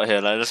vibes out here.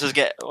 Like,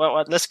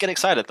 let's get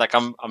excited. Like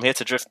I'm here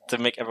to drift, to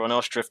make everyone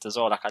else drift as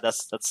well. Like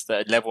that's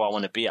the level I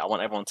want to be at. I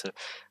want everyone to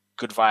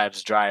good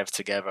vibes, drive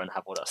together, and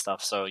have all that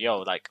stuff. So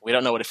like we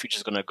don't know where the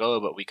future's gonna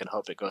go, but we can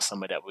hope it goes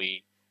somewhere that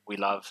we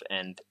love,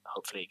 and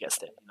hopefully it gets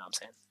there. You know what I'm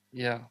saying?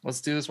 Yeah, let's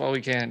do this while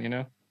we can. You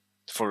know,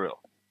 for real.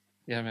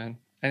 Yeah, man.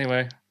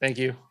 Anyway, thank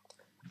you.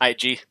 All right,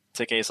 G.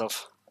 Take care of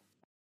yourself.